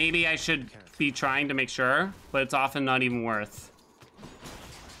 Maybe I should be trying to make sure, but it's often not even worth.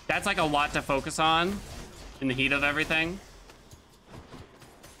 That's like a lot to focus on in the heat of everything.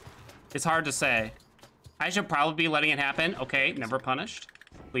 It's hard to say. I should probably be letting it happen. Okay, never punished.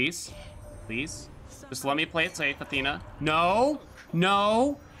 Please, please. Just let me play it safe, Athena. No,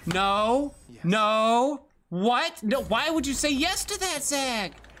 no, no, no. What? No, why would you say yes to that,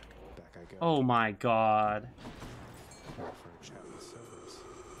 Zag? Back I go. Oh my god. For a chat with servers.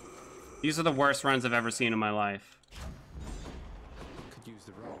 These are the worst runs I've ever seen in my life. Could use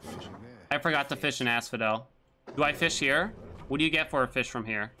the rod of fishing there. I forgot to fish in Asphodel. Do I fish here? What do you get for a fish from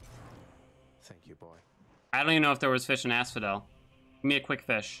here? Thank you, boy. I don't even know if there was fish in Asphodel. Give me a quick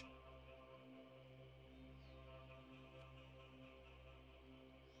fish.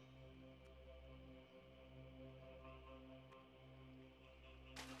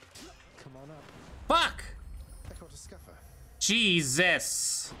 Come on up. Fuck! I caught a scuffer.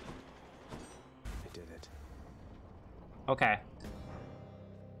 Jesus. I did it. Okay.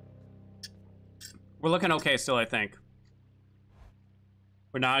 We're looking okay still, I think.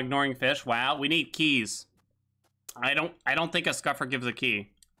 We're not ignoring fish. Wow, we need keys. I don't think a scuffer gives a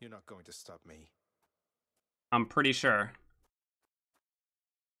key. You're not going to stop me. I'm pretty sure.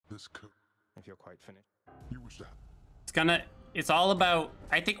 This could. If you're quite finished. You wish that. It's all about,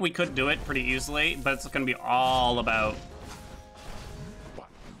 I think we could do it pretty easily, but it's gonna be all about But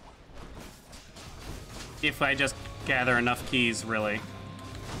you If I just gather enough keys, really.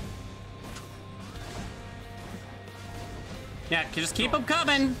 Yeah, just keep them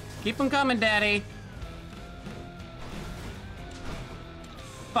coming. Keep them coming, Daddy.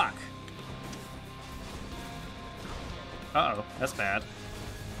 Fuck. Uh-oh, that's bad.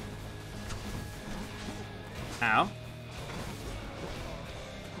 Ow.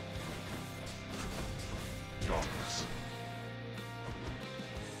 Darkness.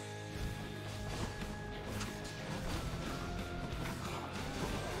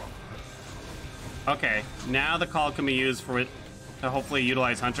 Okay, now the call can be used for it to hopefully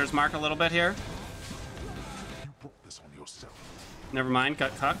utilize Hunter's Mark a little bit here. You brought this on yourself. Never mind,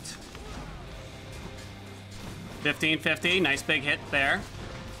 got cucked. 1550, nice big hit there.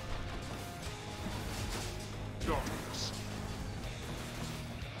 Darkness.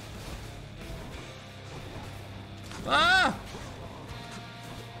 Ah!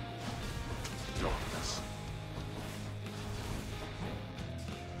 Darkness.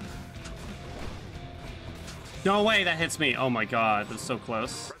 No way, that hits me. Oh my god, that's so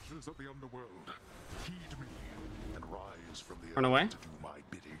close. Treasures of the underworld, heed me and rise from the Run away. earth to do my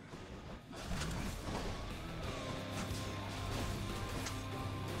bidding.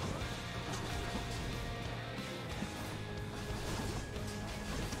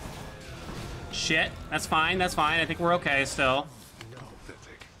 Shit, that's fine, that's fine. I think we're okay still.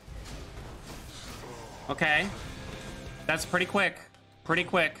 Pathetic. Okay. That's pretty quick. Pretty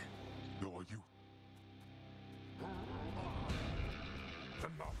quick. Nor you.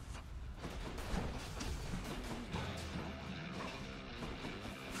 Enough.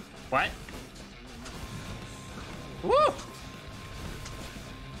 What? Woo!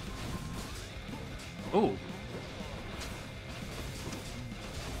 Ooh.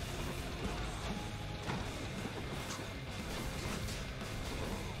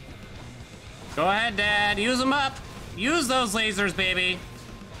 Go ahead, Dad. Use them up. Use those lasers, baby.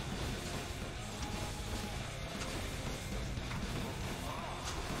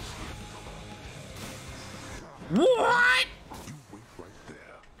 What? You wait right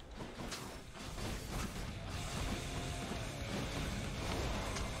there.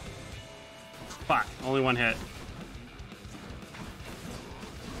 Fuck. Only one hit.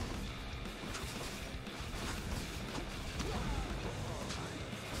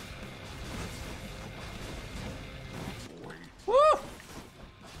 Woo!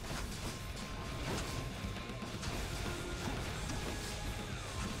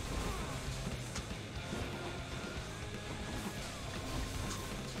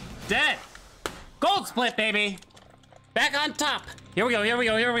 Dead! Gold split, baby! Back on top! Here we go, here we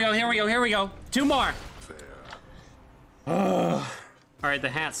go, here we go, here we go, here we go. Two more! Alright, the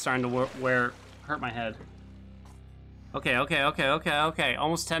hat's starting to hurt my head. Okay, okay, okay, okay, okay.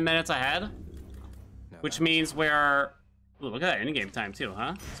 Almost 10 minutes ahead. Which means we're... Ooh, look at that in-game time too,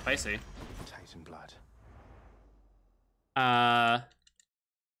 huh? Spicy. Titan blood.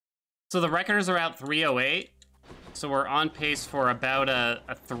 So the records are out 308. So we're on pace for about a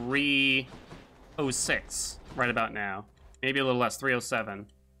 306 right about now. Maybe a little less, 307.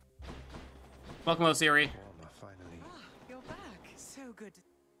 Welcome, Osiri. Finally. You're back. So good.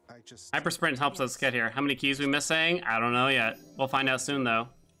 I just... Hyper Sprint helps us get here. How many keys we missing? I don't know yet. We'll find out soon, though.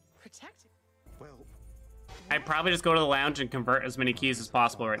 Protected. Well, I'd probably just go to the lounge and convert as many keys as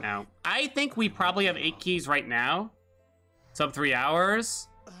possible right now. I think we probably have 8 keys right now. Sub 3 hours.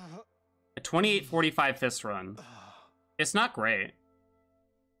 A 28:45 fist run. It's not great.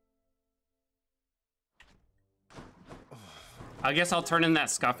 I guess I'll turn in that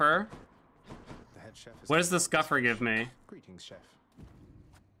scuffer. the head chef is... What does the scuffer give me? Greetings, chef.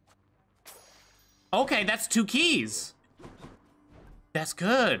 Okay, that's 2 keys. That's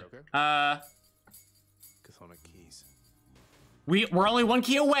good. Chthonic keys. We're only 1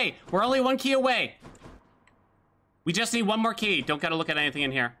 key away. We're only 1 key away. We just need 1 more key. Don't gotta look at anything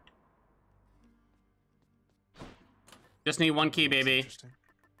in here. Just need 1 key, baby. Interesting.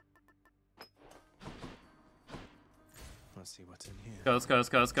 Let's see what's in here. Go, let's go, let's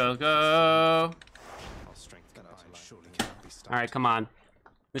go, let's go, let's go. I'll strengthen it. Surely cannot be stopped. All right, come on.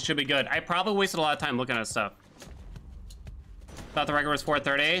 This should be good. I probably wasted a lot of time looking at stuff. Thought the record was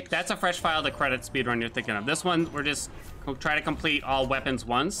 4:30. That's a fresh file to credit speedrun you're thinking of. This one, we're just try to complete all weapons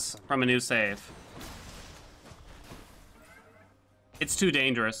once from a new save. It's too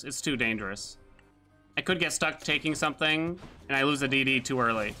dangerous. It's too dangerous. I could get stuck taking something, and I lose a DD too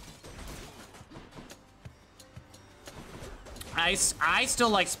early. I still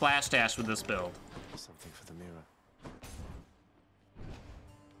like Splash Dash with this build. Something for the mirror.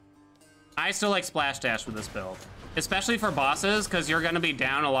 I still like Splash Dash with this build. Especially for bosses, because you're going to be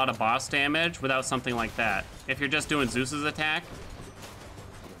down a lot of boss damage without something like that. If you're just doing Zeus's attack.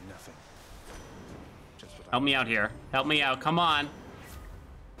 You're nothing. Just what I Help me out here. Help me out. Come on.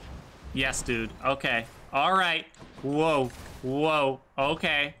 Yes, dude. Okay. All right. Whoa. Whoa.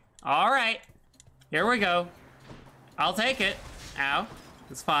 Okay. All right. Here we go. I'll take it. Ow.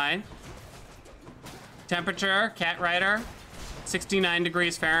 It's fine. Temperature, Cat Rider. 69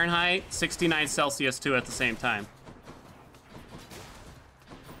 degrees Fahrenheit, 69 Celsius too at the same time.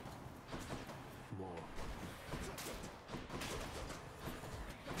 more.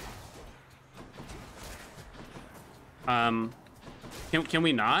 Can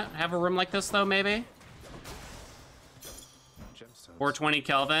we not have a room like this though, maybe? Gemstones. 420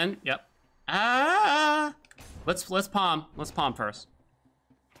 Kelvin, yep. Ah! Let's palm first.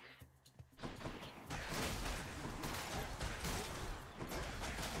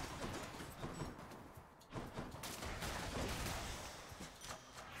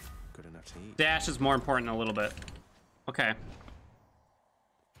 Good enough to eat. Dash is more important a little bit. Okay.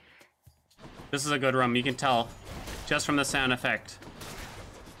 This is a good room, you can tell just from the sound effect.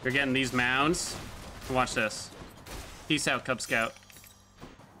 You're getting these mounds. Watch this. Peace out, Cub Scout.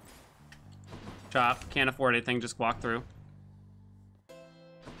 Chop, can't afford anything, just walk through.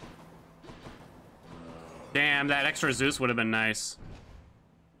 Damn, that extra Zeus would have been nice.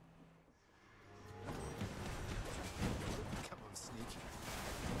 Come on, sneaky.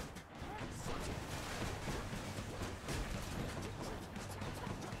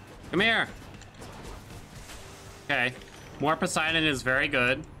 Come here. Okay. More Poseidon is very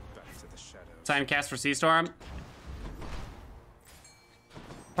good. Back to the shadows. Time cast for Sea Storm?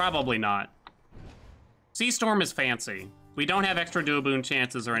 Probably not. Sea Storm is fancy. We don't have extra Duoboon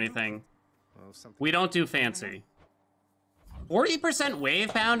chances or anything. Well, something. We don't do fancy. 40%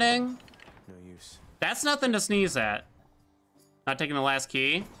 wave pounding? No use. That's nothing to sneeze at. Not taking the last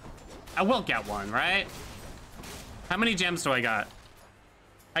key. I will get one, right? How many gems do I got?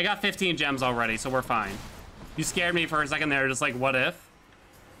 I got 15 gems already, so we're fine. You scared me for a second there, just like, what if?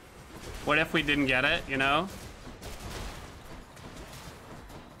 What if we didn't get it, you know?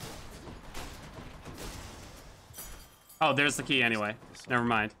 Oh, there's the key anyway. Never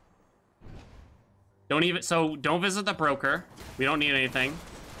mind. Don't visit the broker. We don't need anything.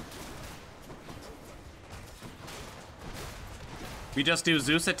 We just do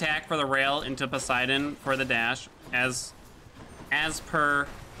Zeus attack for the rail into Poseidon for the dash, as per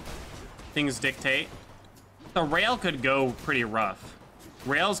things dictate. The rail could go pretty rough.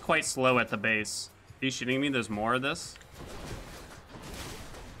 Rail's quite slow at the base. Are you shitting me? There's more of this?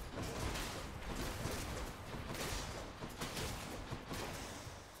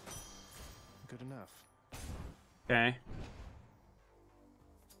 Good enough. Okay.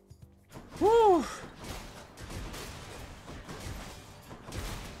 Woo!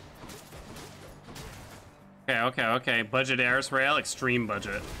 Okay. Budget Aris rail, extreme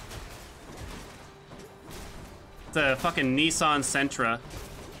budget. It's a fucking Nissan Sentra.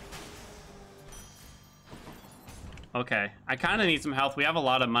 Okay, I kind of need some health. We have a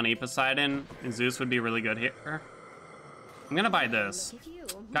lot of money. Poseidon and Zeus would be really good here. I'm gonna buy this.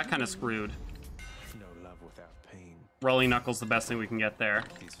 Got kind of screwed. No love without pain. Rolling Knuckles the best thing we can get there,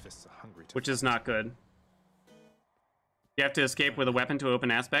 These fists are hungry to which is not good. You have to escape with a weapon to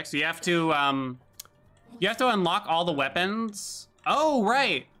open aspects. You have to unlock all the weapons. Oh,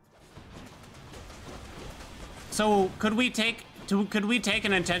 right. So could we take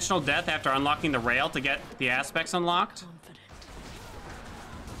an intentional death after unlocking the rail to get the aspects unlocked?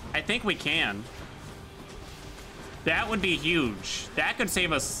 I think we can. That would be huge. That could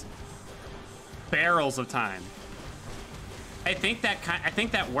save us barrels of time. I think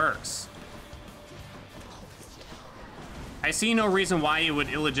that works. I see no reason why you would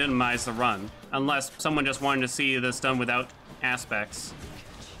illegitimize the run, unless someone just wanted to see this done without aspects.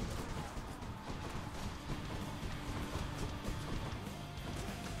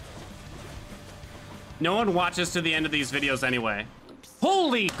 No one watches to the end of these videos anyway.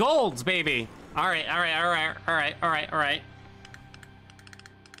 Holy golds, baby! All right. This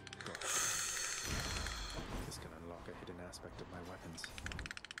can unlock a hidden aspect of my weapons.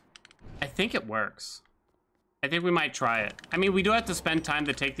 I think it works. I think we might try it. I mean, we do have to spend time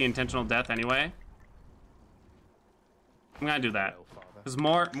to take the intentional death anyway. I'm gonna do that. Because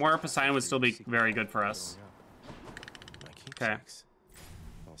more Poseidon would still be very good for us. Okay.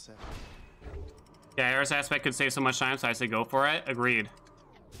 All set. Yeah, Aris aspect could save so much time, so I say go for it. Agreed.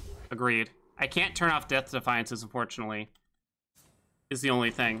 I can't turn off Death Defiances, unfortunately. Is the only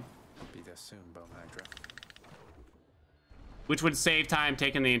thing. Be there soon, Bone Hydra. which would save time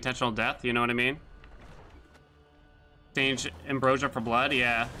taking the intentional death, you know what I mean? Change ambrosia for blood,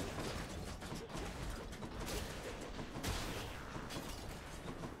 yeah.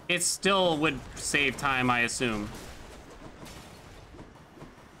 It still would save time, I assume.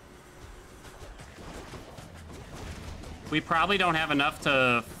 We probably don't have enough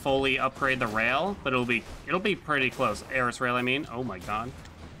to fully upgrade the rail, but it'll be pretty close. Eris rail, I mean. Oh my god.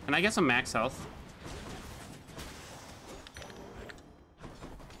 Can I get some max health?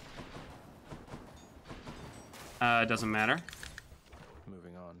 It doesn't matter.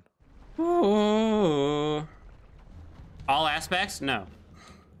 Moving on. Ooh. All aspects? No.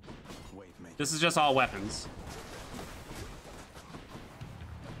 Wave maker. This is just all weapons.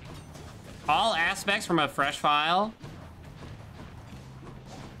 All aspects from a fresh file.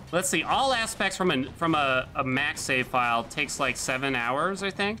 Let's see. All aspects from a max save file takes like 7 hours,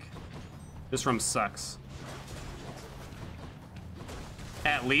 I think. This room sucks.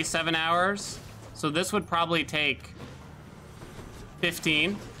 At least 7 hours. So this would probably take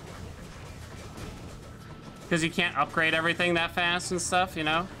 15. Because you can't upgrade everything that fast and stuff, you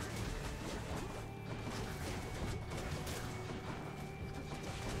know?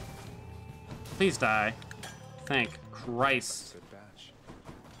 Please die. Thank Christ. Good batch.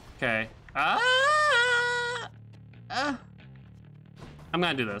 Okay. I'm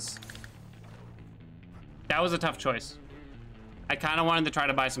gonna do this. That was a tough choice. I kind of wanted to try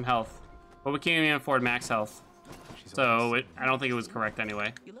to buy some health, but we can't even afford max health. So I don't think it was correct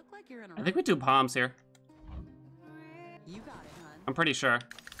anyway. You look like you're in a I think we do palms here. You got it, hon. I'm pretty sure.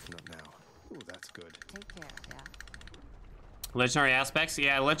 Not now. Ooh, that's good. Take care, yeah. Legendary aspects?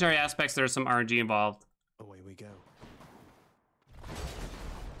 Yeah, legendary aspects, there's some RNG involved. Away we go.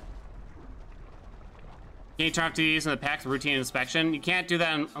 Can you turn off these in the pack routine inspection? You can't do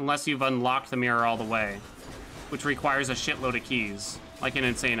that unless you've unlocked the mirror all the way, which requires a shitload of keys, like an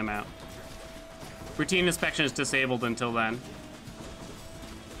insane amount. Routine inspection is disabled until then.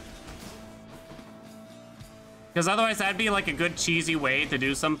 Because otherwise that'd be like a good cheesy way to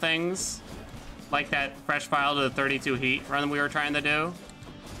do some things. Like that fresh file to the 32 heat run we were trying to do.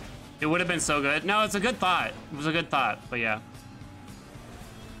 It would have been so good. No, it's a good thought. It was a good thought, but yeah.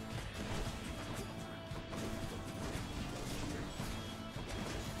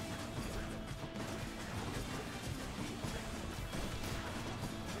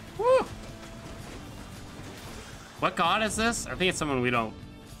 Woo! What god is this? I think it's someone we don't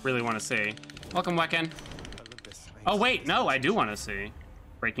really want to see. Welcome, Wecken. Oh wait, no, I do want to see.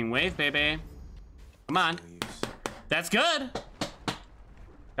 Breaking wave, baby. Come on. That's good.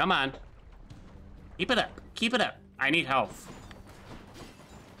 Come on. Keep it up. Keep it up. I need health.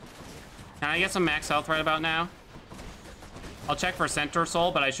 Can I get some max health right about now? I'll check for Centaur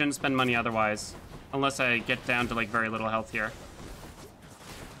Soul, but I shouldn't spend money otherwise. Unless I get down to like very little health here.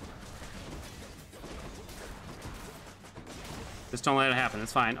 Just don't let it happen.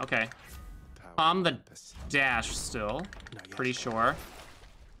 It's fine. Okay. The dash still. Pretty sure.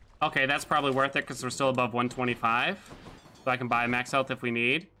 Okay, that's probably worth it because we're still above 125. So I can buy max health if we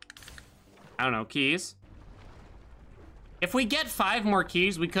need. I don't know, keys. If we get 5 more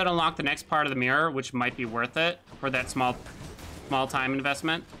keys, we could unlock the next part of the mirror, which might be worth it for that small time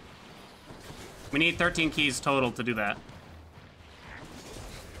investment. We need 13 keys total to do that.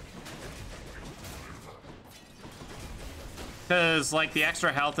 Because, like, the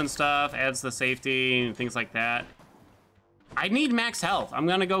extra health and stuff adds the safety and things like that. I need max health. I'm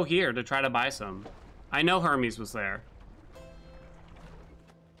gonna go here to try to buy some. I know Hermes was there.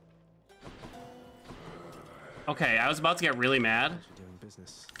 Okay, I was about to get really mad. Doing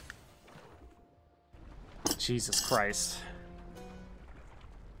business. Jesus Christ.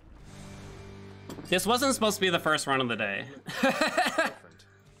 This wasn't supposed to be the first run of the day.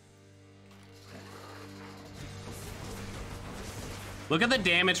 Look at the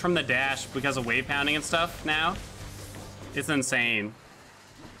damage from the dash because of wave pounding and stuff now. It's insane.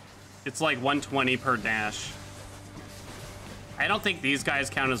 It's like 120 per dash. I don't think these guys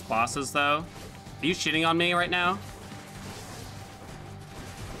count as bosses though. Are you shitting on me right now?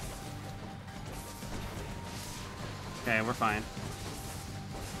 Okay, we're fine.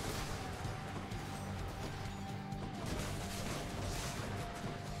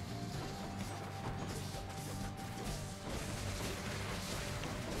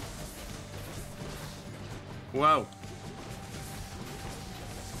 Whoa.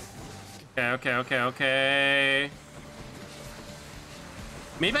 Okay.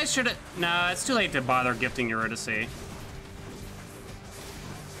 Maybe I should have... Nah, it's too late to bother gifting Eurydice.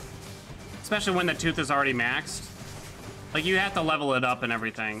 Especially when the tooth is already maxed. Like, you have to level it up and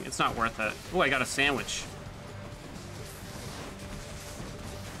everything. It's not worth it. Oh, I got a sandwich.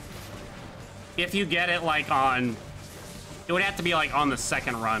 if you get it like on, it would have to be like on the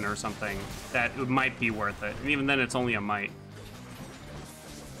second run or something. That it might be worth it. And even then, it's only a might.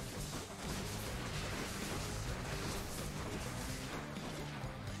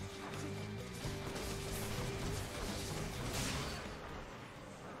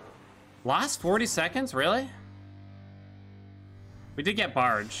 Lost 40 seconds? Really? We did get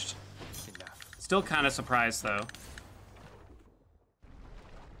barged. Still kind of surprised, though.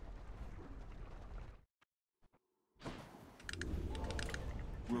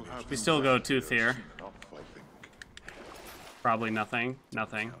 We still go tooth here. Probably nothing.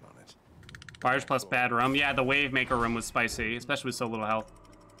 Nothing. Barge plus bad room. Yeah, the wave maker room was spicy, especially with so little health.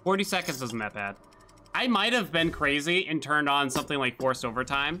 40 seconds isn't that bad. I might have been crazy and turned on something like forced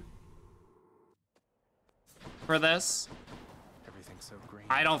overtime for this. Everything's so green.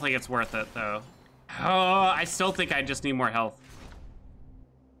 I don't think it's worth it, though. Oh, I still think I just need more health.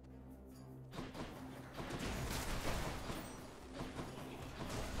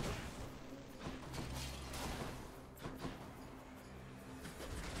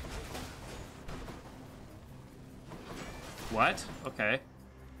 What? Okay.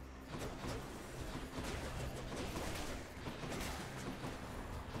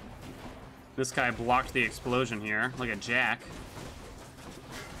 This guy blocked the explosion here, like a jack.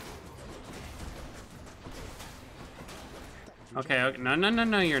 Okay, okay. No, no, no,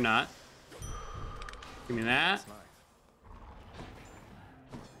 no, you're not. Give me that.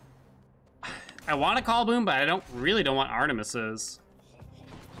 I want to call Boom, but I really don't want Artemis's.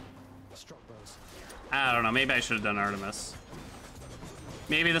 I don't know, maybe I should have done Artemis.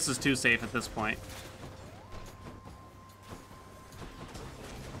 Maybe this is too safe at this point.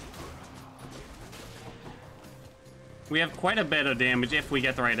 We have quite a bit of damage if we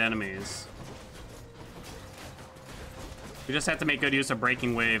get the right enemies. We just have to make good use of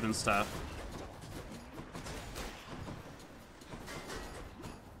Breaking Wave and stuff.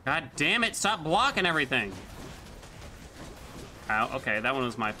 God damn it, stop blocking everything. Ow, okay, that one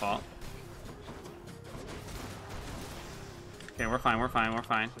was my fault. Okay, we're fine, we're fine, we're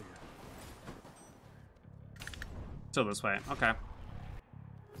fine. Still this way, okay. All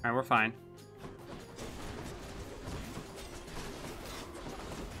right, we're fine.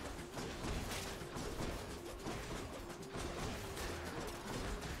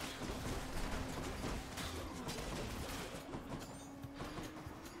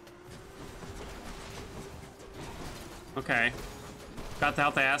 Okay. Got the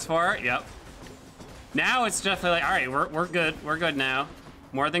health I asked for? Yep. Now it's definitely like, all right, we're good. We're good now.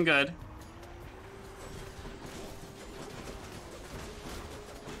 More than good.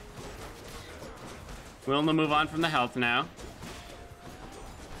 Willing to move on from the health now.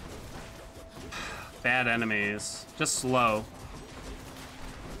 Bad enemies. Just slow.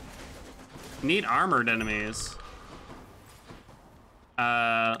 Need armored enemies.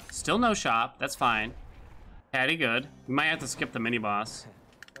 Still no shop. That's fine. Patty good. We might have to skip the mini boss.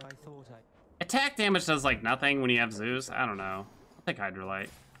 Attack damage does like nothing when you have Zeus. I don't know. I'll take Hydrolite.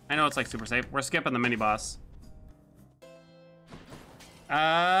 I know it's like super safe. We're skipping the mini boss.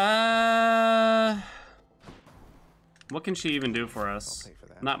 What can she even do for us?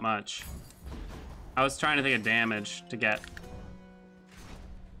 Not much. I was trying to think of damage to get.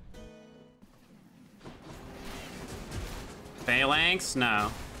 Phalanx? No.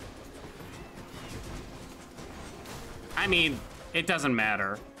 I mean, it doesn't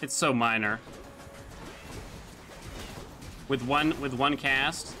matter. It's so minor. With one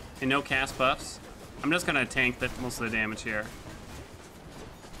cast and no cast buffs, I'm just gonna tank most of the damage here.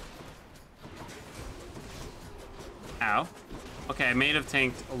 Ow. Okay, I may have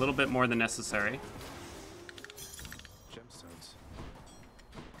tanked a little bit more than necessary. Gemstones.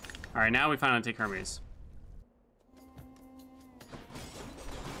 All right, now we finally take Hermes.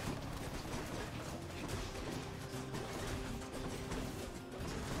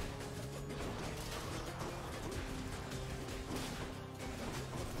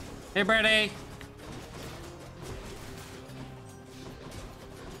 Hey, Brady.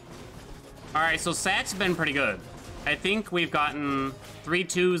 All right, so Sack's been pretty good. I think we've gotten 3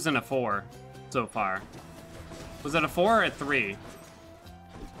 2s and a 4 so far. Was it a 4 or a 3? I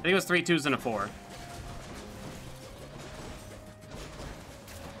think it was 3 2s and a 4.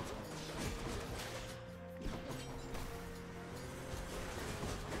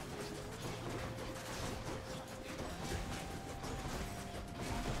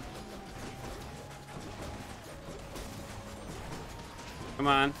 Come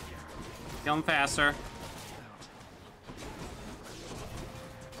on. Kill him faster.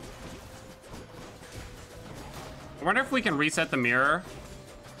 I wonder if we can reset the mirror.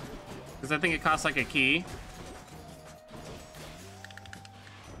 Because I think it costs like a key.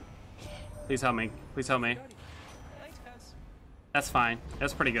 Please help me. Please help me. That's fine.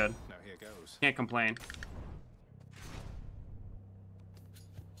 That's pretty good. Now here goes. Can't complain.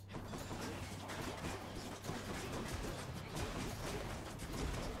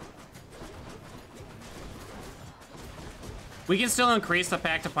 We can still increase the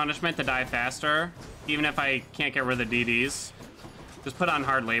pact of punishment to die faster, even if I can't get rid of the DDs. Just put on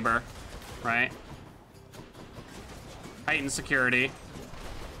hard labor, right? Heighten security.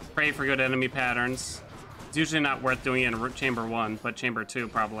 Pray for good enemy patterns. It's usually not worth doing it in Chamber 1, but Chamber 2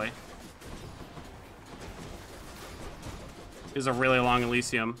 probably. Is a really long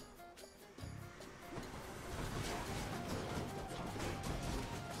Elysium.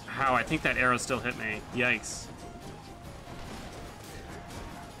 How? I think that arrow still hit me. Yikes.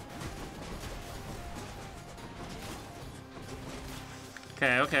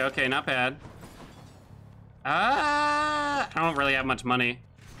 Okay, not bad. I don't really have much money.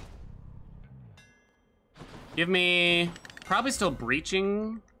 Give me... Probably still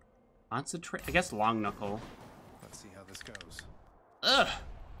breaching. Concentrate. I guess long knuckle. Let's see how this goes. Ugh.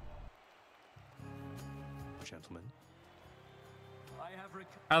 Gentlemen.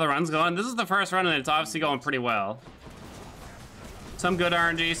 How are the runs going? This is the first run and it's obviously going pretty well. Some good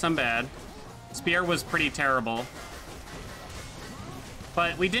RNG, some bad. Spear was pretty terrible.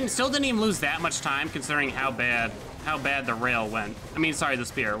 But we still didn't even lose that much time considering how bad the rail went. I mean, sorry, the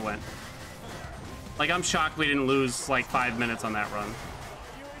spear went. Like, I'm shocked we didn't lose like 5 minutes on that run.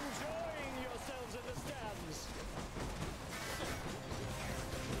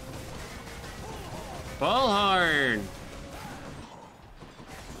 Bullhorn!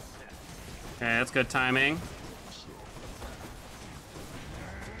 Okay, that's good timing.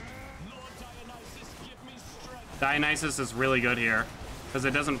 Dionysus is really good here because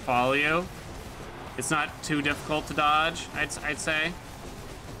it doesn't follow you. It's not too difficult to dodge, I'd say.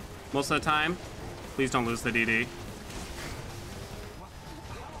 Most of the time. Please don't lose the DD.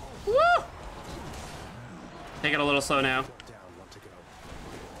 Woo! Take it a little slow now.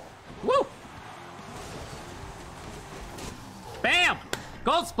 Woo! Bam!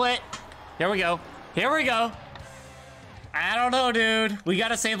 Gold split! Here we go. Here we go. I don't know, dude. We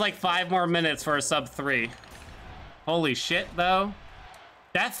gotta save like 5 more minutes for a sub 3. Holy shit, though.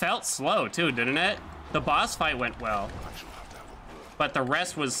 That felt slow, too, didn't it? The boss fight went well. But the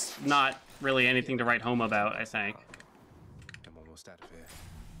rest was not really anything to write home about, I think. I'm almost out of here.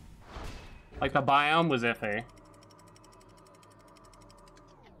 Like, the biome was iffy.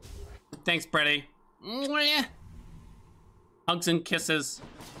 Thanks, Pretty. Hugs and kisses.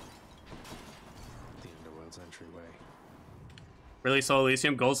 The Underworld's entryway. Really slow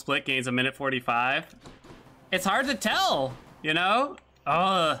Elysium. Gold split gains a minute 45. It's hard to tell, you know?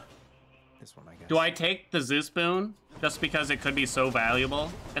 This one, I guess. Do I take the Zeus boon just because it could be so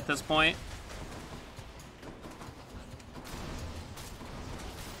valuable at this point?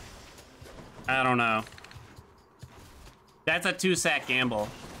 I don't know. That's a 2-sack gamble.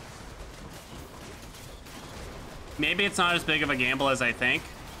 Maybe it's not as big of a gamble as I think.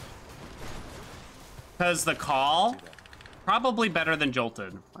 Because the call, probably better than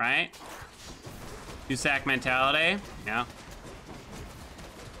Jolted, right? 2-sack mentality, yeah.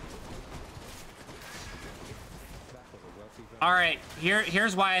 All right,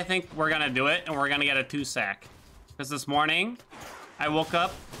 here's why I think we're gonna do it, and we're gonna get a 2-sack. Because this morning, I woke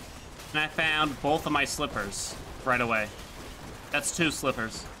up and I found both of my slippers right away. That's 2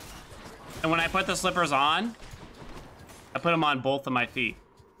 slippers. And when I put the slippers on, I put them on both of my feet.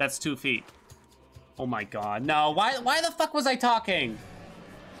 That's 2 feet. Oh my god, no, why the fuck was I talking?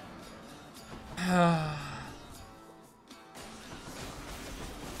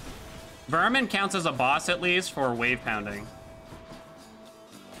 Vermin counts as a boss at least for wave pounding.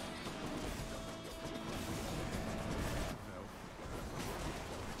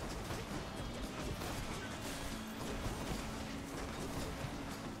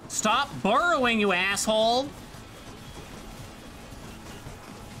 Stop burrowing, you asshole!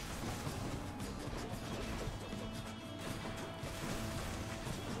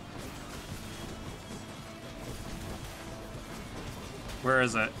 Where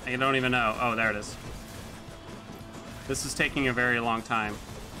is it? I don't even know. Oh, there it is. This is taking a very long time.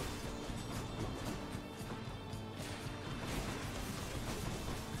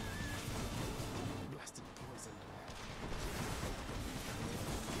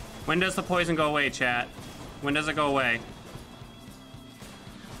 When does the poison go away, chat? When does it go away?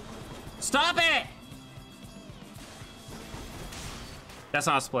 Stop it! That's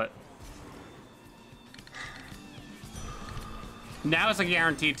not a split. Now it's a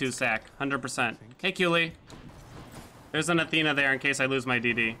guaranteed 2 sack, 100%. Hey, Cooley. There's an Athena there in case I lose my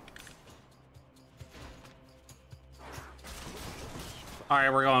DD. All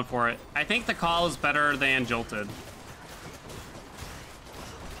right, we're going for it. I think the call is better than Jolted.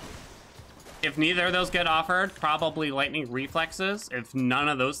 If neither of those get offered, probably Lightning Reflexes. If none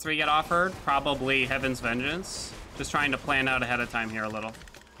of those 3 get offered, probably Heaven's Vengeance. Just trying to plan out ahead of time here a little.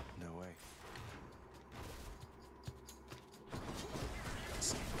 No way.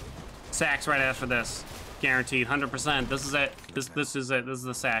 Sacks right after this. Guaranteed, 100%. This is it. This is it. This is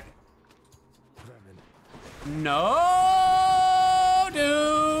the sack. Vermin. No,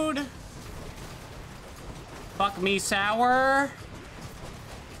 dude. Fuck me sour.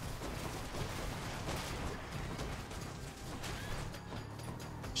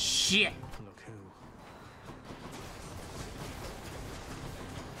 Shit. Look who.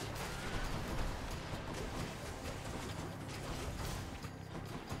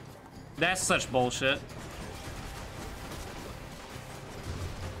 That's such bullshit.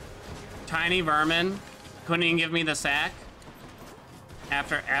 Tiny vermin couldn't even give me the sack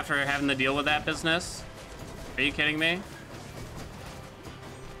after having to deal with that business. Are you kidding me?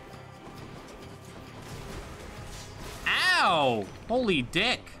 Ow! Holy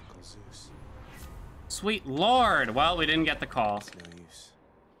dick. Uncle Zeus. Sweet lord. Well, we didn't get the call. It's no use.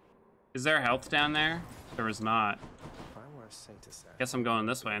 Is there health down there? There is not. If I were a saint to say. Guess I'm going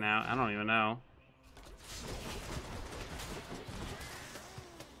this way now. I don't even know.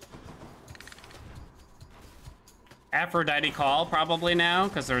 Aphrodite call probably now,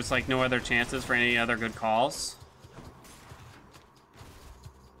 because there's like no other chances for any other good calls.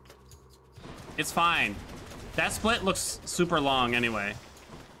 It's fine. That split looks super long anyway.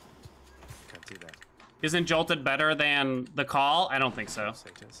 Can't do that. Isn't Jolted better than the call? I don't think so.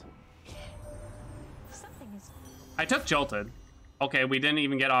 Satyrs. Something is. I took Jolted. Okay, we didn't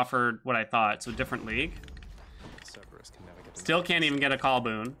even get offered what I thought, so different league. Cerberus can never get. Still can't even get a call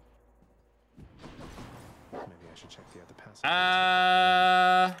boon. Maybe I should check the other passages.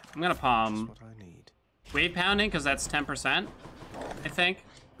 I'm gonna palm That's what I need. wave pounding because that's 10%, I think.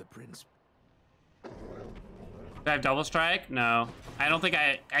 The prince. Do I have double strike? No. I don't think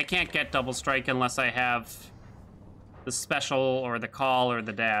I can't get double strike unless I have the special or the call or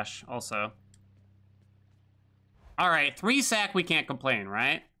the dash also. All right, 3 sack, we can't complain,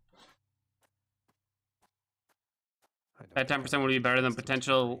 right? That 10% would be better than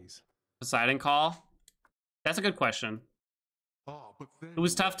potential Poseidon call? That's a good question. Ah, but then It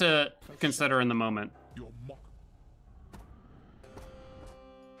was tough to consider in the moment. your mock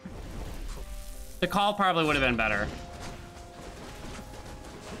The call probably would have been better.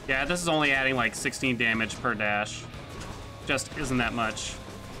 Yeah, this is only adding like 16 damage per dash. Just isn't that much.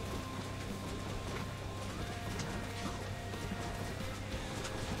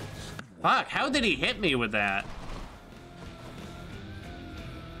 Fuck, how did he hit me with that?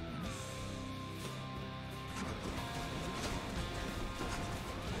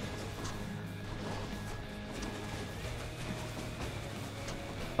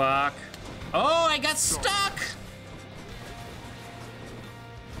 Fuck. Oh, I got stuck!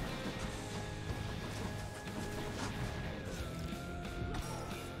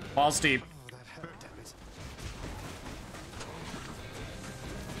 Balls deep. Oh, that hurt, damn it.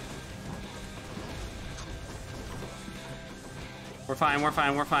 We're fine, we're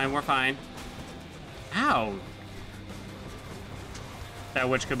fine, we're fine, we're fine. Ow. That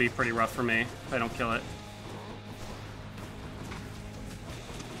witch could be pretty rough for me if I don't kill it.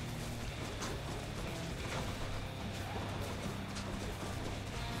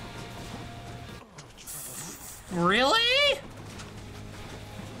 Really?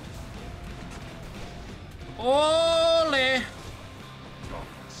 Ole!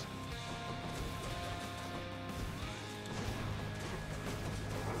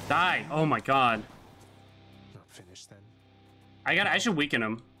 Die! Oh my god. Not finished then. I should weaken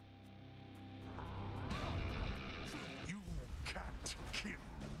him. you can't kill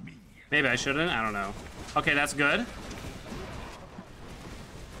me. Maybe I shouldn't. I don't know. Okay, that's good.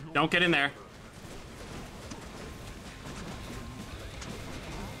 Don't get in there.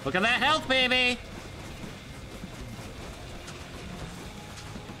 Look at that health, baby!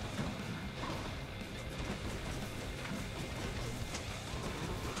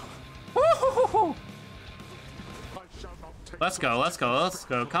 Woo-hoo-hoo-hoo. I shall not take Let's go, let's go, let's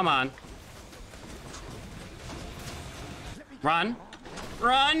go. Come on. Run.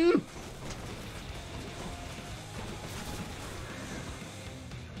 Run!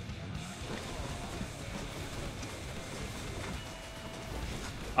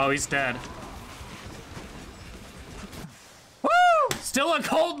 Oh, he's dead. Woo! Still a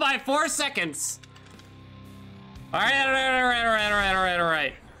gold by 4 seconds. All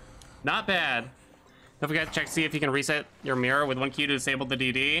right. Not bad. Don't forget to check to see if you can reset your mirror with 1 key to disable the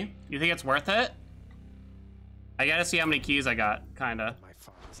DD. You think it's worth it? I gotta see how many keys I got, kinda. My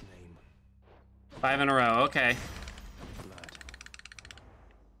father's name. 5 in a row, okay. Blood.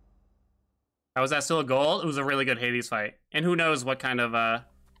 How was that still a gold? It was a really good Hades fight. And who knows what kind of, I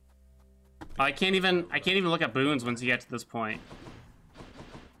can't even look at boons once you get to this point.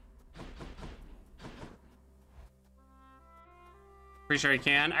 Pretty sure you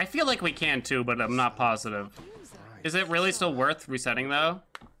can. I feel like we can too, but I'm not positive. Is it really still worth resetting though?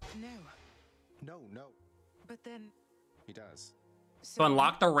 No. But then, He does. So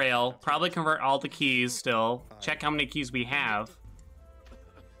unlock the rail, probably convert all the keys still, check how many keys we have.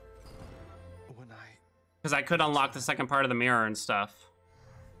 When Because I could unlock the second part of the mirror and stuff.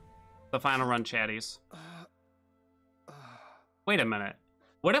 The final run chatties. Wait a minute.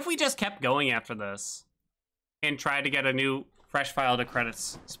 What if we just kept going after this? And tried to get a new fresh file to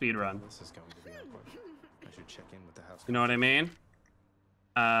credits speedrun? This is going to be awkward. I should check in with the house. You know what I mean?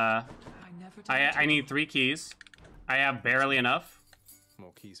 I need 3 keys. I have barely enough.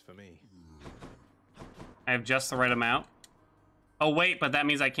 More keys for me. I have just the right amount. Oh wait, but that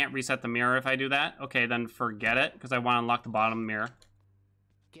means I can't reset the mirror if I do that? Okay, then forget it, because I want to unlock the bottom mirror.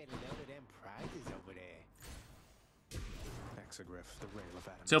 Get a load of them prizes over there. Exogryph, the rail of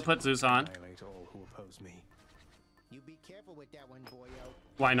adamant. Still put Zeus on. Annihilate all who oppose me. You be careful with that one, boyo.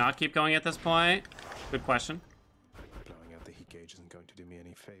 Why not keep going at this point? Good question. Blowing out the heat gauge isn't going to do me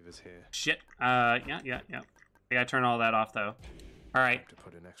any favors here. Shit. Yeah. I gotta turn all that off though. All right. To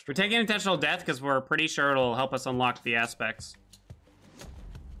put an extra We're taking intentional death because we're pretty sure it'll help us unlock the aspects.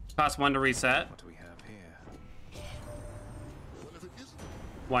 Cost 1 to reset. What do we have here?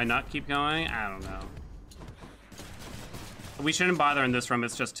 Why not keep going? I don't know. We shouldn't bother in this room.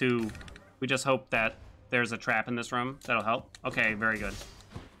 It's just too... We just hope that there's a trap in this room. That'll help. Okay, very good.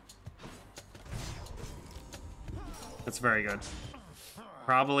 That's very good.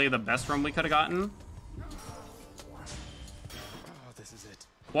 Probably the best room we could have gotten. Oh, this is it.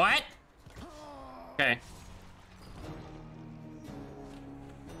 What? Okay.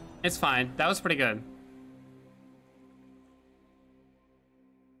 It's fine. That was pretty good.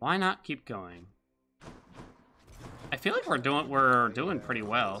 Why not keep going? I feel like we're doing pretty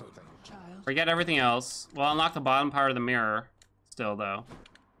well. Forget everything else. Well, unlock the bottom part of the mirror still though.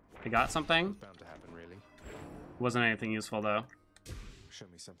 We got something? Bound to happen, really. Wasn't anything useful though. Show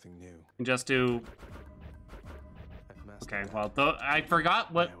me something new. And just do... I've mastered Okay, that. well, I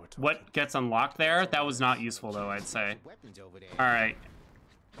forgot what gets unlocked there. That was not useful though, I'd say. Weapons over there. All right.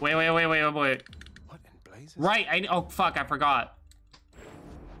 Wait. What in blazes? Right, oh fuck, I forgot.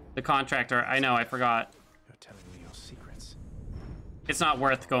 The contractor, I know, I forgot. You're telling me your secrets. It's not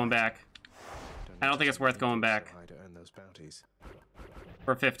worth going back. I don't think it's worth going back. So high to earn those bounties.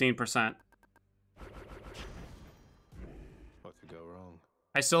 For 15%. What could go wrong?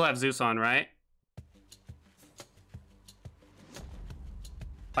 I still have Zeus on, right?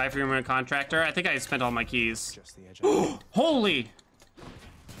 5 for your contractor. I think I spent all my keys. Just the edge of it. Holy!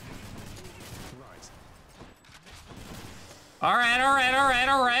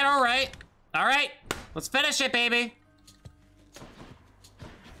 Right. All right. Let's finish it, baby.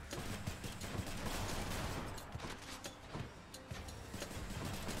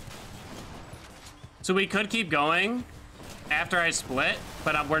 So we could keep going after I split,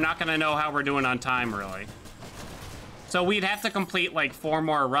 but we're not gonna know how we're doing on time, really. So we'd have to complete like 4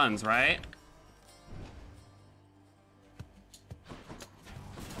 more runs, right?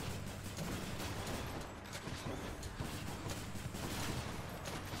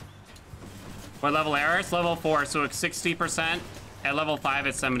 What level error? It's level 4, so it's 60%. At level 5,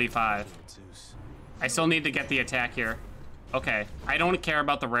 it's 75. Zeus. I still need to get the attack here. Okay, I don't care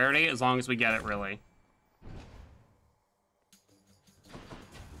about the rarity as long as we get it, really.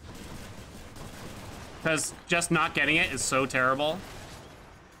 Because just not getting it is so terrible.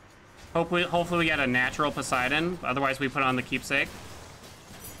 Hopefully we get a natural Poseidon. Otherwise, we put on the keepsake.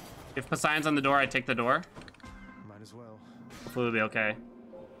 If Poseidon's on the door, I take the door. Might as well. Hopefully we'll be okay.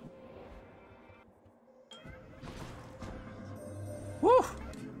 Woo!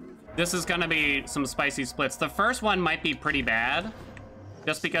 This is gonna be some spicy splits. The first one might be pretty bad.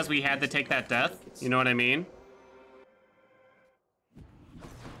 Just because we had to take that death. You know what I mean?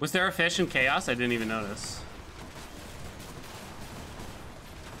 Was there a fish in Chaos? I didn't even notice.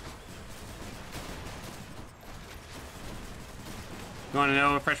 You want to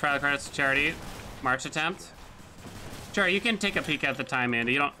know fresh file credits to charity? March attempt? Sure, you can take a peek at the time,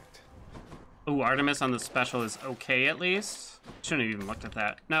 Andy. You don't... Ooh, Artemis on the special is okay at least. Shouldn't have even looked at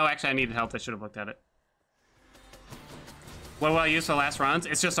that. No, actually, I needed health. I should have looked at it. What will I use for last runs?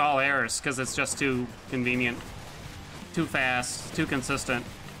 It's just all airs, because it's just too convenient. Too fast, too consistent.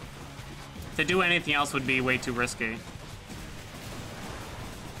 To do anything else would be way too risky.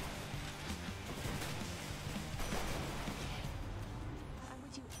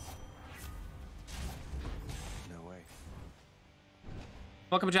 No way.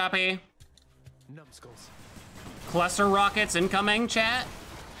 Welcome, Joppy. Numbskulls. Cluster rockets incoming, chat.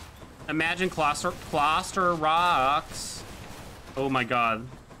 Imagine cluster rocks. Oh my god.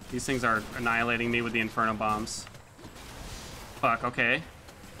 These things are annihilating me with the Inferno bombs. Fuck, okay.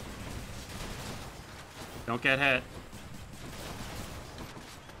 Don't get hit.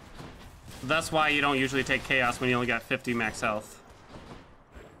 That's why you don't usually take Chaos when you only got 50 max health.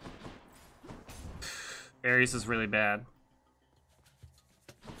 Ares is really bad.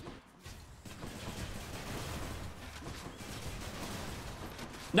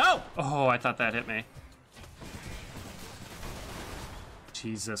 No! Oh, I thought that hit me.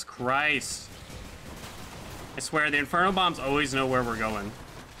 Jesus Christ. I swear, the Inferno bombs always know where we're going.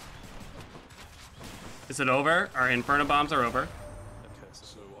 Is it over? Our Inferno bombs are over.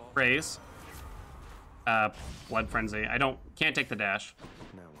 Raise. Blood Frenzy. Can't take the dash.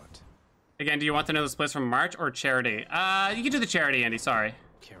 Now what? Again, do you want to know the splits from March or Charity? You can do the Charity, Andy, sorry.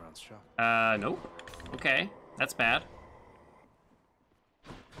 Kieran's shop. Nope. Okay, that's bad.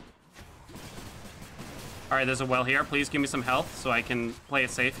 All right, there's a well here. Please give me some health so I can play it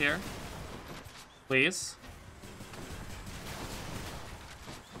safe here. Please.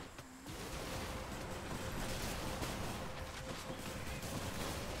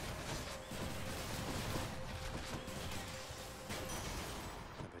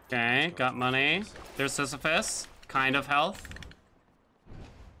 Okay, got money. There's Sisyphus. Kind of health.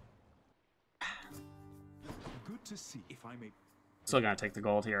 Good to see if I may. Still gotta take the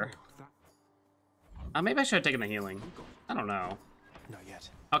gold here. Maybe I should have taken the healing. I don't know. Not yet.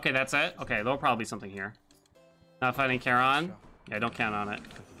 Okay, that's it. Okay, there'll probably be something here. Not fighting Charon. Yeah, don't count on it. I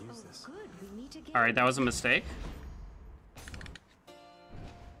can use this. All right, that was a mistake.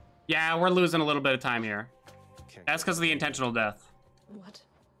 Yeah, we're losing a little bit of time here. That's because of the intentional death. What?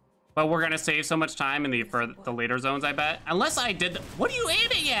 But we're gonna save so much time in for the later zones, I bet. Unless I did. What are you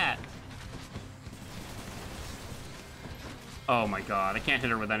aiming at? Oh my god, I can't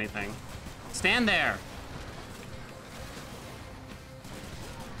hit her with anything. Stand there.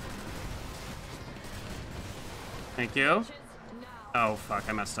 Thank you. Oh fuck,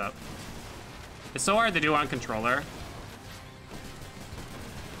 I messed up. It's so hard to do on controller.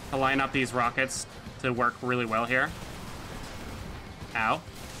 To line up these rockets to work really well here. Ow.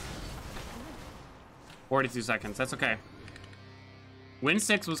 42 seconds, that's okay. Win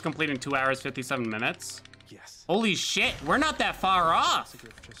 6 was complete in 2 hours, 57 minutes. Yes. Holy shit, we're not that far off.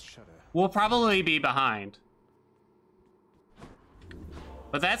 Just shudder. We'll probably be behind.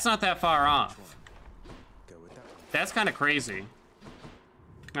 But that's not that far off. Go with that one. That's kind of crazy. I'm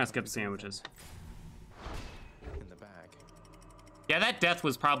gonna skip the sandwiches. In the bag. Yeah, that death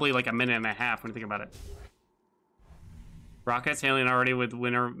was probably like a minute and a half when you think about it. Rockets, Haelian already with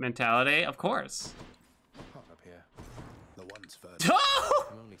winner mentality? Of course. Hot up here. The one's further. Oh!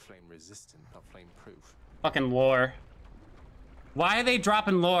 I'm only flame resistant, not flame proof. Fucking lore. Why are they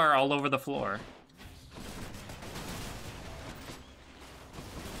dropping lore all over the floor?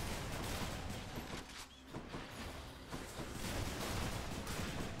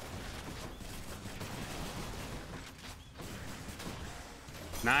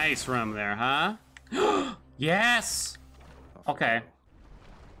 Nice room there, huh? Yes! Okay.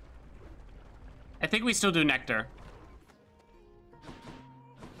 I think we still do Nectar.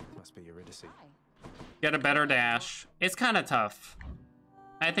 Must be Eurydice. Get a better dash. It's kind of tough.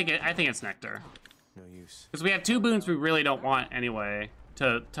 I think it's Nectar. No use. Because we have 2 boons we really don't want anyway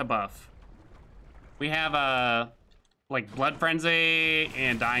to buff. We have like Blood Frenzy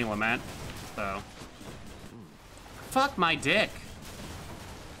and Dying Lament. So fuck my dick.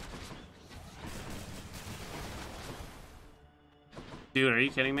 Dude, are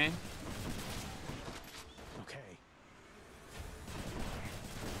you kidding me? Okay.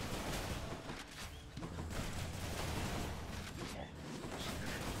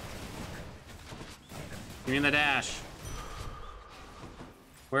 Give me the dash.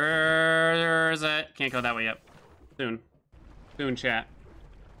 Where is it? Can't go that way yet. Soon. Soon, chat.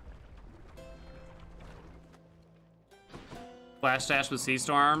 Flash dash with Sea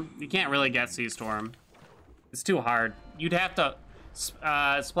Storm. You can't really get Sea Storm. It's too hard. You'd have to...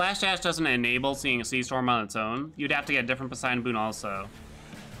 Splash dash doesn't enable seeing a Sea Storm on its own. You'd have to get a different Poseidon boon also.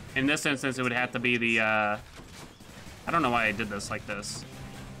 In this instance, it would have to be the, I don't know why I did this like this.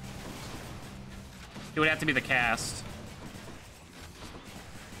 It would have to be the cast.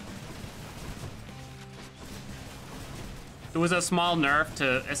 It was a small nerf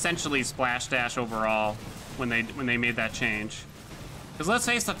to essentially Splash Dash overall when they made that change. Because let's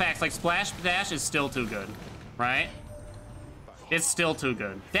face the facts, like Splash Dash is still too good, right? It's still too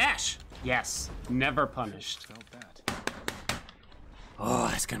good. Dash! Yes, never punished. Felt that. Oh,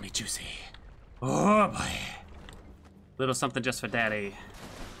 that's gonna be juicy. Oh boy. Little something just for daddy.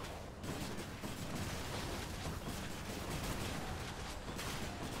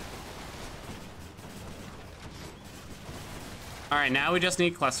 All right, now we just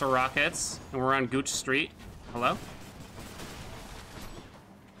need cluster rockets, and we're on Gooch Street. Hello?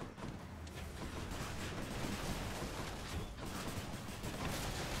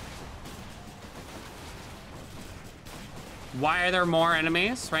 Why are there more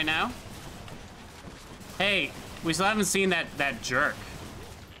enemies right now? Hey, we still haven't seen that jerk.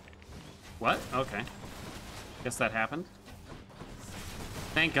 What? Okay. Guess that happened.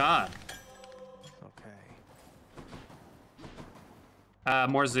 Thank God. Okay.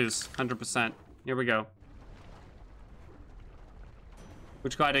 More Zeus, 100%. Here we go.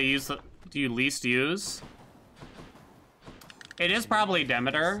 Which god do you least use? It is probably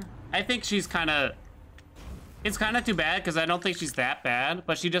Demeter. I think she's kind of... It's kind of too bad because I don't think she's that bad,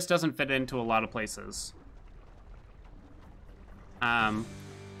 but she just doesn't fit into a lot of places.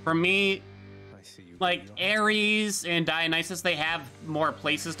 For me, I see you. like Ares and Dionysus, they have more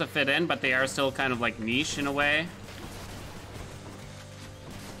places to fit in, but they are still kind of like niche in a way.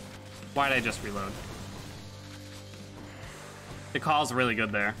 Why'd I just reload? The call's really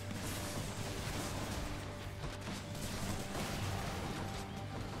good there.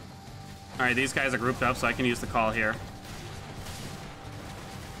 All right, these guys are grouped up, so I can use the call here.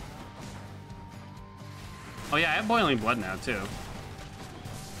 Oh yeah, I have boiling blood now too.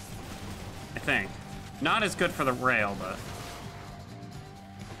 I think. Not as good for the rail, but...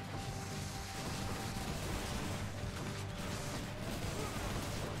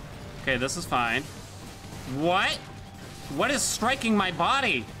 Okay, this is fine. What? What is striking my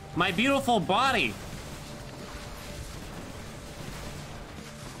body? My beautiful body?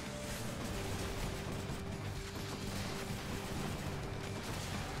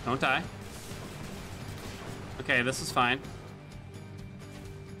 Don't die. Okay, this is fine.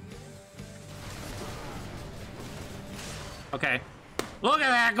 Okay. Look at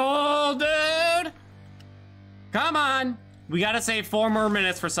that gold, dude! Come on! We gotta save 4 more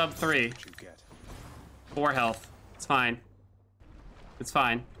minutes for sub 3. What you get? 4 health. It's fine. It's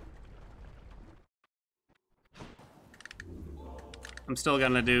fine. I'm still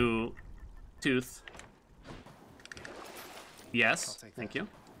gonna do tooth. Yes, I'll take thank that. you.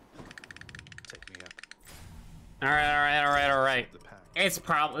 Take me up. All right. The pack. It's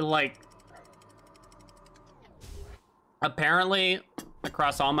probably like... Apparently,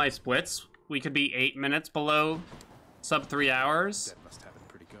 across all my splits, we could be 8 minutes below sub 3 hours. Dead must have it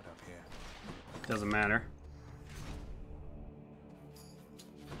pretty good up here. Doesn't matter.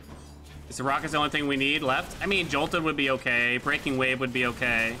 Is the rocket's the only thing we need left? I mean, Jolted would be okay. Breaking Wave would be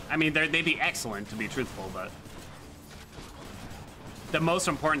okay. I mean, they'd be excellent, to be truthful, but... The most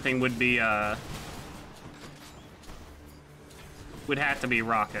important thing would be, would have to be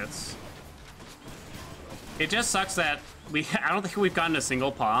rockets. It just sucks that I don't think we've gotten a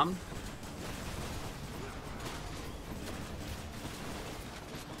single palm.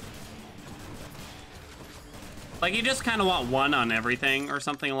 Like, you just kind of want one on everything or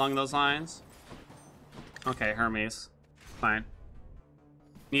something along those lines. Okay, Hermes. Fine.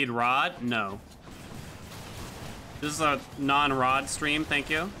 Need rod? No. This is a non-rod stream, thank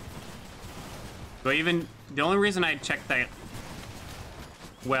you. Do I even... The only reason I checked that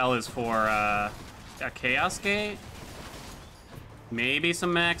well is for, a Chaos Gate? Maybe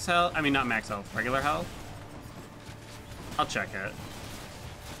some max health? I mean, not max health, regular health? I'll check it.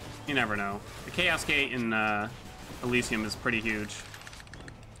 You never know. The Chaos Gate in, Elysium is pretty huge.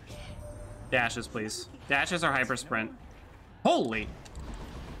 Dashes, please. Dashes are hyper sprint. Holy!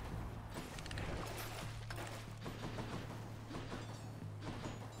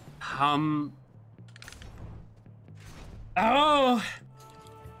 Oh!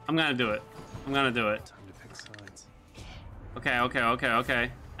 I'm gonna do it. I'm gonna do it. Time to pick sides.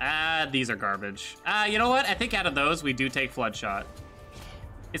 Okay. These are garbage. You know what? I think out of those, we do take Floodshot.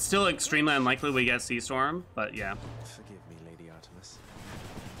 It's still extremely unlikely we get Sea Storm, but yeah. Forgive me, Lady Artemis.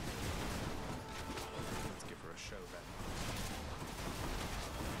 Let's give her a show then.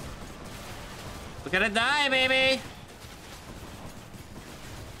 Look at it die, baby!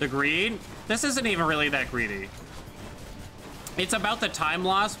 The greed? This isn't even really that greedy. It's about the time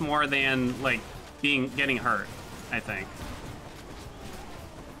loss more than, like, getting hurt, I think.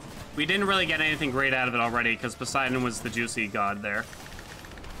 We didn't really get anything great out of it already, because Poseidon was the juicy god there.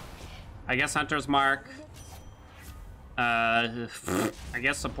 I guess Hunter's Mark. I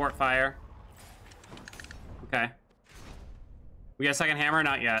guess support fire. Okay. We got a second hammer?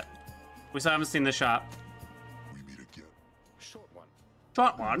 Not yet. We still haven't seen the shop. We meet again. Short one.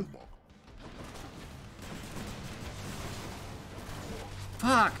 Shot one.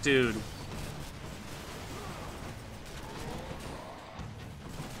 Fuck, dude.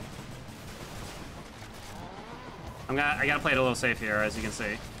 I gotta play it a little safe here, as you can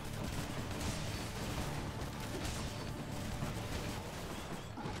see.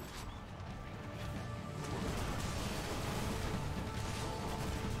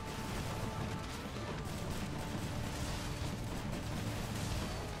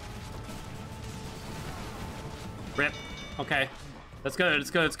 Rip. Okay. That's good. It's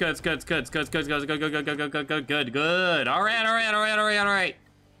good. It's good. It's good. It's good. It's good. It's good. It's good. Good. Good. Good. Good. Good. Good. Good. Good. Good. All right. All right. All right. All right. All right.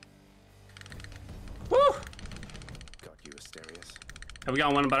 Woo. Got you, Asterius. Have we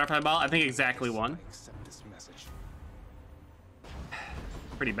got one butterfly ball? I think exactly one. Accept this message.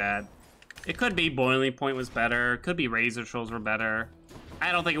 Pretty bad. It could be Boiling Point was better. Could be Razor Trolls were better.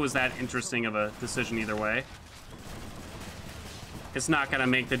 I don't think it was that interesting of a decision either way. It's not gonna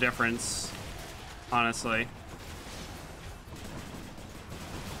make the difference, honestly.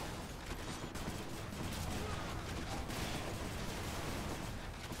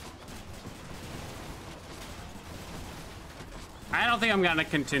 I don't think I'm gonna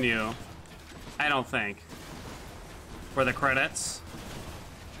continue. I don't think. For the credits.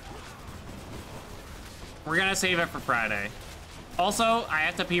 We're gonna save it for Friday. Also, I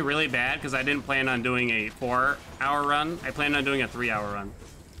have to pee really bad because I didn't plan on doing a 4-hour run. I planned on doing a 3-hour run.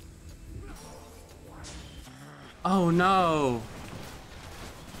 Oh no.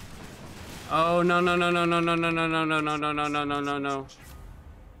 Oh no no no no no no no no no no no no no no no no no.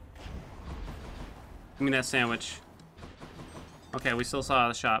 Give me that sandwich. Okay, we still saw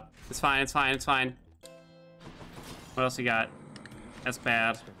the shop. It's fine, it's fine, it's fine. What else you got? That's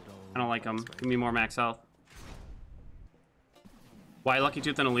bad. I don't like them. Give me more max health. Why Lucky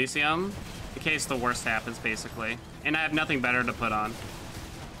Tooth and Elysium? In case the worst happens, basically. And I have nothing better to put on.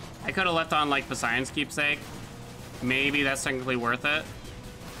 I could have left on, like, Poseidon's Keepsake. Maybe that's technically worth it.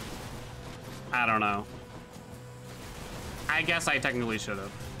 I don't know. I guess I technically should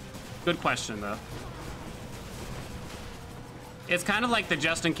have. Good question, though. It's kind of like the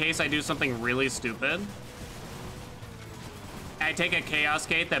just in case I do something really stupid. I take a Chaos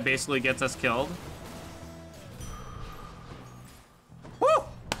Gate that basically gets us killed. Woo!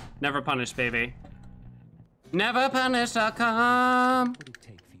 Never punished, baby. Neverpunished.com.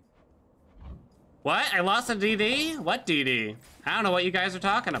 What? I lost a DD? What DD? I don't know what you guys are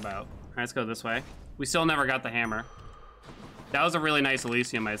talking about. All right, let's go this way. We still never got the hammer. That was a really nice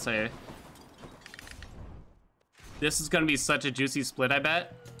Elysium, I'd say. This is gonna be such a juicy split, I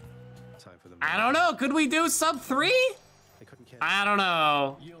bet. Time for them. I don't know. Could we do sub 3? They couldn't care. I don't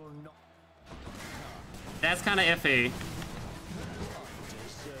know. That's kind of iffy.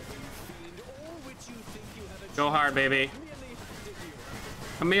 Go hard, baby.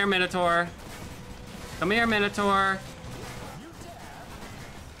 Come here, Minotaur. Come here, Minotaur.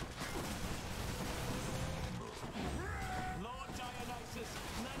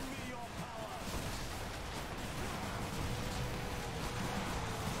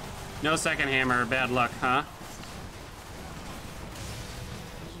 No second hammer, bad luck, huh?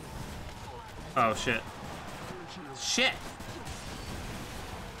 Oh, shit. Shit!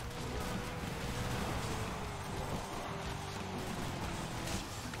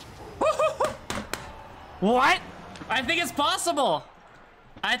 What? I think it's possible!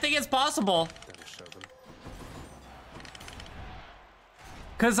 I think it's possible. That'll show them.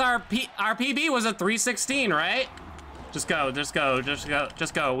 Cause our PB was a 316, right? Just go, just go, just go,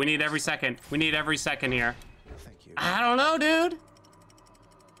 just go. We need every second. We need every second here. Thank you. I don't know, dude.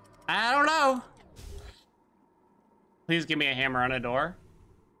 I don't know. Please give me a hammer on a door.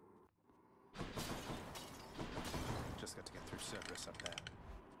 Just got to get through Cerberus up there.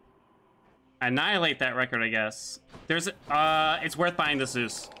 Annihilate that record, I guess. There's, it's worth buying the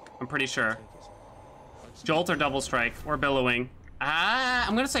Zeus. I'm pretty sure. Jolt or double strike or billowing.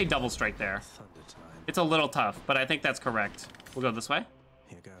 I'm gonna say double strike there. Thunder time. It's a little tough, but I think that's correct. We'll go this way.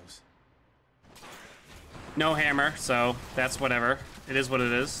 Here goes. No hammer, so that's whatever. It is what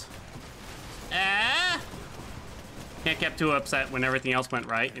it is. Ah! Can't get too upset when everything else went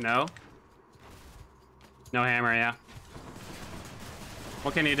right, you know? No hammer, yeah.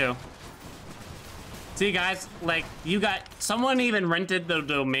 What can you do? See, guys, like, you got... Someone even rented the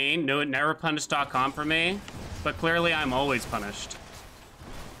domain, neverpunished.com for me, but clearly I'm always punished.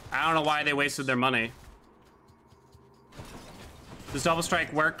 I don't know why they wasted their money. Does double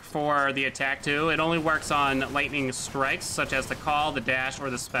strike work for the attack too? It only works on lightning strikes, such as the call, the dash, or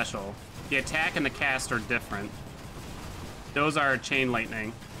the special. The attack and the cast are different. Those are chain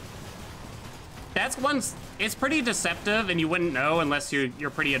lightning. That's one... It's pretty deceptive, and you wouldn't know unless you're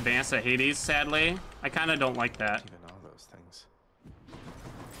pretty advanced at Hades, sadly. I kind of don't like that. Even are those things?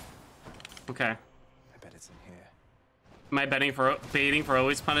 Okay. I bet it's in here. Am I baiting for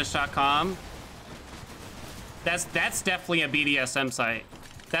alwayspunish.com? That's definitely a BDSM site.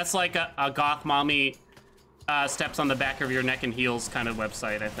 That's like a goth mommy steps on the back of your neck and heels kind of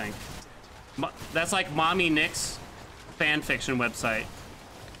website, I think. That's like Mommy Nick's fan fiction website.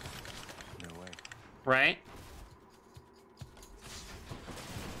 No way. Right?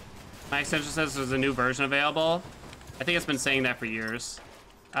 My extension says there's a new version available. I think it's been saying that for years.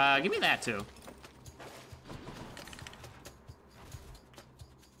 Give me that too.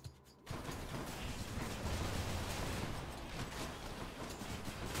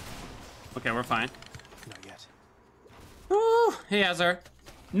 Okay, we're fine. Not yet. Woo! Hey, Azur.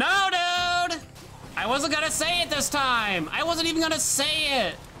 No, dude! I wasn't gonna say it this time! I wasn't even gonna say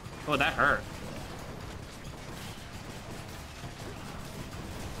it! Oh, that hurt.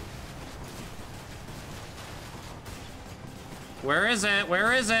 Where is it?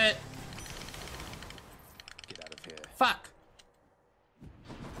 Where is it? Get out of here. Fuck.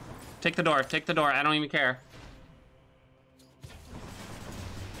 Take the door. Take the door. I don't even care.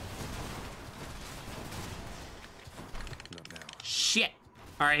 Not now. Shit.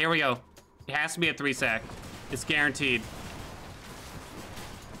 All right, here we go. It has to be a 3-sack. It's guaranteed.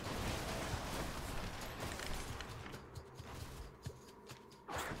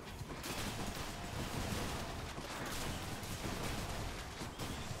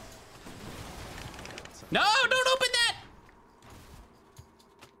 No, don't open that!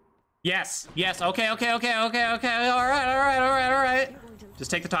 Yes, yes, okay. All right. Just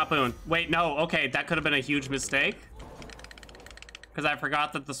take the top boon. Wait, no, okay, that could have been a huge mistake. Because I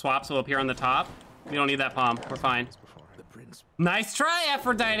forgot that the swaps will appear on the top. We don't need that palm, we're fine. The prince. Nice try,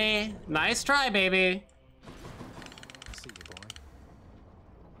 Aphrodite. Nice try, baby. See you,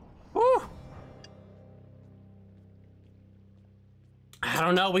 boy. Woo. I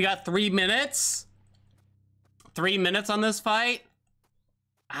don't know, we got 3 minutes? 3 minutes on this fight?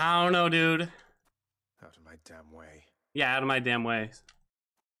 I don't know, dude. Out of my damn way. Yeah, out of my damn way.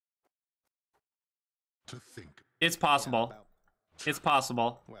 To think. It's possible. About- It's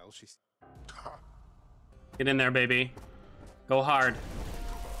possible. Well, she's... Get in there, baby. Go hard.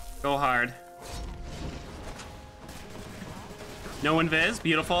 Go hard. No invis,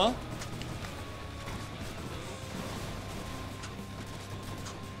 beautiful.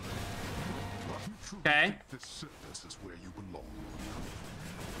 Okay. This surface is where you belong.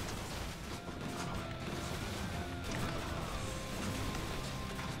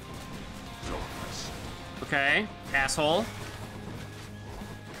 Darkness. Okay. Asshole.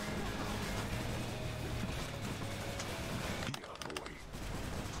 Yeah, boy.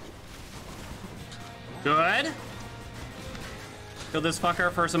 Good. Kill this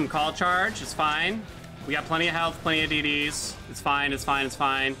fucker for some call charge. It's fine. We got plenty of health, plenty of DDs. It's fine, it's fine, it's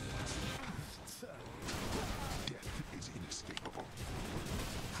fine. Death is inescapable.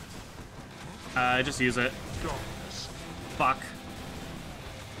 Just use it. Darkness. Fuck.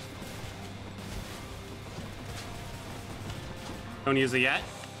 Don't use it yet.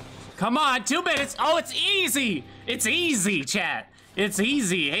 Come on, 2 minutes. Oh, it's easy. It's easy, chat. It's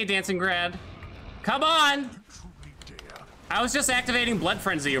easy. Hey, Dancing Grad. Come on. Truly dare. I was just activating Blood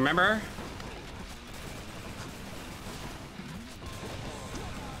Frenzy, remember?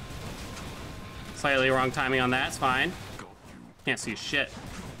 Slightly wrong timing on that, it's fine. Got you. Can't see shit.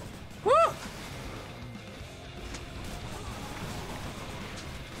 Woo!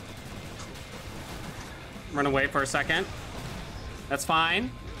 Run away for a second. That's fine.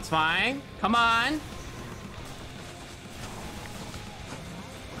 It's fine. Come on.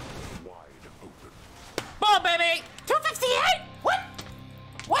 Wide open. Ball, baby! 258! What?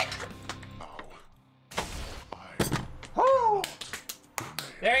 What? Now.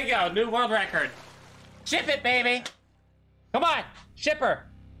 There you go, new world record. Ship it, baby. Come on, shipper.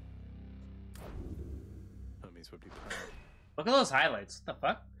 Homies would be proud. Look at those highlights. What the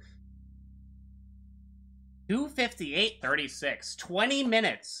fuck? 258.36. 20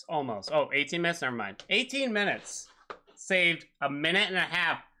 minutes almost. Oh, 18 minutes? Never mind. 18 minutes. Saved a minute and a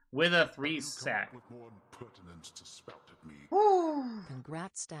half with a 3-sack. With more impertinence to spout at me. Woo. Congrats.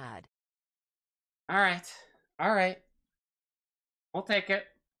 rat stad. All right. All right. We'll take it.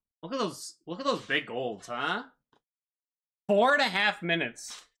 Look at those big golds, huh? 4.5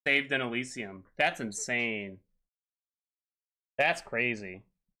 minutes saved in Elysium. That's insane. That's crazy.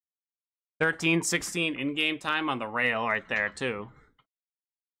 13, 16 in-game time on the rail right there too.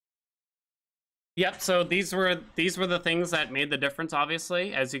 Yep, so these were the things that made the difference,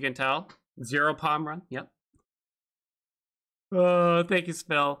 obviously, as you can tell. 0 palm run, yep. Oh, thank you,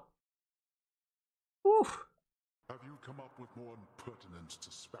 Spill. Whew. Have you come up with more impertinence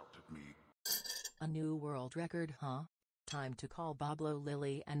to spout at me? A new world record, huh? Time to call Bablo,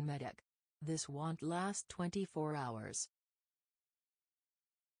 Lily, and Medic. This won't last 24 hours.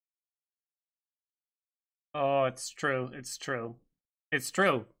 Oh, it's true. It's true. It's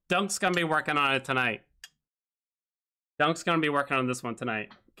true. Dunk's gonna be working on it tonight. Dunk's gonna be working on this one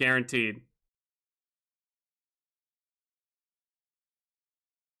tonight. Guaranteed.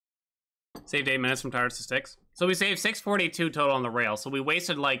 Saved 8 minutes from tires to sticks. So we saved 642 total on the rail. So we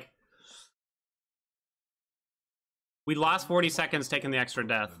wasted like... We lost 40 seconds taking the extra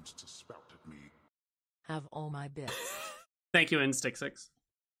death. Have all my bits. Thank you, Instick6.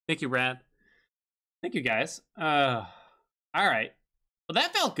 Thank you, Rad. Thank you, guys. All right. Well,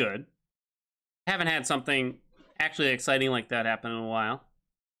 that felt good. Haven't had something actually exciting like that happen in a while.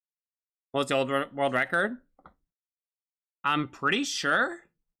 What's the old world record? I'm pretty sure.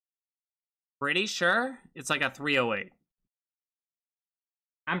 Pretty sure it's like a 308.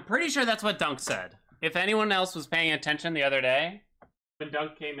 I'm pretty sure that's what Dunk said. If anyone else was paying attention the other day, when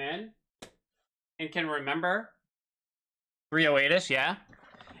Dunk came in and can remember, 308-ish, yeah.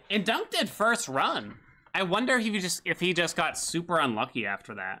 And Dunk did first run. I wonder if he just got super unlucky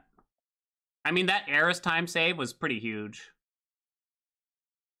after that. I mean, that Eris time save was pretty huge.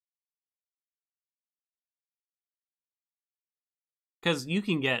 Because you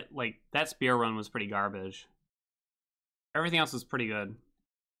can get, like, that spear run was pretty garbage. Everything else was pretty good.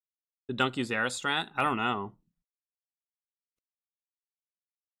 Did Dunk use Eris strat? I don't know.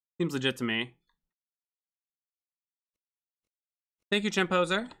 Seems legit to me. Thank you,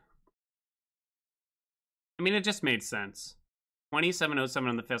 Chimposer. I mean, it just made sense. 2707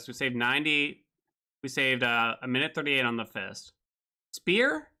 on the fist. We saved 90. We saved a minute 38 on the fist.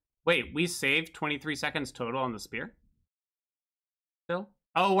 Spear? Wait, we saved 23 seconds total on the spear? Still?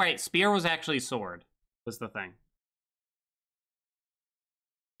 Oh, right. Spear was actually sword, was the thing.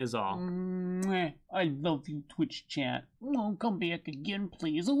 Is all. I love you, Twitch chat. Oh, come back again,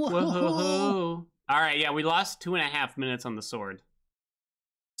 please. Woohoo. All right, yeah, we lost 2.5 minutes on the sword.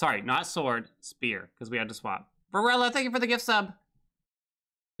 Sorry, not sword, spear, because we had to swap. Varela, thank you for the gift sub.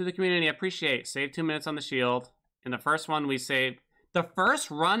 To the community, I appreciate. Saved 2 minutes on the shield. In the first one, we saved... The first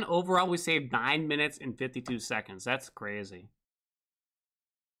run, overall, we saved 9 minutes and 52 seconds. That's crazy.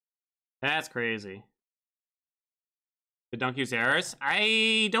 That's crazy. The Dunk use errors?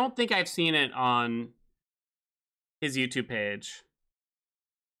 I don't think I've seen it on his YouTube page.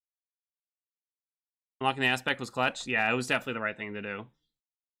 Unlocking the aspect was clutch? Yeah, it was definitely the right thing to do.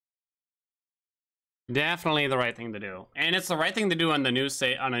 Definitely the right thing to do. And it's the right thing to do on the new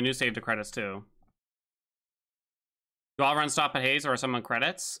on a new save to credits too. Do all runs stop at Haze or some on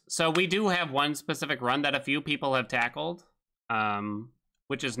credits? So we do have one specific run that a few people have tackled,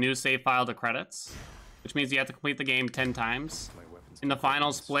 which is new save file to credits, which means you have to complete the game 10 times. And the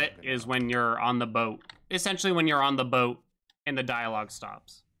final split is when you're on the boat. Essentially when you're on the boat and the dialogue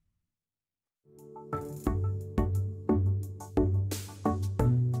stops.